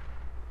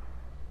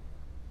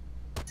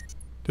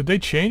 Did they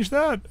change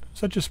that?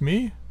 Is that just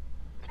me?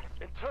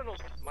 Internal,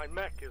 my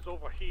mech is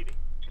overheating.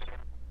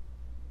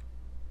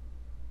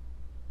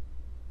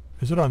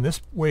 Is it on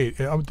this? Wait,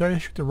 did I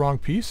shoot the wrong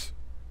piece?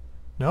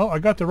 No, I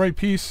got the right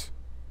piece.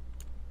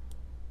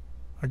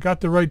 I got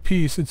the right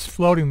piece. It's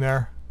floating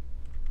there.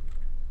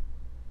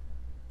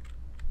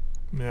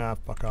 Yeah,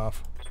 fuck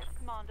off.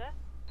 Commander.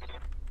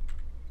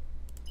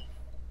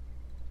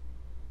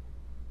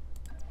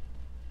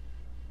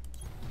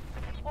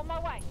 On my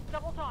way.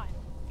 Double time.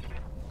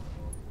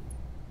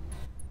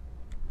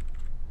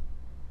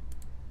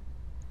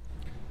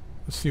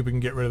 Let's see if we can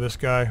get rid of this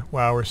guy.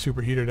 Wow, we're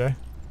superheated, eh?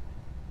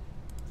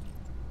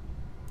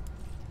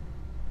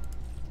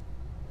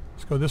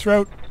 Let's go this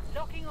route.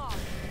 Locking on.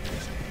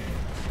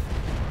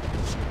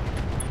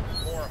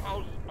 For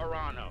House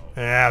Arano.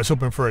 Yeah, I was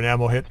hoping for an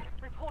ammo hit.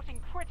 Reporting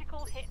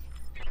critical hit.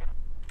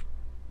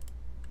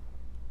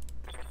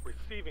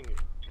 Receiving you.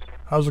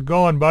 How's it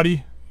going,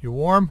 buddy? You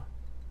warm?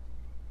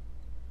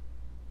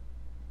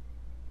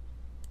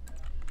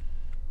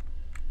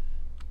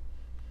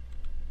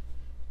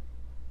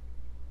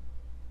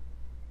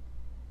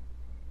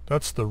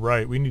 That's the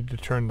right. We need to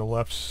turn the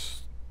left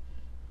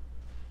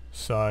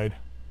side.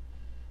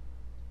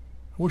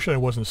 I wish I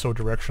wasn't so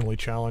directionally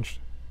challenged.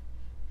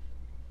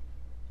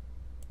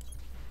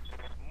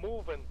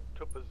 Moving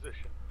to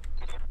position.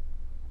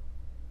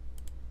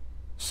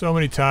 So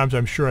many times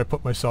I'm sure I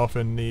put myself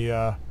in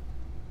the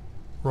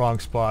wrong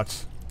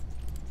spots.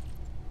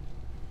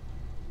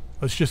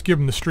 Let's just give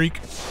him the streak.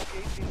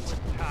 Engaging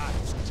with tide.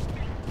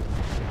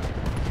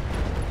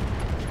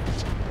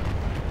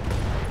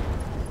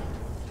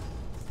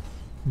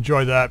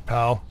 Enjoy that,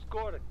 pal.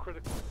 Scored a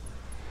critical.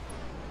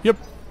 Yep,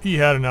 he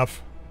had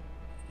enough.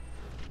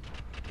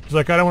 He's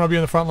like, I don't want to be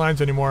on the front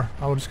lines anymore.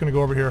 I'm just going to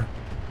go over here.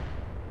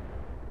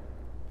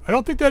 I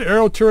don't think that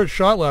arrow turret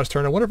shot last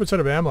turn. I wonder if it's out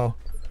of ammo.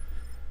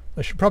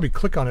 I should probably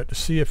click on it to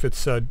see if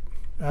it's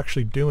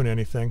actually doing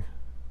anything.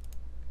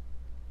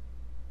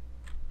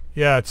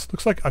 Yeah, it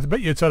looks like, I bet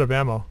you it's out of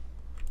ammo.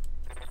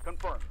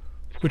 Confirmed.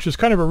 Which is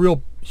kind of a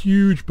real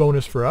huge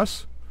bonus for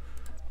us.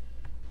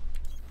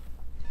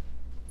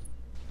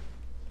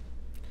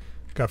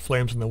 Got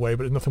flames in the way,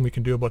 but there's nothing we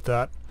can do about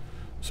that.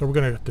 So we're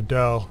going to have to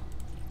dial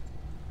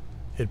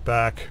it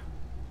back.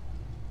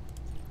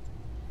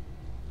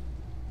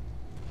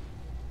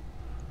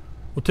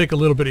 We'll take a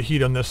little bit of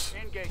heat on this.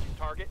 Engage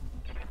target.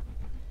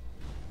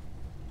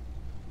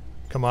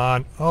 Come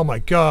on. Oh my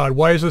god,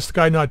 why is this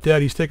guy not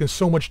dead? He's taking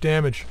so much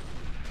damage.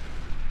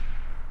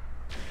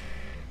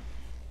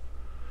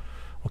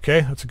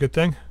 Okay, that's a good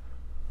thing.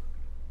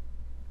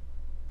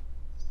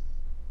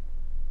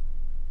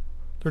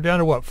 They're down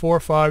to what? 4,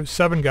 5,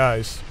 7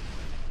 guys.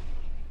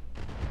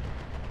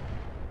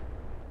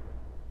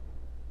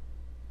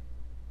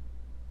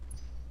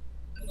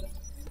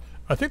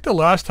 I think the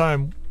last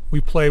time we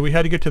played, we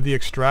had to get to the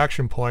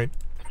extraction point.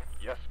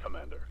 Yes,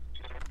 Commander.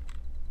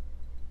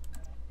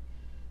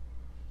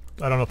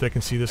 I don't know if they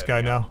can see this guy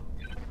now.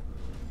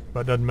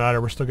 But it doesn't matter.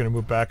 We're still going to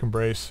move back and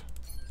brace.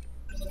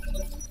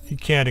 He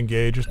can't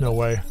engage. There's no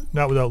way.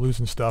 Not without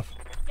losing stuff.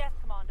 Yes,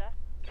 Commander.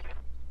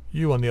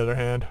 You, on the other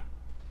hand.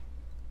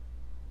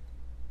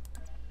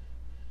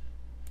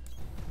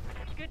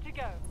 Good to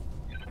go.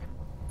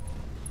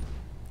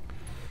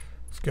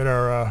 Let's get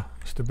our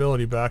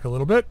stability back a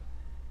little bit.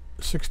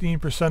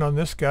 16% on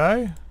this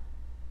guy.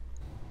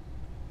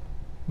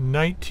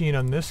 19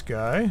 on this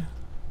guy.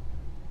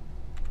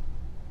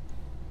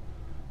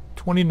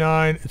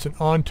 29. It's an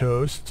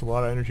Ontos. It's a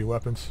lot of energy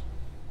weapons.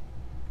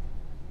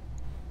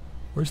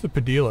 Where's the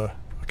Padilla?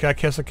 Okay, I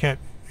guess I can't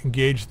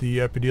engage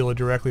the Padilla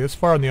directly. It's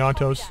far on the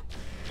Ontos.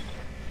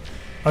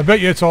 I bet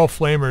you it's all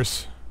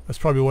flamers. That's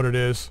probably what it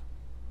is.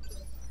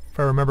 If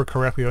I remember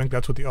correctly, I think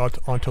that's what the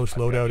Ontos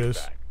loadout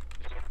is.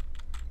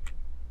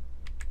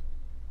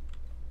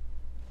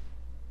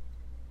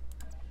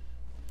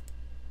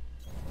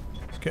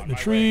 Let's get in the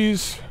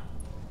trees.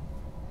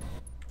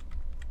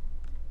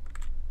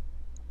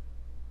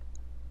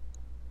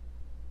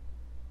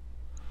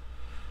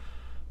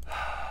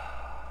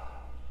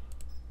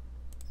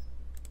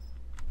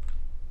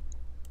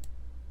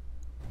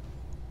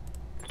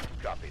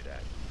 Copy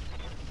that.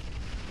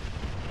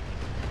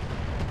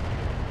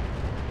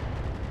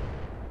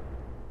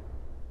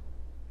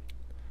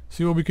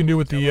 See what we can do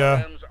with the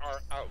LRMs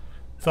are out.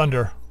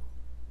 Thunder.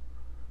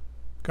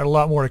 Got a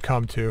lot more to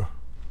come too.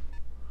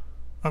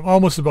 I'm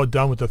almost about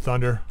done with the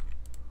Thunder.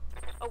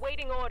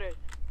 Awaiting orders.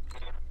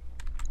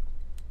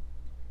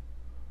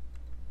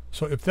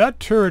 So if that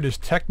turret is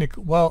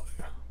technically, well,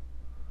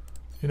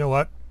 you know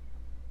what?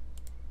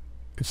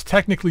 It's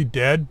technically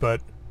dead,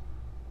 but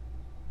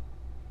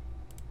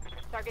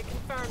Target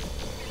confirmed.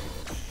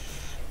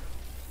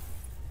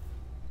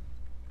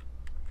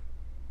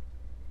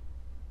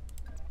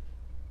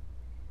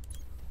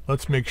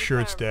 let's make sure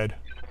it's dead.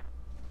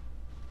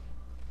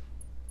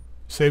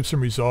 Save some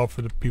resolve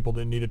for the people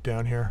that need it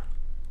down here.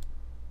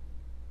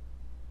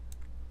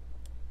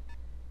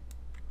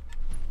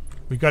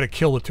 We got to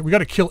kill it. We got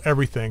to kill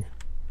everything.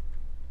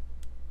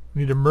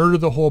 We need to murder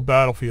the whole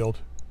battlefield.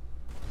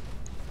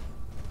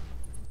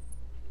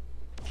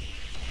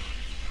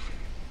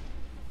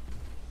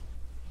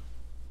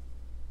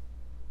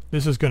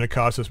 This is going to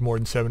cost us more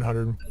than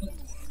 700,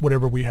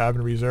 whatever we have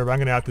in reserve. I'm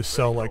going to have to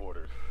sell like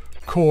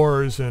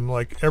cores and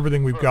like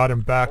everything we've got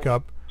in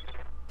backup.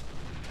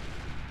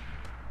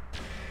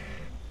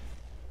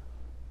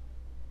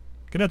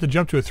 Gonna have to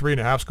jump to a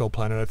 3.5 skull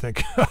planet, I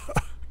think.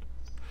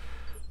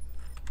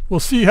 We'll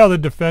see how they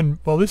defend.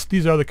 Well,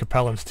 these are the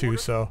Capellans too,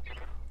 so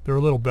they're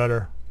a little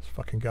better. This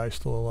fucking guy's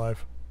still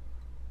alive.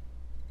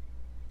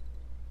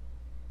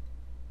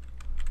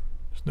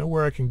 There's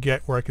nowhere I can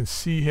get where I can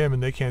see him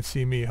and they can't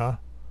see me, huh?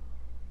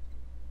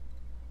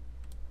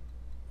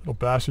 Little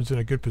bastard's in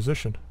a good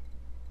position.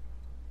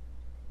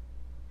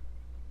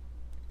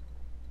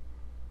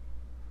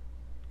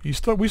 We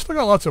still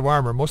got lots of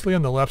armor, mostly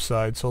on the left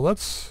side, so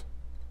let's...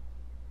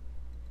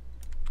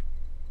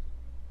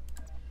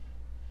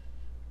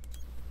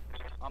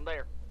 I'm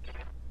there.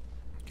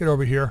 Get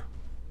over here.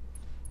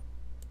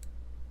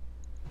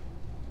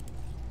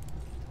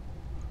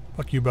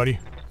 Fuck you, buddy.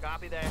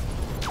 Copy that.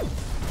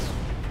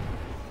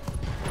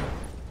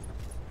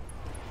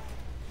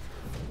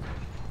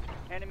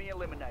 Enemy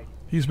eliminated.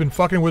 He's been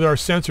fucking with our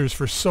sensors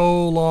for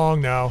so long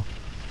now.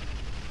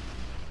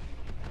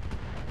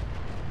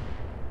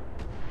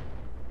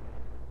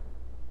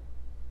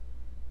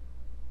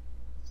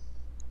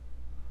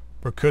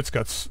 Burkut's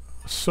got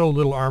so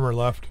little armor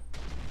left.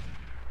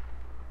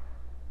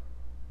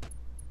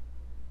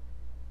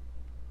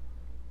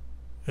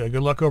 Yeah,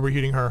 good luck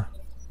overheating her.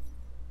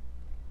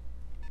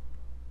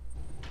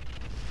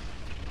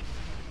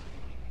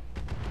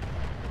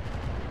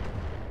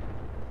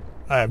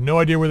 I have no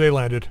idea where they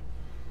landed.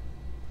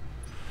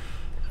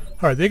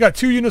 Alright, they got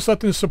 2 units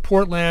left in the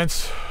support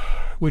lance,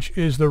 which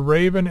is the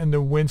Raven and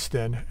the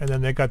Winston, and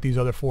then they got these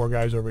other 4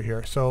 guys over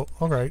here. So,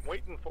 alright.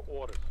 Waiting for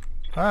orders.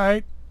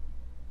 Alright.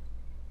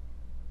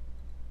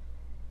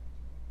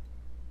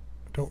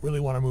 Don't really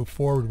want to move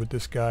forward with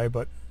this guy,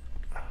 but...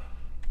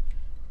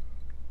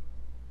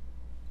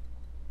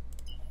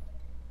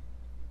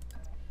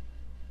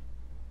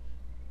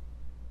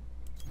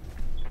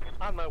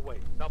 On my way.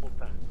 Double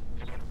time.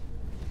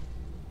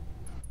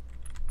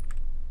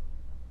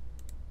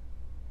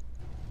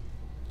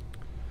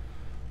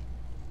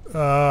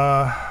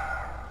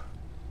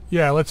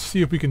 Yeah, let's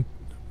see if we can...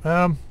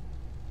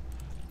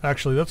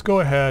 actually, let's go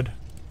ahead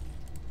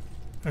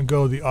and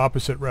go the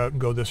opposite route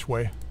and go this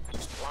way.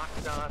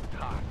 Locked on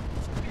top.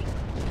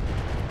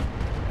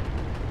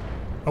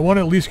 I want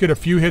to at least get a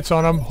few hits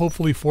on him,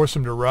 hopefully force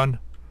him to run.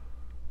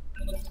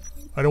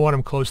 I don't want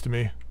him close to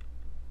me.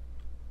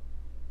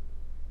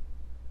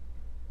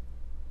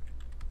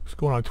 It's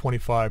going on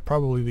 25.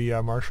 Probably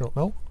the Marshal.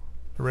 No,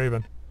 the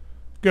Raven.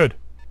 Good.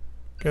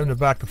 Get him to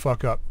back the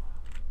fuck up.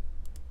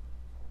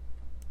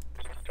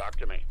 Talk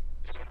to me.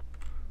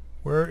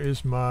 Where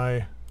is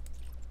my...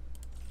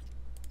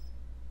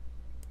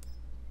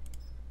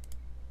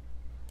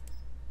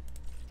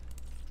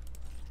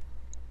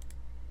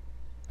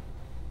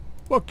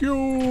 Fuck you!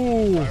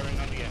 Firing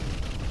on the enemy.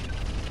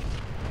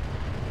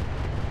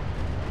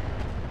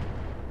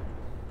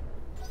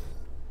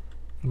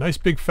 A nice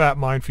big fat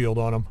minefield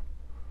on him.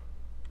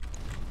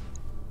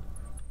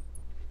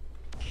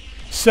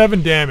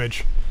 7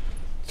 damage.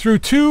 Through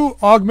 2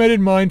 augmented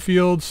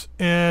minefields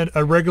and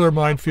a regular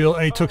minefield,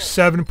 and he took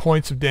 7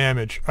 points of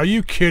damage. Are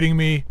you kidding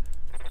me?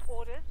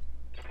 Orders.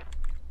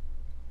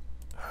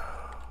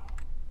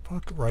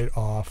 Fuck right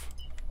off.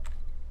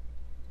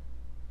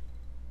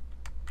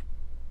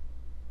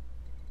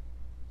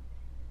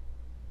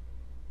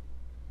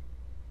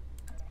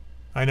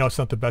 I know it's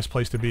not the best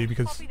place to be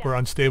because we're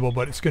unstable,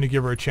 but it's going to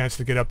give her a chance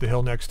to get up the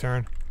hill next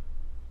turn.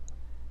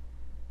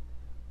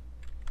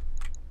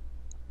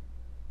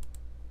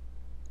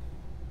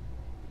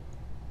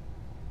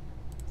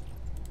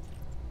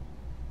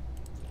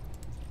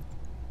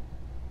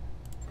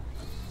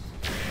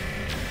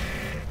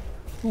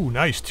 Ooh,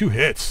 nice. 2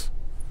 hits.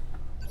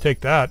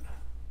 Take that.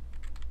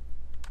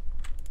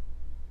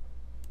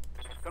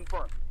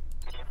 Confirmed.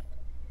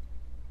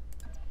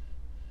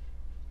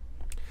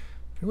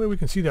 Any way we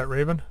can see that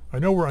Raven? I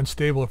know we're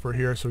unstable if we're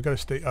here, so we got to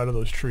stay out of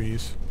those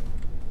trees.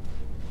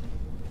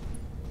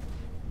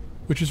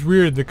 Which is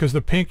weird because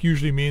the pink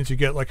usually means you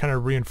get like kind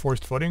of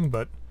reinforced footing,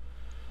 but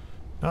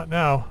not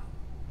now.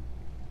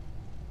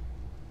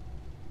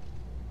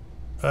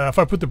 If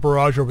I put the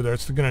barrage over there,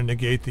 it's going to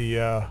negate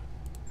the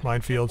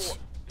minefields.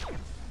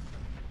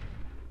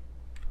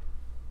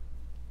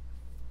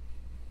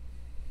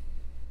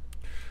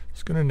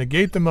 It's going to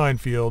negate the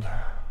minefield.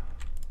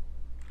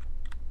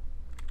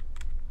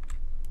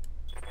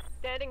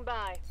 Standing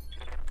by.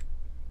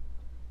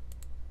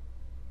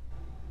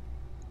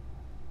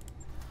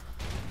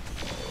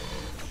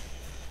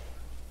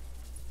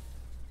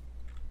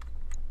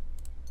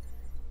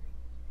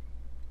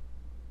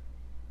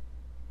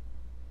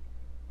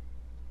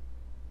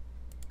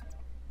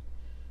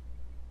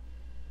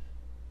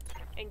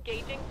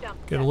 Engaging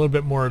dump. Get a little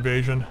bit more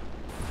evasion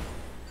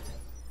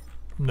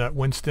from that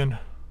Winston.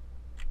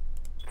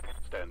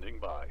 Standing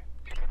by.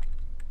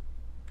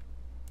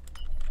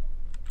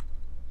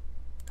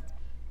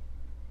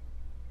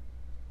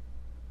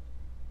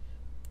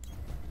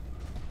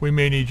 We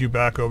may need you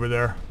back over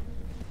there.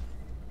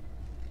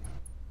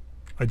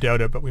 I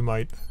doubt it, but we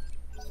might.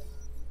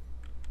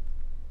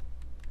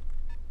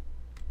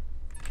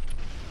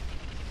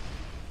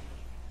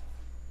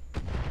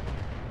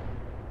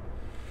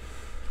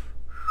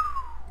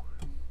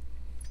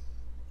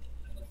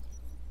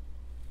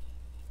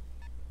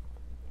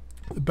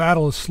 The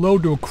battle is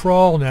slowed to a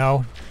crawl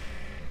now.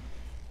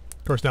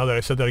 Of course, now that I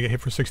said that, I get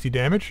hit for 60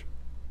 damage.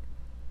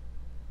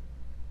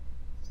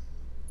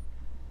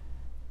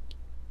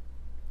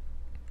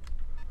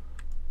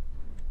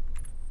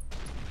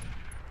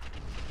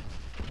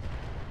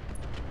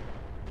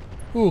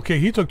 Ooh, okay,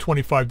 he took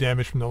 25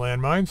 damage from the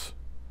landmines.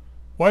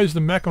 Why is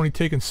the mech only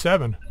taking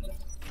 7?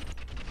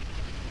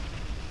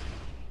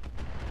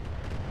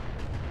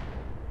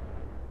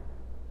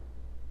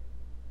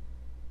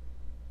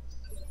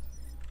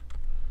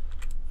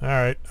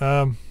 Alright,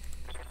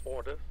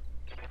 Order.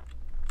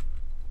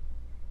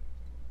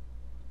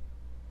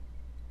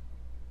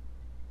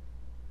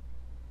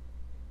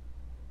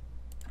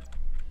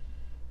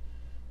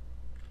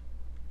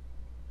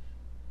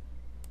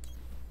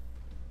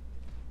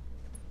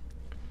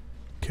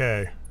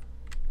 okay.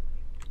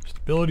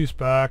 Stability's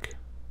back.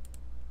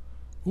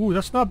 Ooh,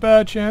 that's not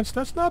bad, Chance.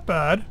 That's not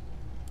bad.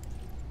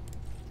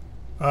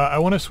 I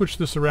want to switch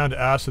this around to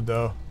acid,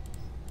 though.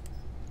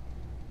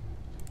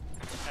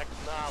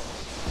 Acknowledge.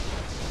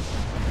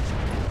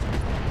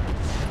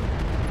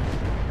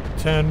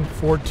 10,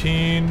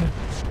 14.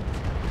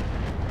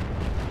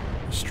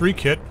 Streak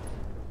hit.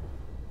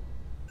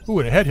 Ooh,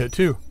 and a head hit,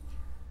 too.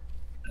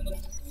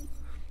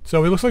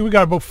 So it looks like we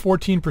got about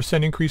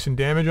 14% increase in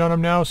damage on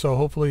him now, so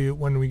hopefully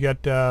when we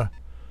get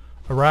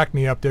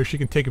Arachne up there, she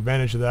can take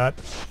advantage of that.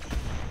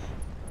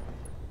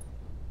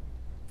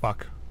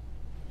 Fuck.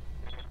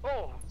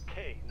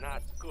 Okay,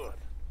 not good.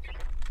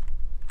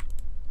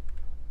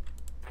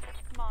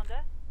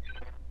 Commander.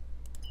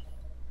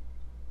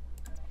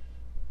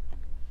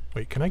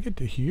 Wait, can I get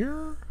to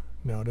here?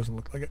 No, it doesn't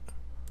look like it.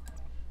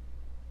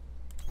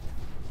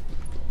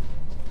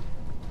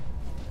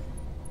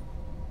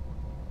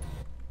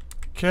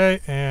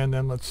 Okay, and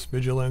then let's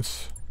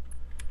vigilance,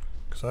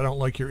 because I don't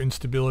like your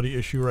instability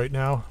issue right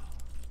now.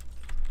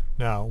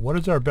 Now, what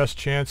is our best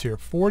chance here?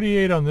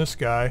 48 on this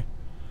guy.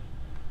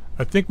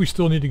 I think we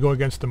still need to go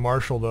against the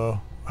Marshal,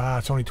 though. Ah,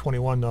 it's only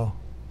 21, though.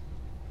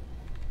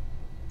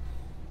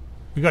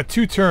 We got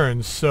 2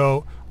 turns,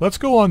 so let's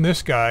go on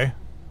this guy.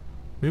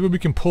 Maybe we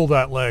can pull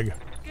that leg.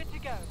 Good to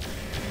go.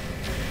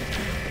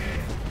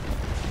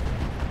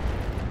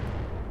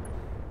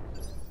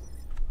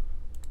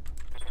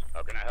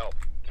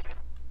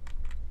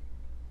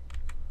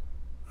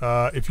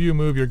 If you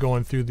move, you're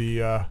going through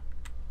the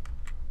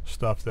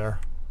stuff there.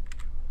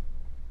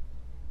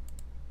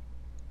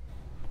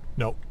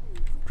 Nope.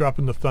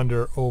 Dropping the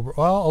thunder over.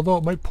 Well, although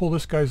it might pull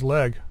this guy's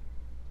leg.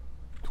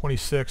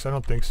 26. I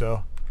don't think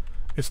so.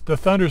 It's the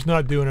thunder's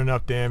not doing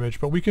enough damage,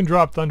 but we can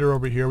drop thunder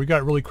over here. We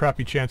got a really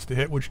crappy chance to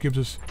hit, which gives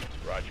us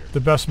Roger. the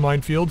best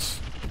minefields.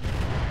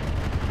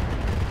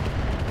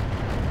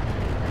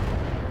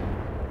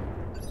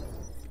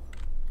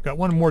 Got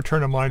one more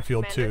turn of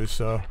minefield too,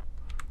 so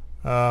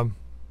I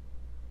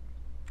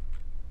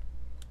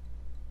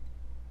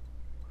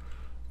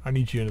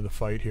need you into the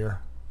fight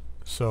here.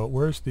 So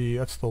where's the,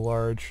 that's the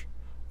large,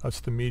 that's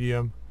the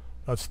medium,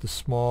 that's the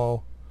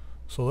small.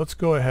 So let's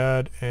go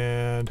ahead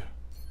and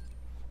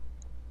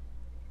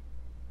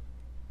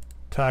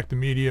attack the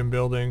medium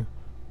building,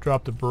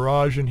 drop the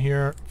barrage in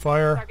here,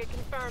 fire. Target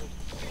confirmed.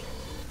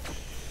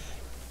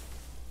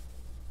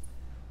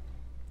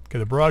 Okay,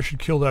 the barrage should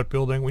kill that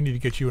building. We need to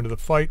get you into the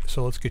fight,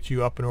 so let's get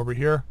you up and over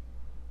here.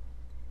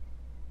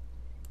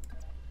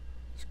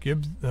 Let's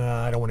give,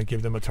 I don't want to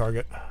give them a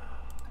target.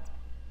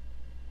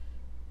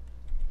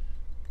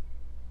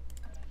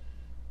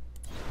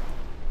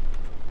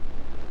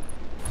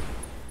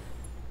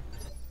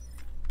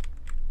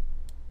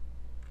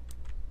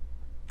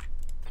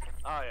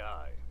 Aye,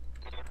 aye.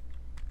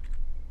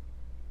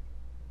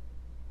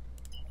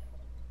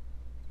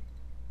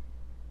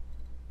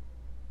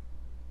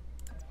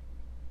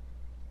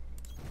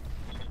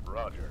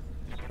 Roger.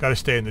 Gotta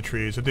stay in the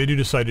trees. If they do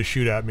decide to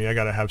shoot at me, I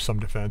gotta have some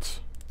defense.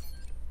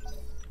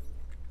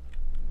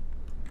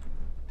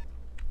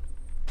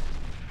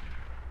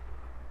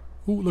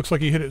 Ooh, looks like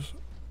he hit his...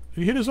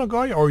 Did he hit his own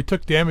guy? Or he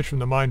took damage from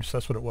the mines,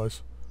 that's what it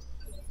was.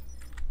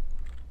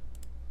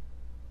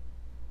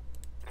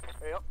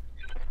 Yep.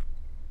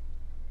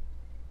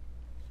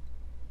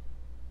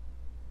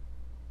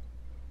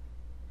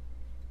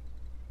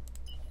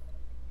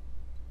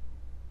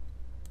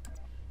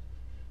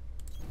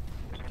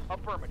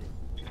 Affirmative.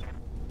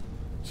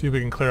 See if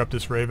we can clear up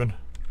this Raven.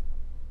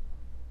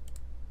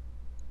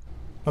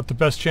 Not the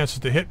best chances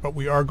to hit, but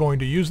we are going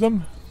to use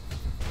them.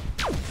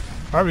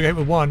 Alright, we got hit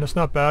with one. That's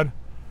not bad.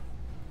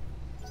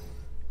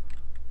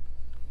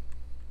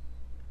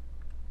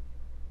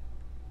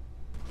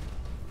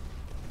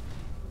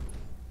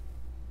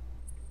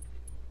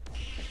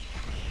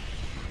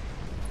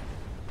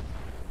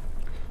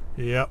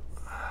 Yep.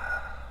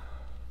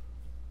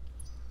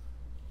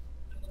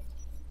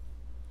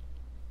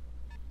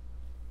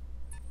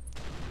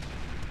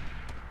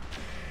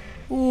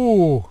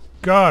 Ooh,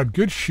 God,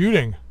 good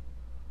shooting.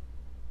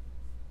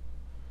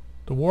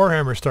 The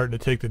Warhammer's starting to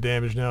take the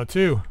damage now,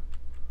 too.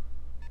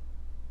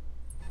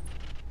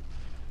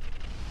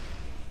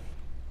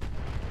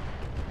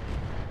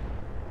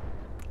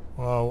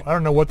 Well, I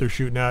don't know what they're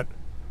shooting at.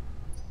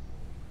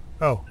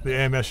 Oh, the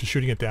AMS is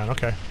shooting it down.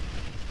 Okay.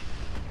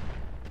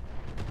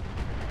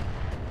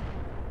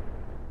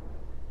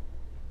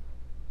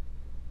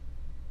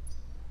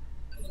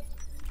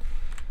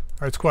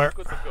 Alright, Squire.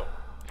 Good to go.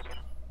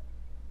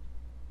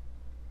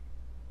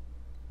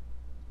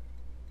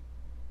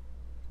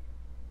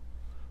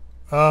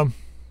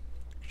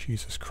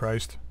 Jesus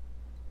Christ.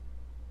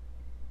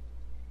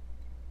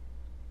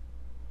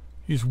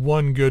 He's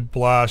one good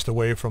blast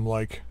away from,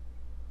 like...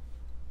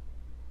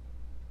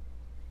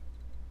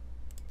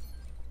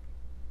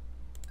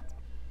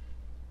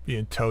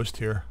 being toast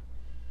here.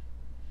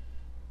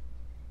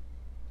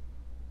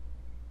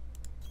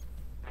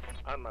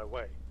 On my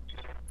way.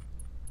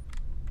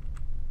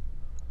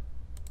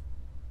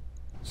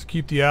 Let's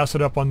keep the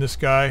acid up on this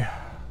guy.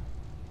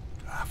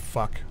 Ah,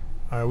 fuck.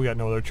 Alright, we got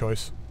no other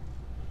choice.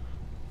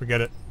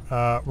 Forget it.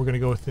 We're gonna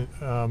go with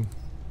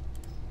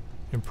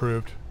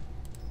improved.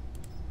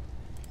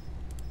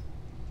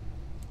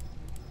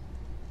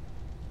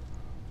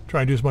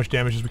 Try and do as much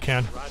damage as we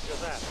can. Roger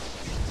that.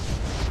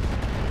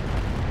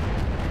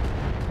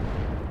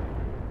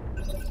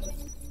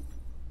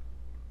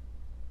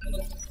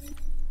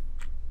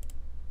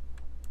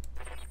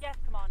 Yes,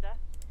 Commander.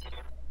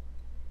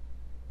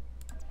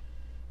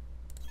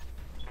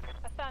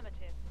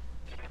 Affirmative.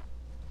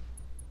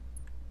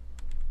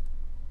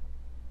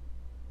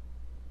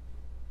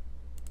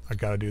 I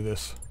gotta do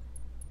this.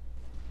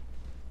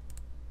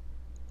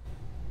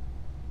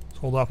 Let's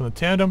hold off on the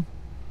tandem.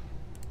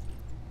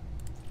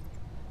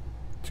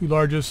 Two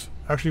larges.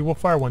 Actually, we'll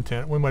fire one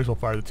tandem. We might as well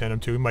fire the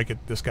tandem too. We might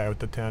get this guy with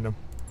the tandem.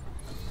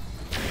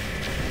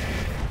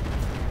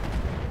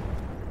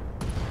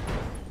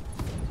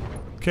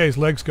 Okay, his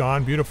leg's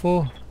gone.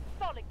 Beautiful.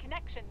 Solid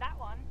connection, that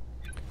one.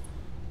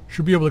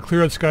 Should be able to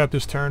clear this guy up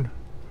this turn.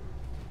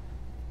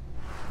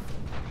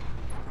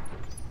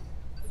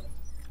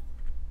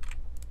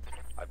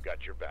 I've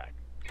got your back.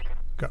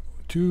 Got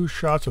 2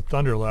 shots of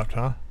thunder left,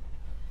 huh?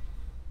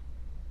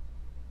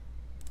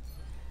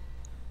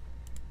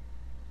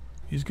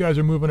 These guys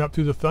are moving up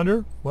through the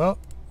thunder. Well,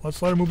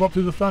 let's let them move up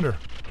through the thunder.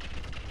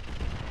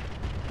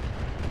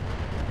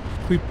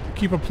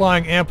 Keep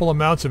applying ample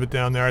amounts of it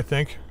down there, I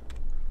think.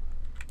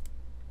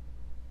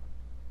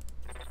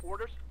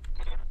 Orders.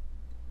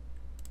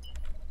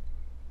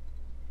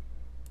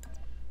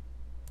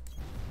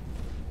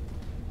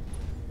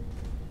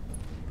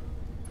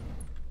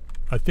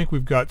 I think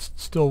we've got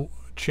still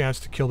a chance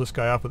to kill this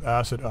guy off with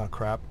acid. Oh,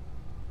 crap.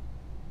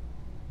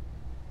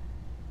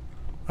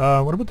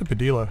 What about the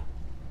Padilla?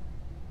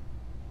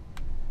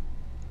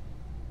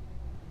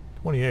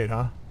 28,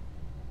 huh?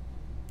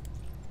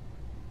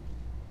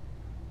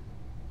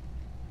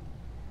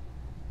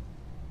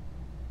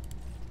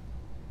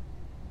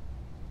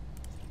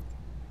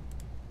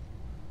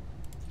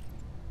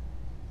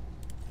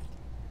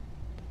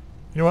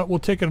 You know what? We'll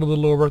take it a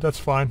little over. That's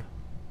fine.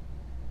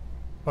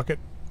 Fuck it.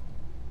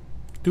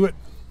 Do it.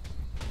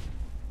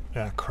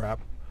 Ah, crap.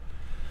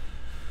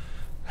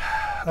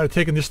 I'd have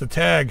taken just the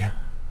tag.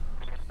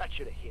 That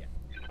should have hit.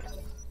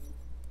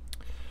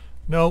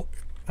 No,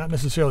 not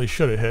necessarily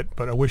should have hit,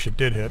 but I wish it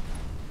did hit.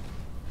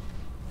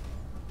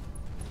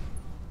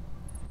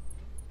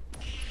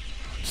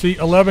 See,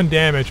 11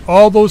 damage.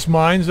 All those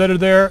mines that are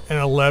there, and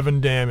 11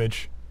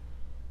 damage.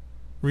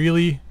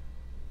 Really?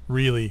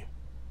 Really?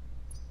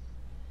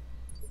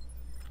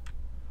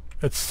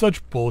 That's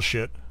such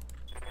bullshit.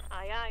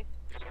 Aye, aye.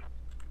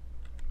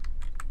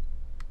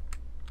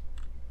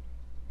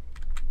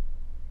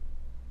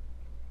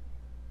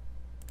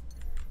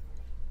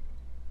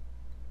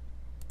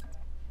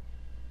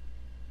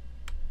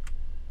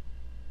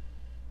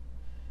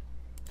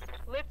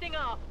 Lifting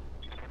off.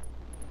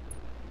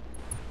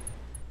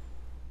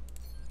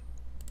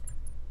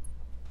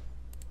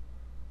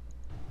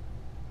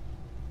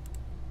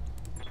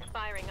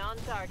 Firing on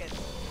target.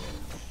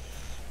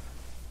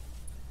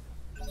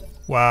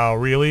 Wow,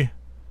 really?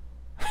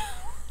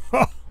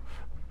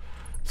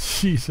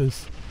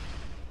 Jesus.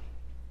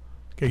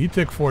 Okay, he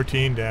took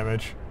 14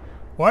 damage.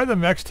 Why are the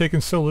mechs taking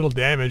so little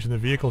damage and the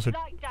vehicles are...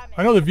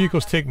 I know the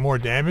vehicles take more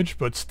damage,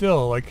 but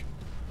still, like...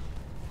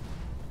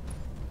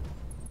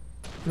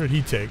 What did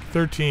he take?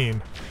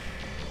 13.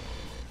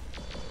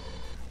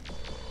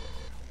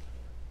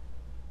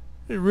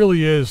 It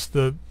really is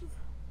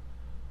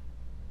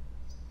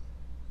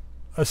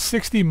a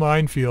 60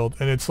 minefield,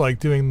 and it's like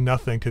doing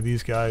nothing to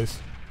these guys.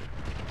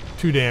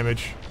 2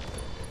 damage.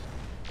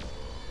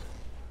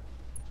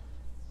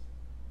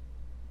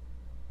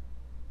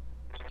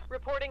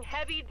 Reporting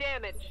heavy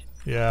damage.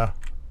 Yeah.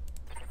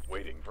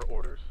 Waiting for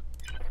orders.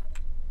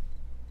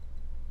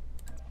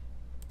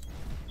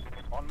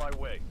 On my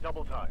way.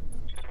 Double time.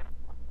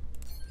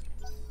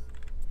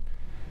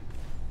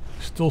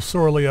 Still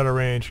sorely out of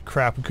range.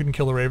 Crap, we couldn't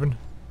kill the Raven.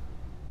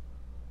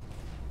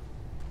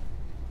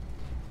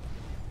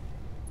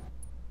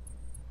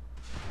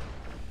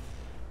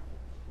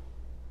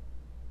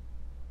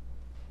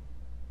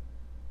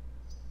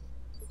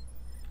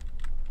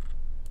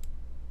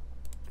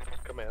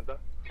 Commander.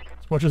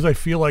 As much as I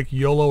feel like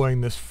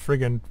YOLOing this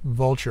friggin'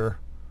 vulture.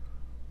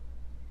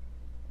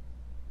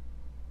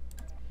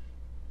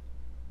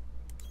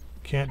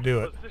 Can't do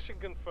it. Position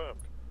confirmed.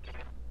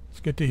 Let's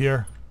get to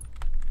here.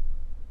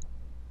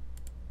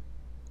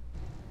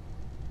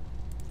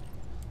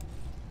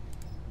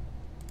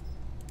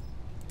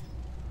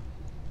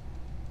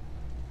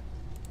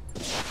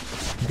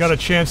 We got a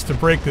chance to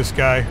break this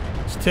guy.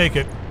 Let's take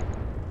it.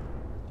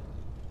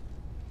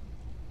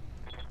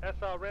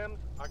 SRMs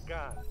are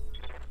gone.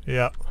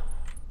 Yeah.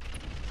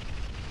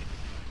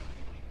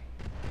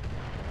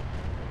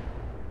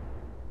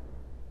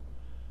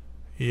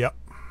 Yep.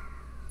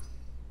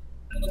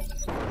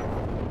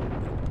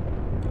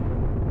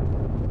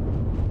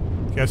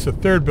 That's the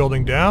third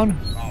building down.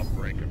 I'll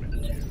break him in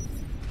two.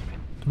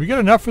 Did we get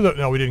enough for the...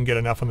 No, we didn't get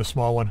enough on the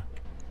small one.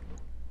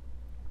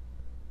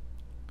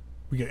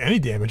 We get any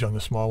damage on the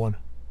small one?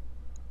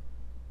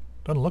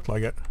 Doesn't look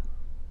like it.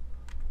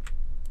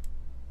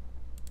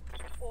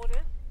 Orders.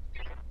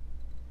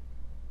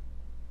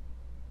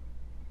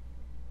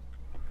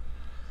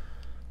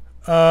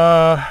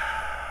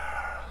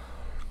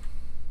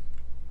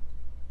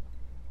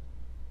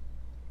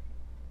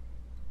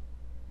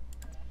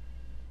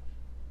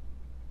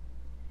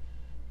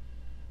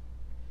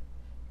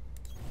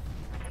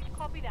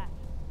 Copy that.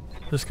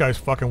 This guy's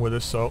fucking with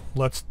us, so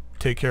let's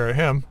take care of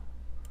him.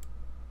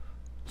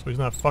 So he's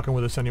not fucking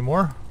with us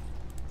anymore.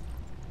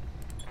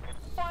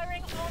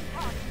 Firing on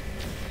target.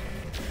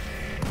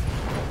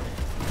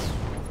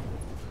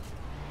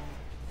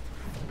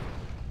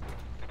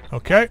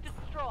 Okay.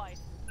 Destroyed.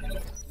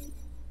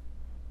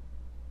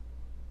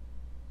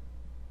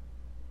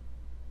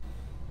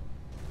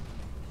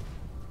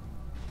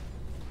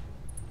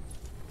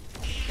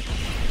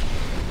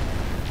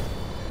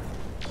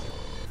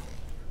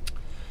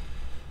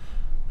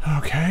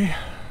 Okay.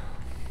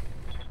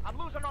 I'm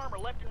losing armor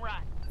left and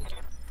right.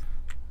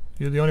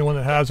 You're the only one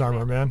that has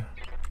armor, man.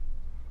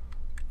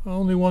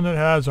 Only one that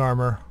has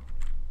armor.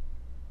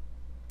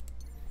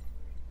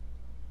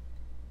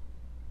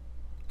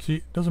 See,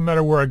 it doesn't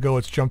matter where I go,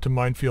 it's jump to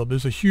minefield.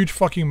 There's a huge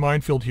fucking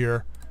minefield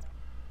here.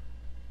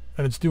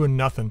 And it's doing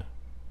nothing.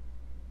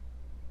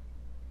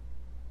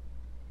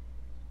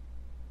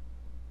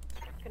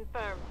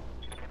 Confirmed.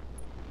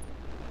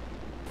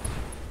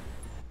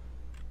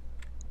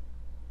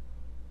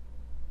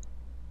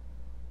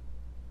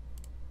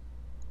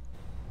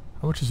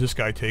 How much is this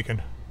guy taking?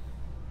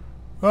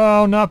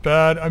 Oh, not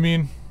bad. I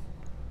mean,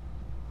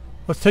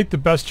 Let's take the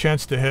best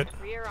chance to hit.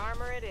 Rear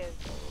armor it is.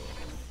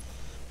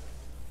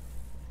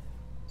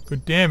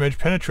 Good damage,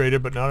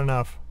 penetrated, but not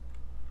enough.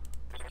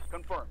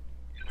 Confirmed.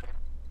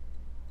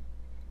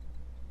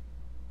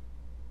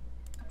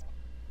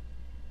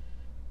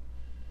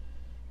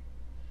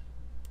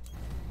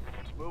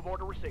 Move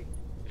order received.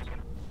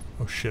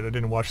 Oh shit, I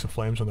didn't watch the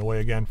flames on the way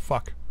again.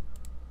 Fuck.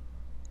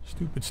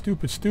 Stupid,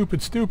 stupid,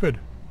 stupid, stupid.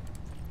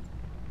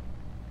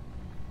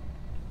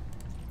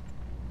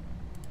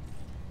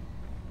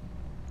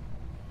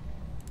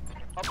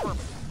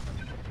 Affirmative.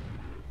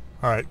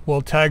 Alright,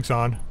 well, tag's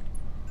on.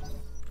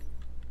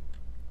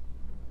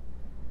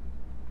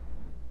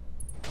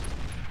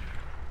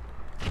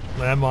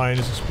 Landmine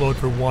is explode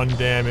for 1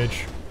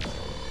 damage.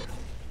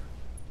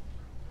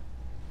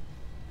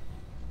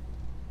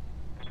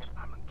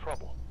 I'm in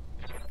trouble.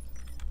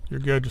 You're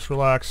good, just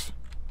relax.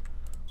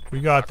 We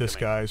got this,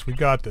 guys. We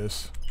got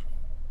this.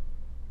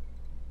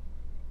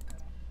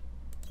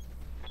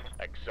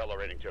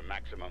 Accelerating to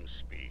maximum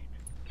speed.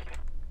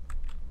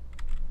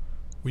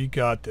 We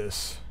got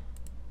this.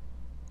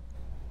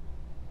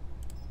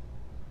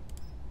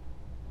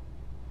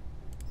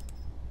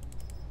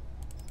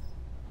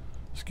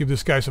 Let's give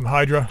this guy some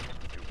Hydra.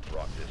 You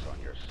brought this on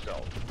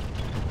yourself.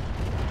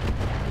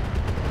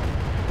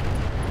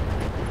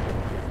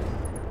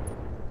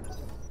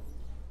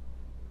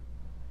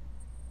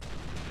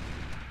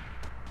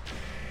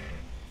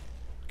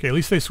 Okay, at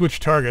least they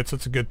switched targets.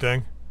 That's a good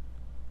thing.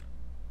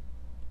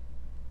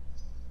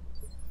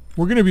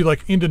 We're going to be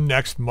like into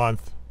next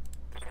month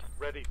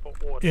Ready for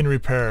order. in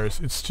repairs.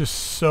 It's just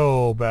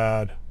so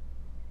bad.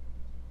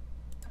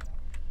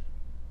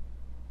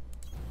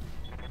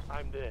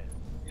 I'm there.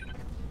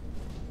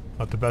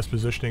 Not the best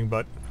positioning,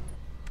 but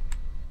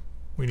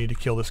we need to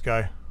kill this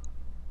guy.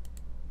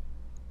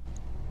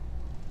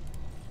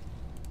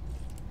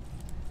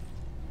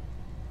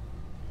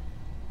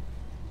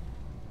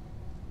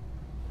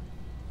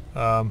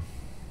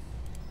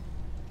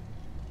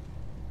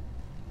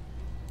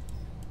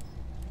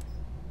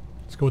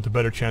 Let's go with the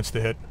better chance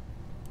to hit.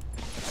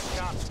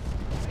 Got it.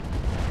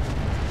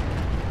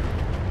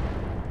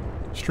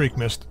 Streak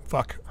missed.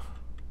 Fuck.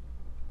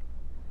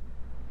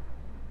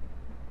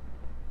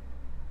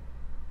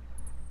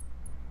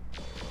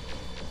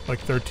 Like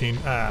 13.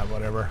 Ah,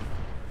 whatever.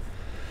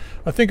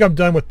 I think I'm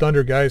done with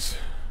Thunder, guys.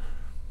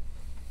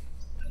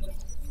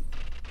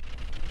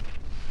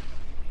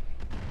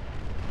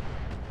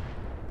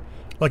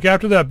 Like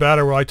after that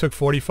battle where I took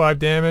 45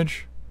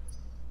 damage,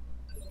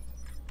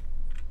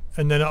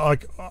 and then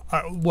like,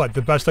 what,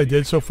 the best I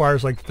did so far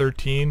is like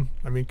 13?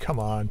 I mean, come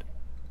on.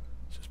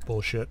 It's just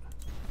bullshit.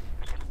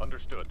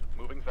 Understood.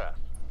 Moving fast.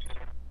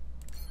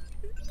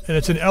 And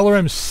it's an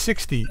LRM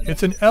 60.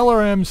 It's an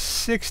LRM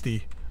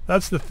 60.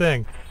 That's the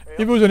thing.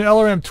 If it was an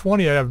LRM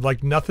 20, I'd have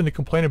like nothing to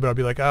complain about. I'd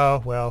be like,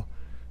 oh, well,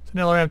 it's an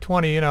LRM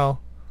 20, you know.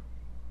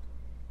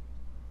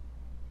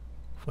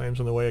 Flames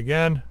on the way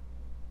again.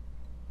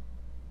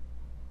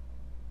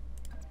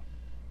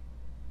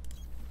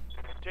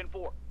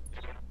 10-4.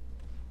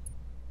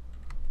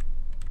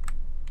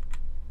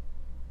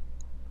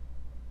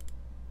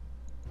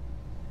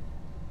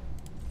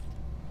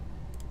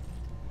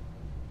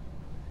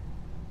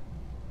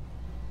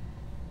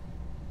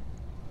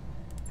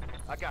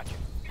 I got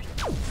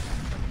you.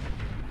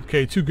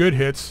 Okay, 2 good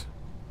hits.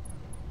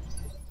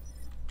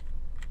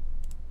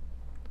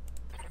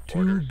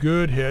 2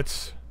 good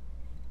hits.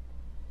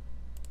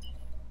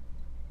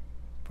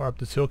 Far up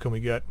this hill can we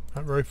get?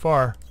 Not very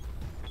far.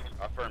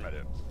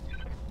 Affirmative.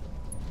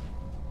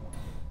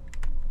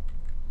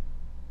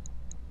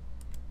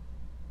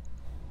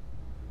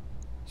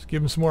 Let's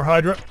give him some more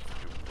Hydra. You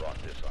brought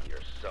this on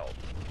yourself.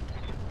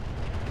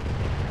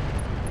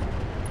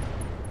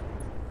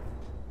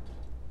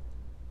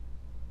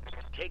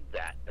 Take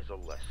that as a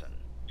lesson.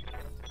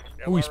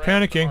 Oh, he's LRMs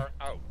panicking. are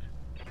out.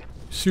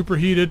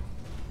 Superheated.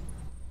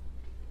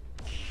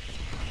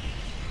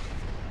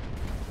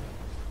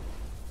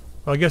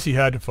 Well, I guess he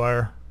had to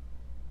fire.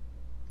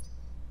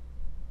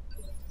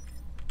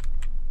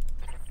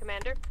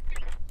 Commander,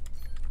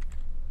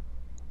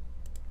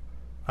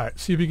 Alright,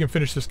 see if we can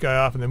finish this guy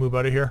off and then move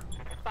out of here.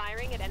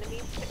 firing at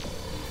enemies.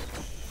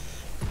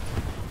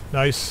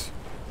 Nice.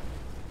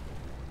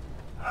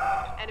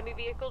 Enemy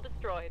vehicle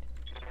destroyed.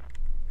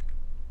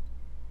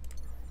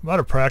 I'm out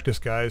of practice,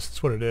 guys.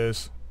 That's what it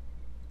is.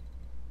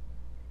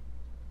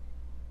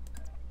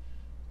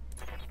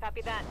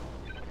 Copy that.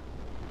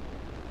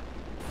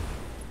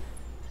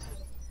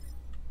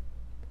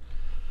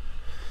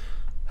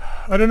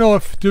 I don't know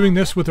if doing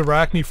this with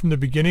Arachne from the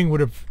beginning would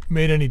have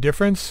made any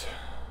difference.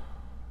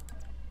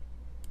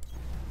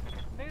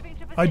 Moving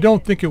to I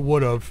don't think it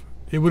would have.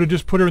 It would have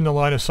just put her in the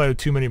line of sight of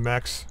too many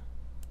mechs.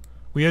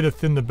 We had to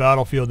thin the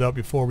battlefield out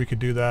before we could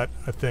do that,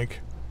 I think.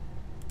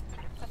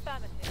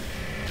 Affirmative.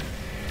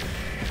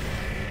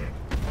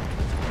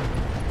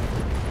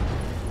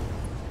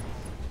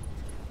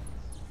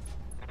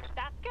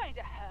 That's going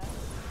to hurt.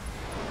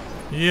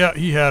 Yeah,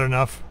 he had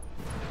enough.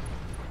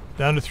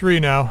 Down to 3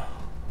 now.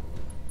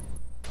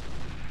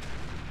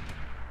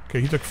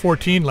 Okay, he took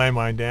 14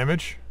 landmine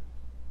damage.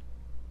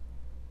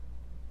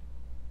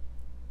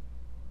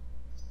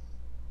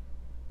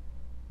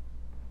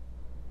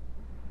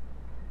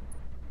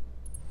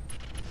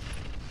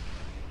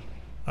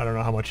 I don't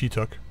know how much he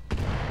took.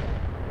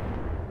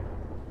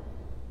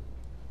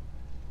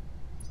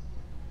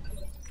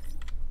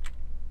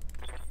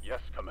 Yes,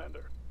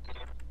 Commander.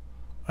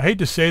 I hate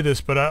to say this,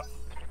 but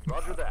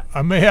Roger that.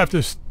 I may have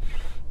to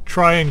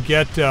try and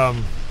get our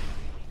I'm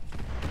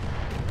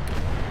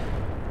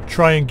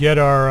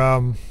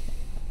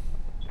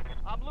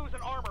losing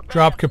armor.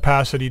 drop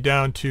capacity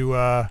down to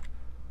or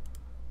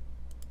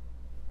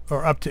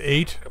up to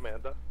 8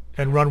 Commander.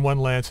 and run 1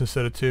 lance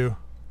instead of 2.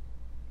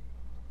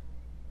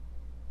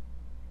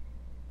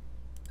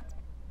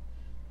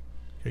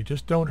 Okay,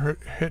 just don't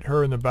hit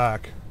her in the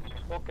back.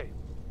 Okay,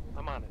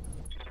 I'm on it.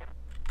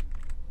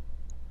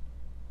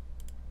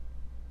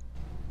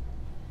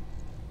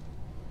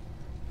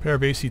 Pair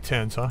of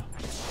AC-10s, huh?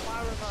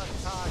 Firing on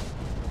time.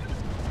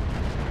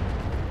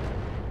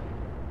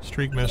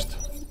 Streak missed.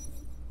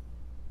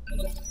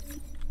 You've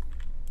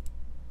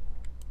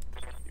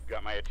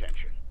got my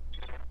attention.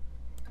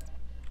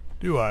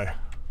 Do I?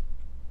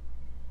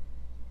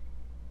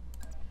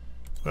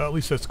 Well, at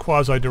least that's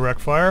quasi-direct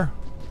fire.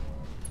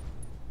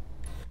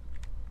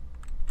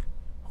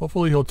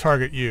 Hopefully he'll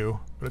target you,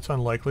 but it's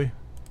unlikely.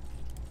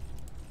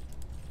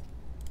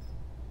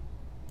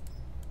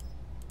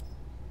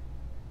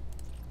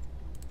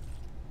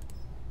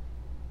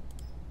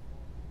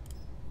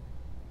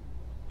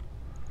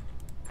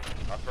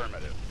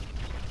 Affirmative.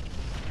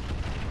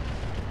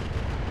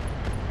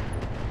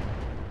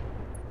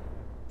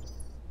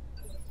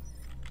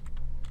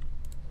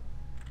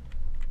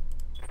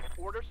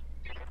 Orders?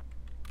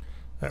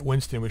 That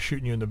Winston was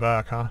shooting you in the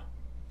back, huh?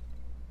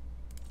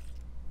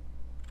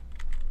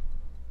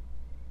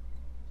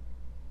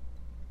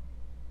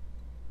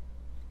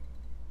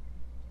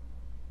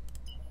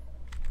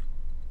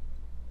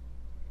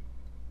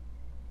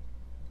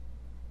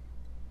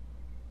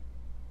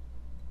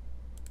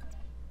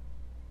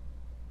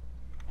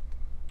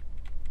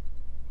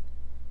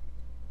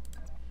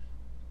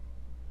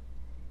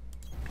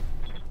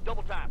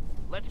 Double time.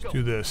 Let's go.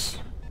 Do this.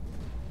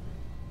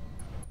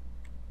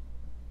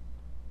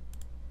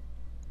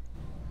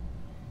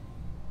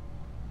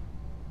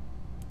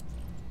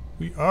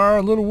 We are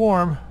a little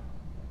warm.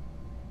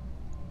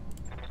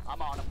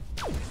 I'm on him.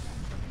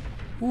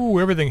 Ooh,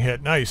 everything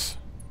hit. Nice.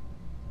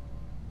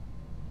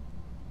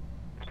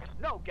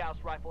 No Gauss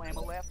rifle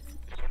ammo left.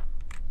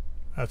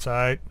 That's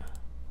alright.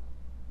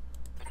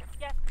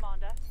 Yes,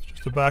 Commander. It's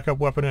just a backup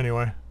weapon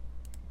anyway.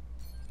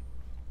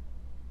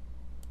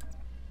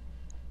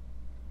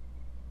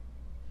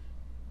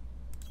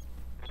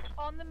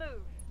 On the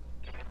move.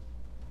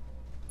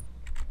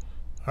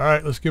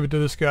 Alright, let's give it to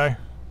this guy.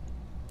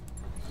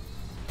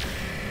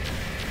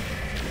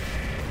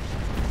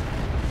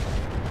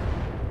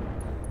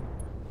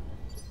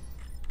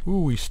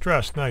 Ooh, he's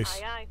stressed.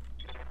 Nice. Aye, aye.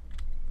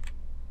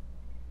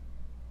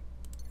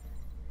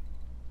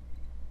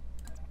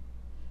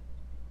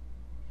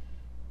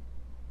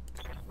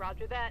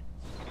 Roger that.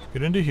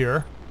 Get into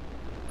here.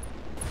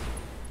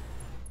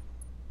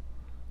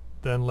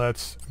 Then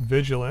let's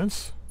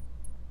vigilance.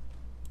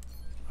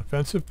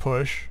 Offensive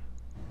push.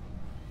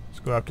 Let's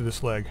go after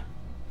this leg.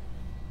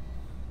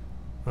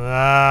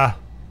 Ah.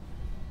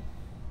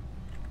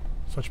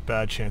 Such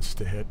bad chances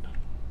to hit.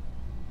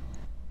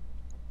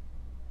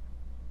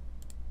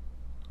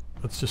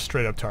 Let's just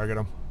straight up target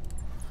him.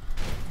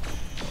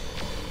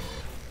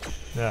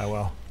 Yeah,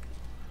 well.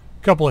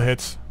 Couple of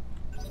hits.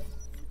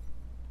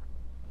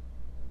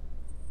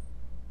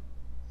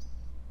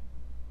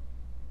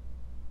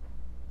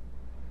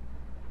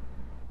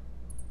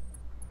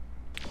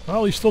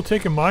 Well, he's still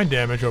taking mine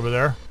damage over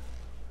there.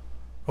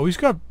 Oh, he's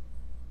got...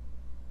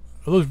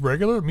 Are those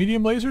regular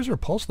medium lasers or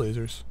pulse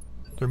lasers?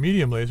 They're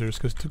medium lasers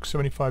because it took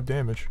 75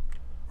 damage.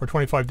 Or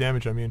 25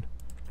 damage, I mean.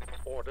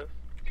 Order.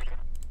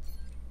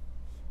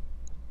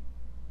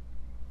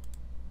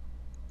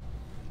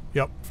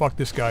 Yep, fuck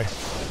this guy.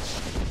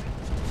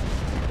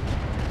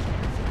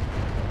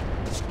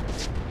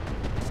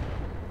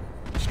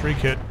 Streak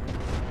hit.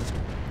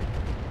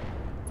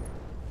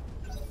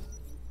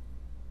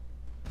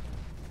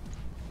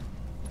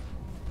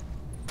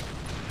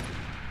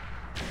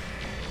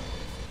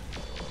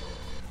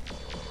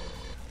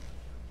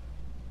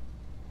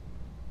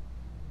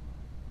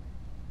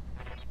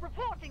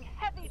 Reporting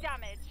heavy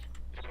damage.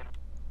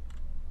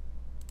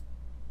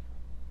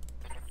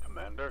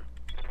 Commander.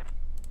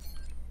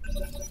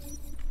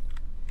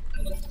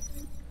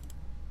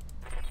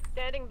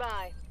 Standing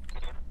by.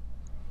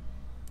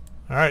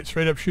 Alright,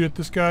 straight up shoot at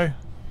this guy.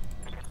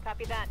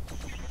 Copy that.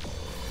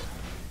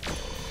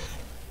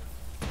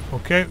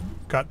 Okay,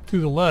 got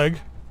through the leg.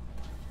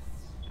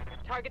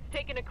 Target's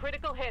taking a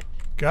critical hit.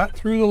 Got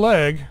through the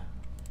leg.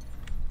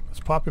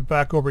 Let's pop it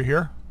back over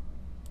here.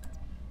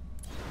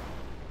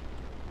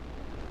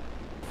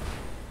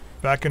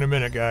 Back in a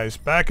minute, guys.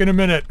 Back in a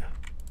minute.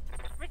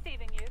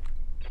 Receiving you.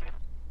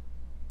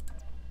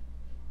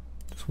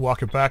 Just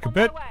walk it back a On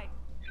bit. my way.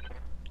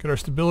 Get our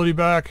stability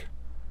back.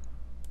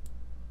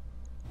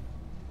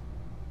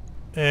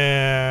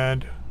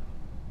 And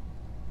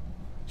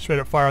straight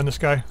up fire on this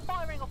guy.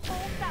 Firing a full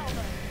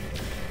salvo.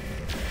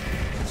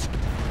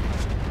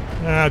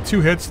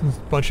 2 hits and a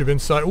bunch of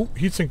inside. Oh,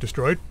 heatsink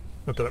destroyed.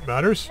 Not that it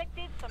matters.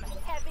 Inflicted some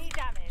heavy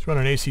damage. It's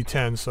running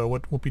AC-10, so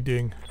what whoop-de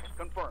ding.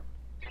 Confirmed.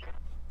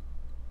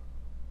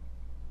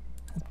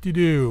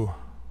 Whoop-de-doo.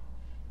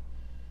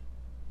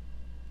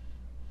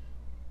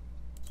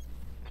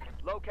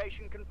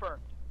 Location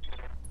confirmed.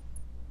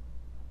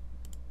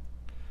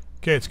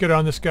 Okay, let's get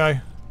on this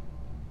guy.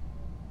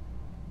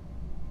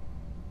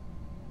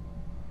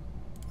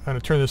 I'm going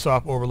to turn this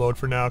off overload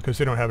for now because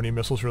they don't have any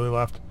missiles really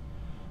left.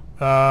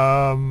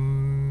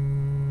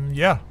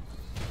 Yeah.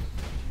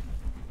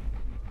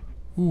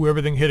 Ooh,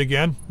 everything hit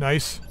again.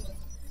 Nice.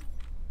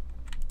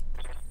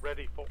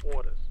 Ready for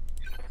orders.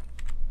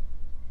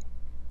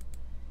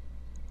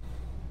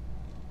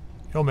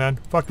 Yo, man.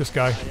 Fuck this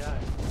guy. Aye, aye.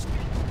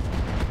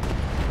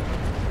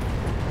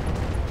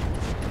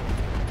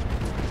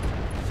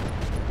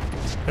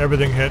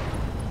 Everything hit.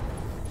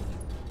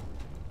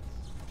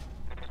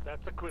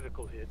 That's a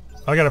critical hit.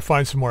 I gotta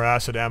find some more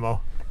acid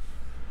ammo.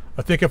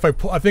 I think if I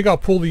think I'll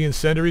pull the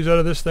incendiaries out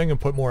of this thing and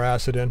put more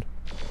acid in.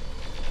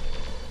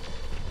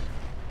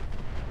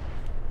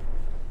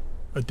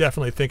 I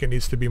definitely think it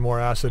needs to be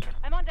more acid.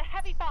 I'm under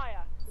heavy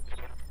fire.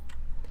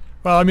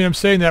 Well, I mean, I'm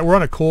saying that we're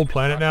on a cold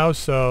planet now,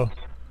 so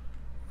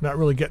not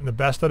really getting the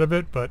best out of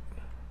it, but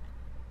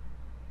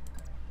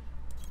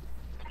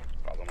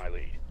Follow my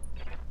lead.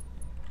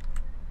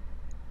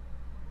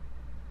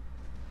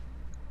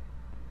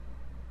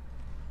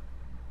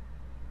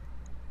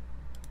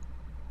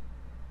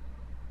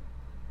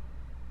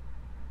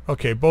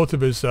 okay, both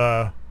of his,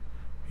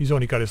 he's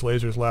only got his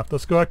lasers left.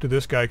 Let's go back to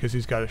this guy because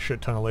he's got a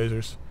shit ton of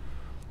lasers.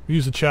 We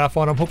use the chaff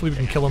on him. Hopefully we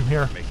can kill him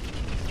here.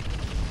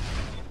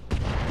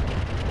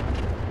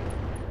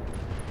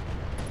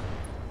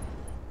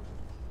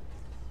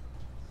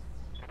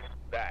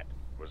 That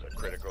was a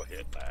critical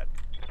hit, lad.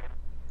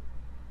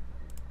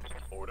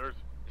 Orders.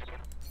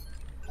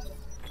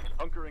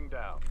 Hunkering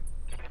down.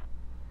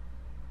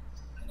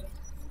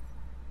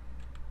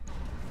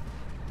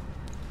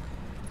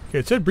 Okay,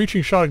 it said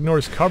breaching shot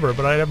ignores cover,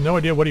 but I have no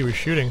idea what he was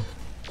shooting.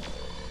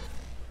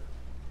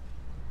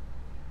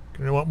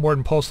 Gonna want more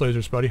than pulse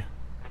lasers, buddy.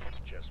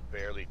 Just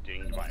barely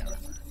dinged my armor.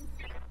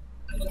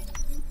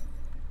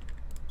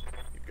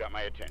 You've got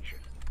my attention.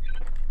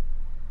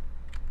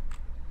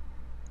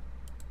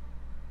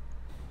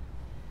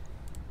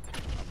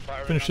 I'm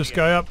firing Finish on this the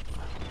guy up.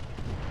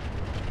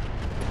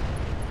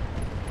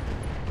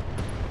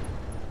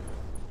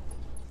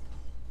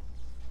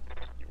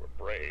 You were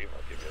brave,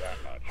 I'll give you that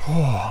much.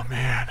 Oh,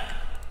 man.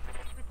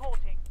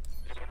 Reporting.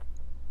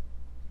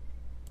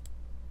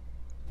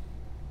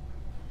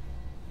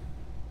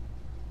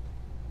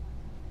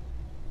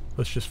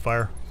 Let's just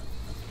fire.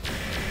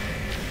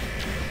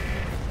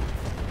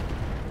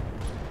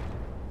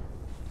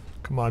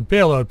 Come on,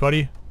 bail out,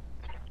 buddy.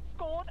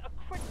 Scored a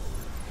crit.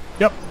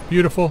 Yep,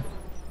 beautiful.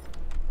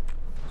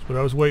 That's what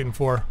I was waiting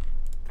for.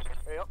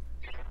 Yep.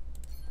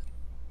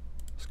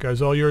 This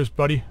guy's all yours,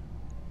 buddy.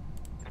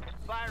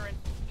 Firing.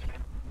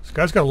 This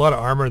guy's got a lot of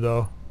armor,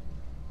 though.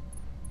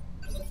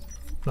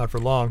 Not for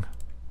long.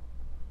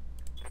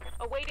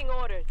 Awaiting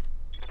orders.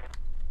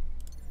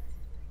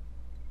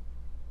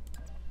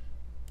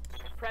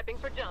 Prepping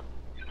for jump.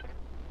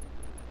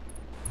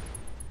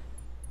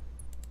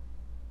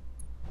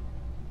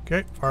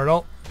 Okay, fire it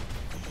all.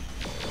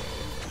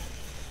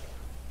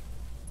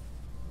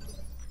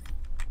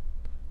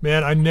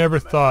 Man, I never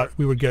thought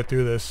we would get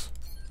through this.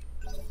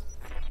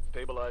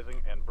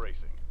 Stabilizing and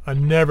bracing. I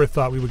never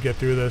thought we would get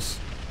through this.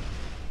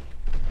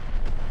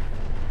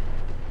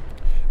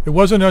 It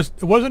wasn't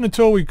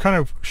until we kind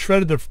of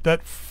shredded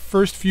that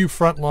first few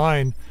front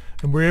line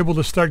and we were able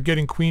to start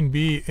getting Queen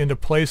Bee into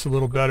place a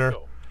little better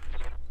Go.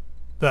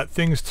 that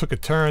things took a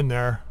turn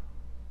there.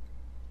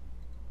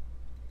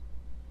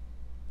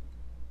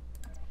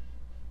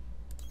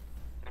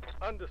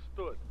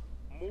 Understood.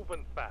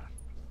 Moving fast.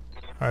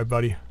 Alright,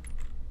 buddy.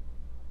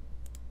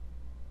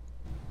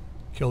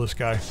 Kill this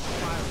guy.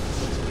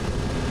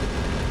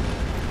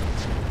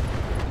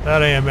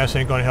 That AMS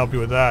ain't gonna help you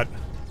with that.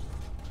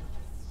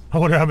 I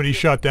wonder how many he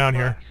shot down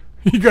here.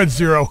 He got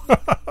 0.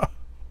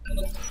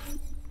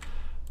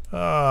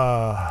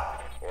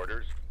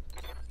 Orders.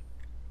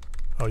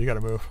 Oh, you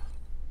gotta move.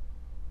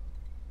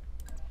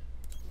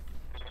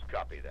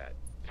 Copy that.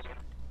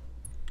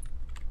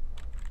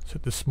 Let's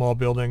hit this small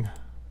building.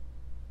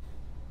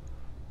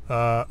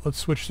 Let's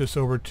switch this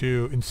over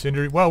to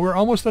incendiary. Wow, we're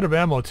almost out of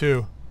ammo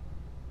too.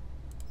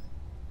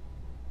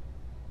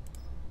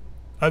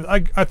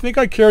 I think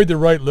I carried the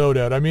right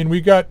loadout. I mean,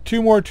 we got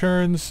 2 more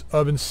turns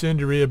of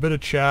incendiary, a bit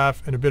of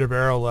chaff, and a bit of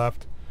arrow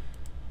left.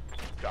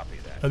 Copy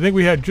that. I think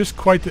we had just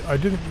quite the, I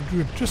didn't,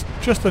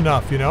 just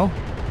enough, you know?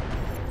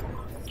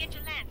 Get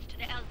your lance to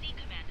the LZ,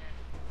 Commander.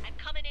 I'm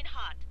coming in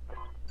hot.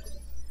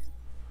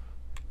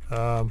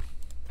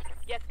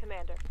 Yes,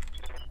 Commander.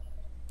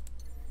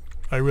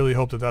 I really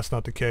hope that that's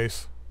not the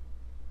case.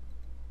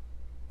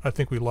 I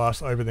think we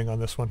lost everything on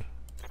this one.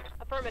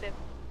 Affirmative.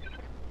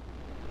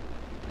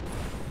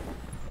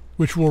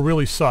 Which will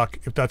really suck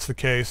if that's the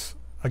case.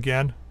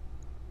 Again.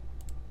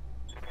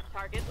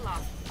 Target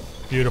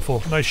locked.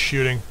 Beautiful. Nice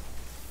shooting.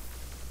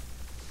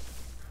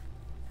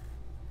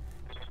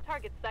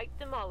 Target site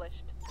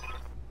demolished.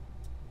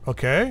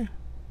 Okay.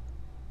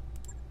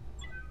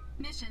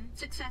 Mission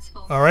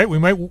successful. All right,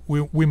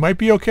 we might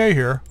be okay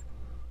here.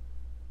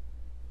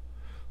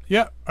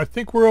 Yeah, I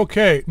think we're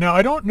okay. Now,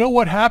 I don't know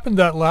what happened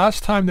that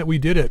last time that we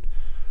did it.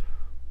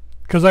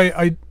 Because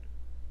I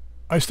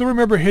still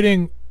remember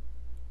hitting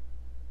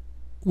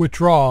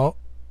withdraw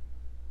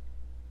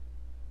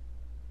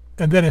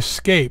and then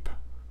escape.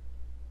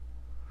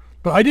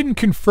 But I didn't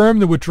confirm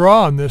the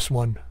withdraw on this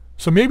one.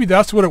 So maybe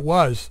that's what it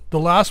was. The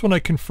last one I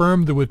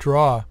confirmed the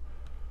withdraw.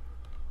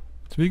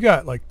 So we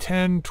got like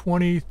 10,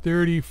 20,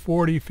 30,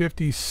 40,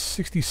 50,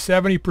 60,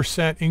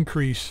 70%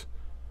 increase.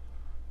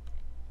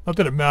 Not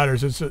that it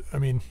matters. I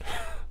mean,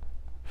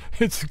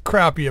 it's a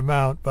crappy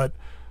amount, but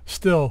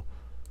still.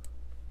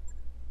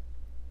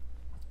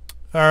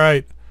 All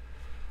right.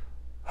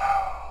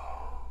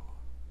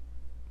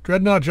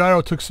 Dreadnought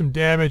Gyro took some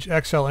damage.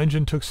 XL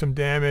engine took some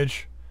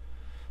damage.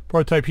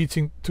 Prototype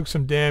heatsink took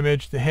some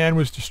damage. The hand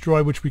was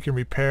destroyed, which we can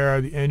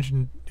repair. The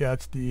engine, yeah,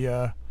 it's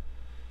the,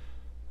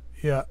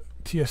 yeah,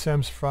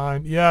 TSM's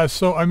fine. Yeah,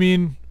 so, I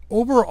mean,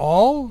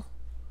 overall,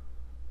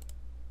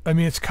 I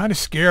mean, it's kind of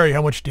scary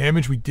how much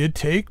damage we did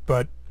take,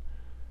 but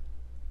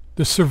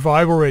the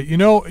survival rate, you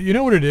know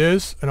what it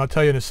is? And I'll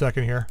tell you in a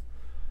second here.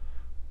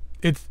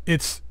 It's,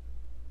 yes,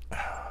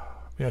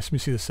 let me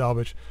see the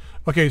salvage.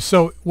 Okay,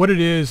 so what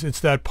it is, it's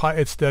that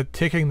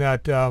taking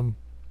that,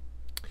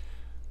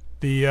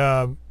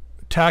 the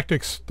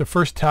tactics, the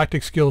first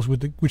tactic skills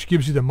with which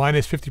gives you the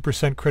minus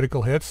 50%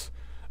 critical hits.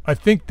 I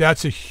think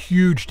that's a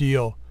huge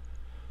deal.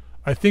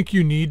 I think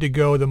you need to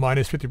go the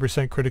minus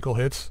 50% critical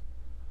hits,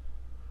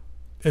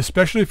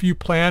 especially if you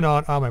plan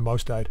on. Oh, my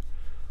mouse died.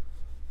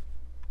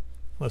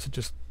 Unless it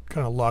just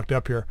kind of locked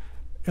up here.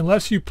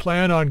 Unless you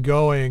plan on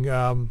going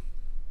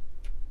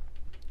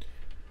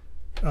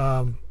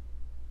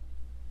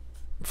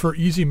for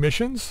easy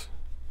missions,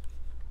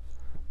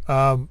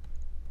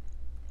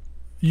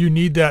 you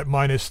need that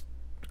minus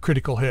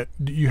critical hit.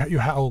 You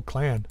Howl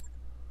Clan.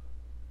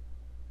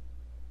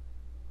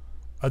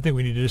 I think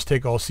we need to just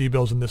take all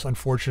C-bills in this,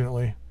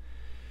 unfortunately.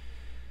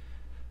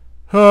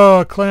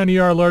 Oh, Clan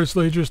ER large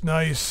lasers,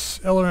 nice.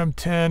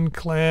 LRM-10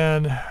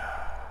 Clan,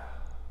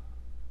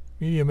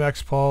 medium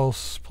X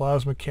pulse,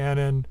 plasma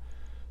cannon,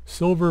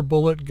 silver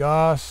bullet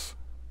Gauss,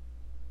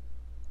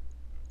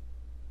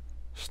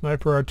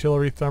 sniper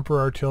artillery, thumper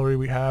artillery.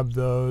 We have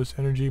those.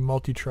 Energy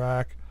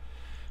multi-track.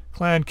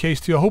 Clan Case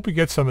 2. I hope we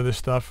get some of this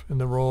stuff in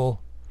the roll.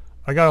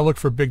 I gotta look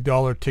for big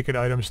dollar ticket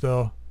items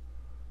though.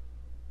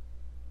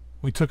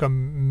 We took a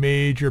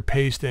major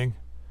pasting.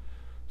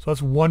 So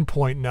that's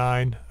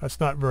 1.9. That's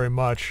not very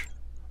much.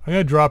 I'm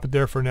gonna drop it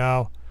there for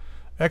now.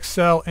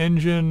 XL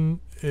engine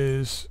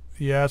is,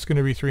 yeah, it's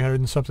gonna be 300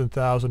 and something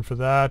thousand for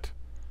that.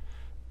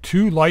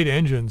 2 light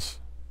engines.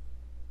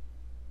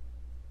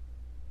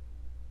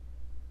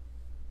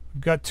 We've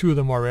got 2 of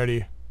them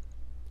already.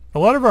 A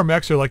lot of our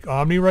mechs are like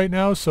Omni right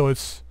now, so we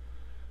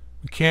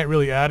can't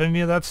really add any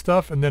of that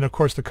stuff. And then of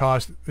course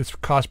it's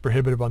cost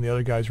prohibitive on the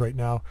other guys right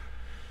now.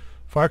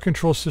 Fire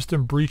control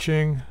system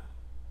breaching.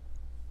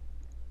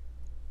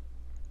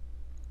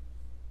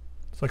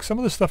 It's like some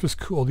of this stuff is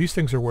cool. These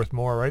things are worth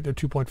more, right? They're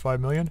 2.5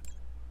 million.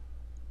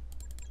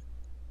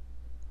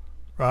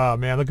 Ah,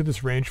 man, look at this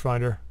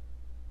rangefinder.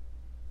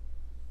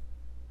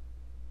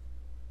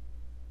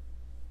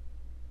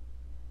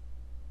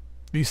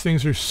 These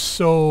things are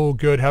so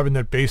good having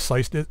that base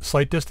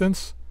sight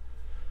distance.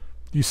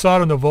 You saw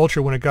it on the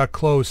Vulture when it got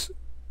close.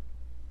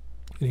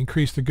 It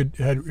increased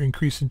had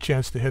increased the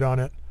chance to hit on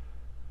it.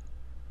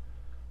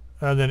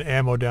 And then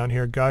ammo down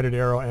here, guided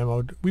arrow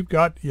ammo. We've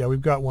got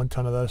 1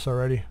 ton of this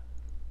already.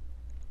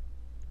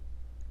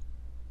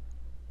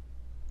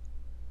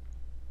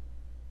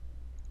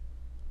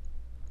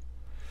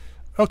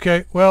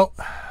 Okay, well,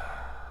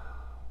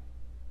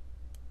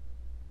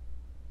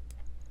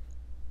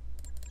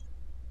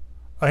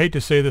 I hate to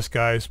say this,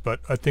 guys,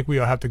 but I think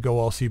we'll have to go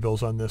all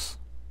C-bills on this.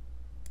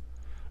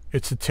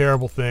 It's a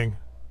terrible thing.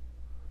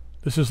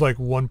 This is like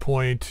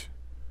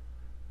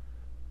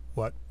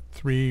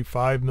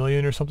 1.35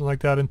 million or something like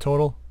that in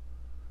total.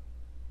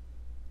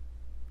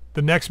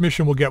 The next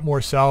mission will get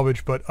more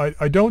salvage, but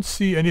I don't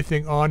see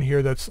anything on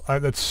here that's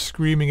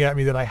screaming at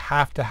me that I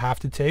have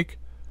to take.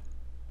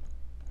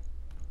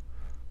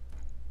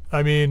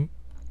 I mean,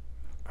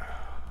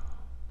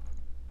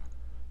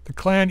 the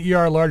Clan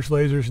ER large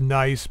laser is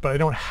nice, but I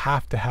don't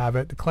have to have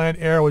it. The Clan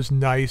Arrow is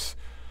nice,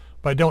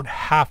 but I don't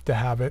have to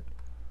have it.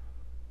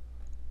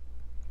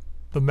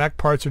 The mech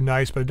parts are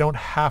nice, but I don't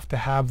have to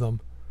have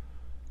them.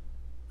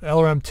 The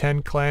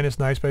LRM-10 Clan is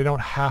nice, but I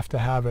don't have to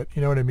have it.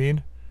 You know what I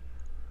mean?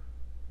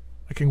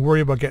 I can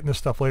worry about getting this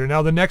stuff later.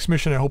 Now, the next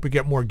mission, I hope we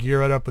get more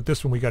gear out of, but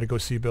this one we got to go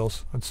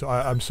C-bills.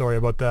 I'm sorry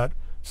about that.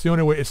 It's the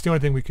only way. It's the only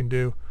thing we can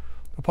do.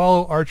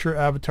 Apollo, Archer,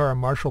 Avatar, and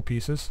Marshall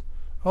pieces.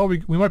 Oh, we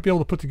might be able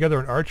to put together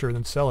an Archer and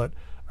then sell it.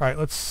 All right,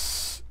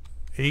 let's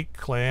 8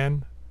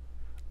 Clan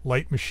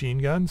light machine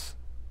guns.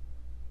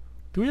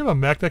 Do we have a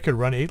mech that could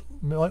run 8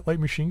 light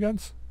machine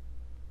guns?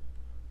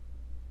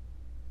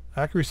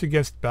 Accuracy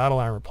against battle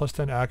armor. Plus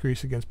 10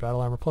 accuracy against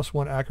battle armor. Plus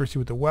 1 accuracy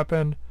with the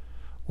weapon.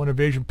 1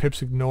 evasion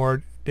pips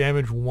ignored.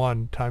 Damage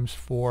 1 times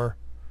 4.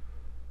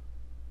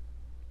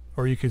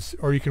 Or you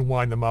can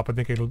wind them up. I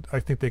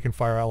think they can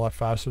fire a lot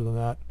faster than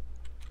that.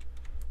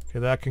 Okay,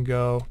 that can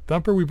go.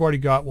 Thumper, we've already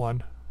got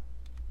one.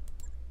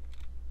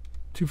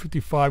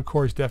 255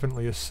 core is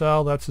definitely a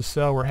sell. That's a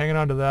sell. We're hanging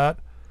on to that.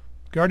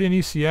 Guardian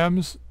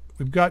ECMs,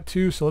 we've got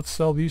 2, so let's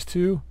sell these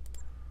 2.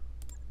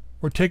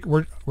 We're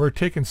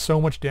taking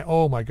so much damage.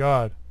 Oh my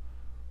god.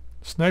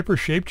 Sniper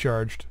shape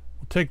charged.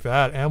 We'll take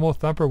that. Ammo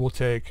Thumper we'll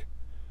take.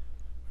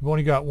 We've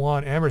only got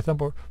 1. Ammo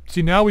Thumper.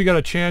 See, now we got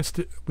a chance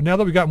to, now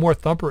that we got more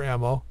Thumper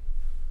ammo,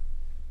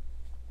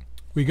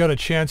 we got a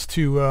chance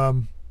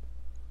to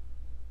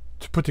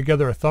put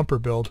together a Thumper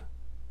build.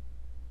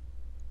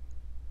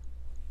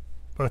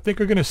 But I think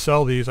we're going to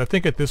sell these. I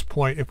think at this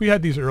point, if we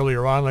had these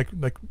earlier on, like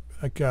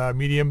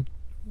medium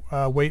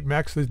weight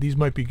mechs, these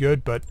might be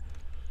good, but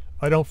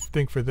I don't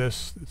think for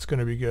this it's going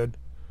to be good.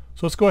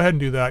 So let's go ahead and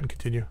do that and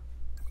continue.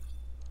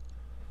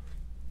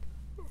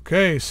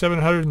 Okay,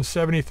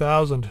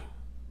 770,000.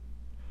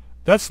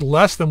 That's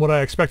less than what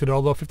I expected,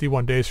 although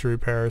 51 days for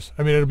repairs.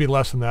 I mean, it'll be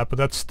less than that, but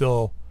that's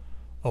still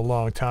a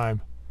long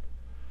time.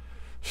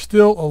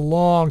 Still a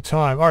long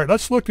time. All right,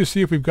 let's look to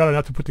see if we've got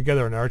enough to put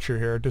together an archer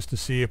here, just to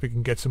see if we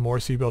can get some more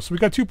C-bills. So we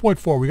got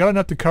 2.4. We got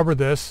enough to cover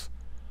this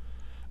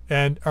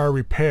and our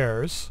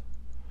repairs.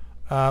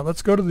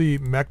 Let's go to the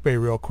mech bay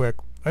real quick.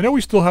 I know we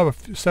still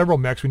have several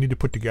mechs we need to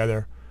put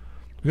together.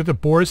 We got the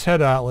Boar's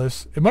Head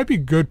Atlas. It might be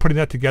good putting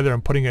that together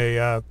and putting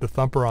the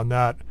Thumper on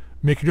that.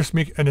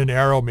 And an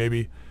arrow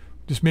maybe.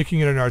 Just making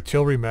it an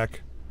artillery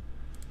mech.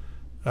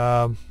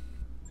 So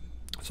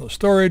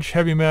storage,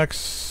 heavy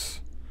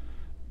mechs,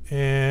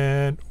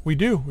 and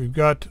we've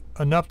got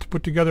enough to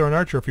put together an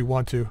archer if we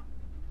want to.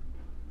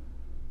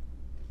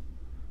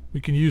 We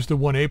can use the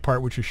 1A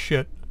part, which is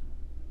shit.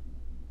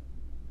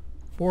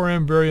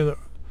 4M variant,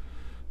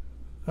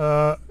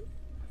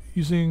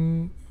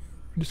 using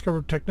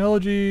discovered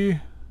technology,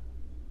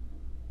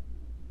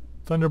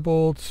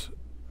 Thunderbolts.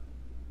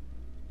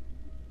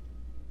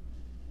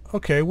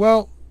 Okay,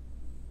 well,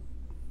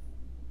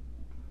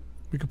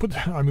 we could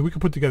put, I mean, we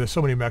could put together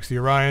so many mechs. The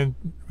Orion,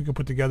 we could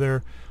put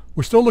together.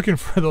 We're still looking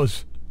for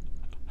those,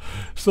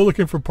 still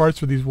looking for parts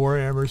for these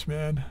Warhammers,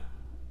 man.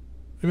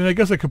 I mean, I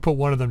guess I could put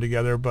one of them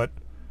together, but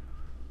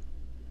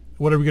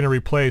what are we going to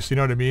replace? You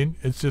know what I mean?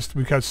 It's just,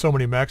 we've got so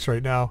many mechs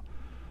right now.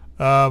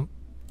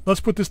 Let's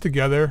put this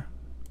together.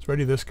 Let's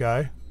ready this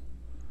guy.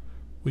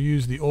 We'll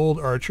use the old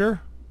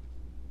archer.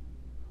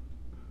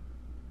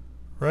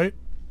 Right?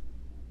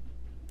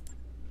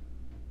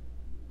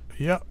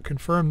 Yeah,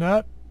 confirm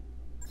that.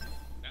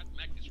 That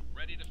mech is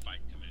ready to fight,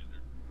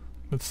 Commander.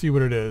 Let's see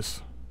what it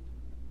is.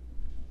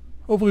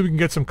 Hopefully we can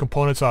get some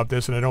components off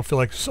this, and I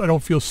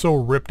don't feel so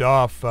ripped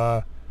off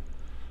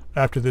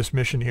after this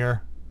mission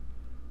here.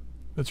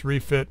 Let's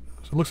refit.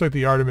 So it looks like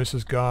the Artemis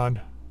is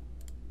gone.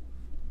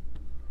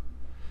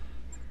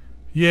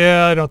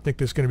 Yeah, I don't think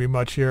there's going to be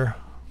much here.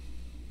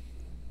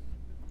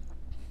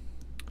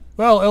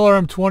 Well,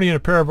 LRM-20 and a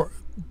pair of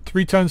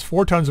 3 tons,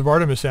 4 tons of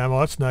Artemis ammo.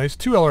 That's nice.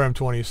 2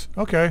 LRM-20s.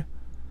 Okay.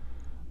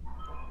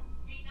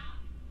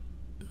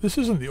 This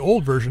isn't the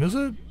old version, is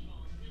it?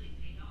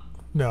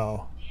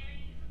 No.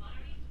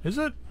 Is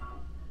it?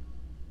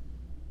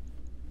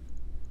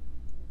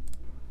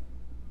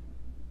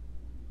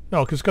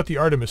 No, because it's got the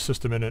Artemis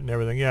system in it and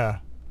everything. Yeah.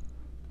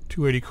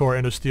 280 core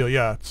end of steel.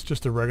 Yeah, it's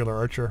just a regular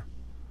archer.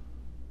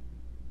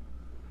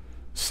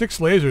 6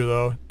 laser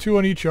though. 2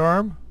 on each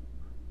arm.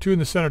 2 in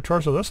the center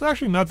torso. That's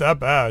actually not that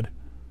bad.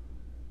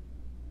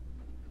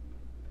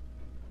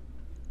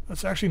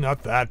 That's actually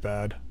not that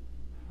bad.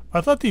 I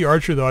thought the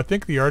archer though, I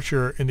think the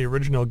archer in the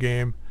original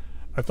game,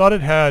 I thought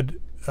it had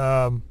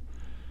 2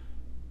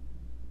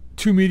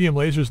 medium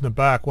lasers in the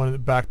back,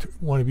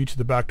 one of each of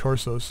the back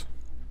torsos.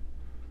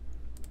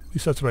 At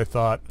least that's what I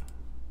thought.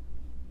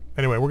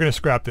 Anyway, we're going to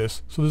scrap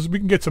this. So we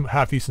can get some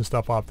half-decent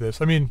stuff off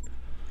this. I mean,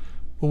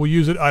 will we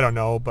use it? I don't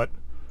know, but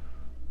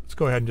let's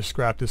go ahead and just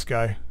scrap this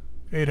guy.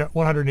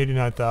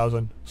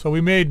 189,000. So we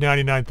made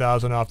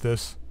 99,000 off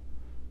this,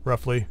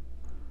 roughly,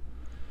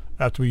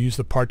 after we used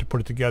the part to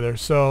put it together.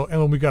 So, and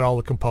when we got all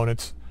the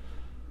components.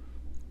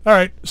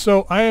 Alright,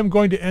 so I am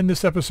going to end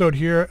this episode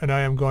here, and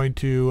I am going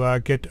to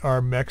get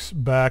our mechs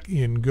back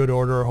in good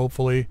order,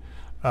 hopefully.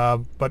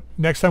 But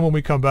next time when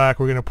we come back,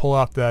 we're going to pull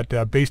off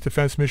that base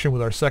defense mission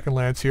with our second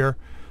lance here.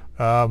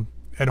 And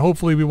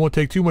hopefully we won't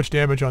take too much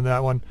damage on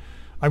that one.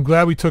 I'm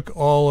glad we took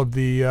all of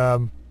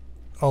the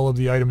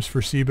items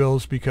for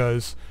C-bills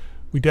because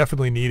we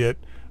definitely need it.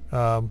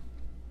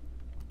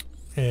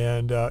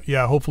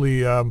 Yeah,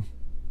 hopefully,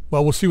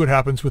 well, we'll see what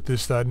happens with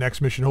this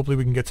next mission. Hopefully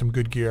we can get some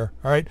good gear.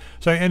 All right,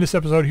 so I end this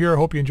episode here. I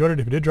hope you enjoyed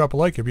it. If you did, drop a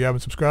like. If you haven't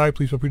subscribed,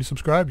 please feel free to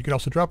subscribe. You can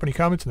also drop any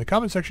comments in the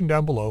comment section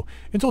down below.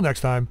 Until next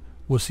time,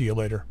 we'll see you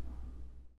later.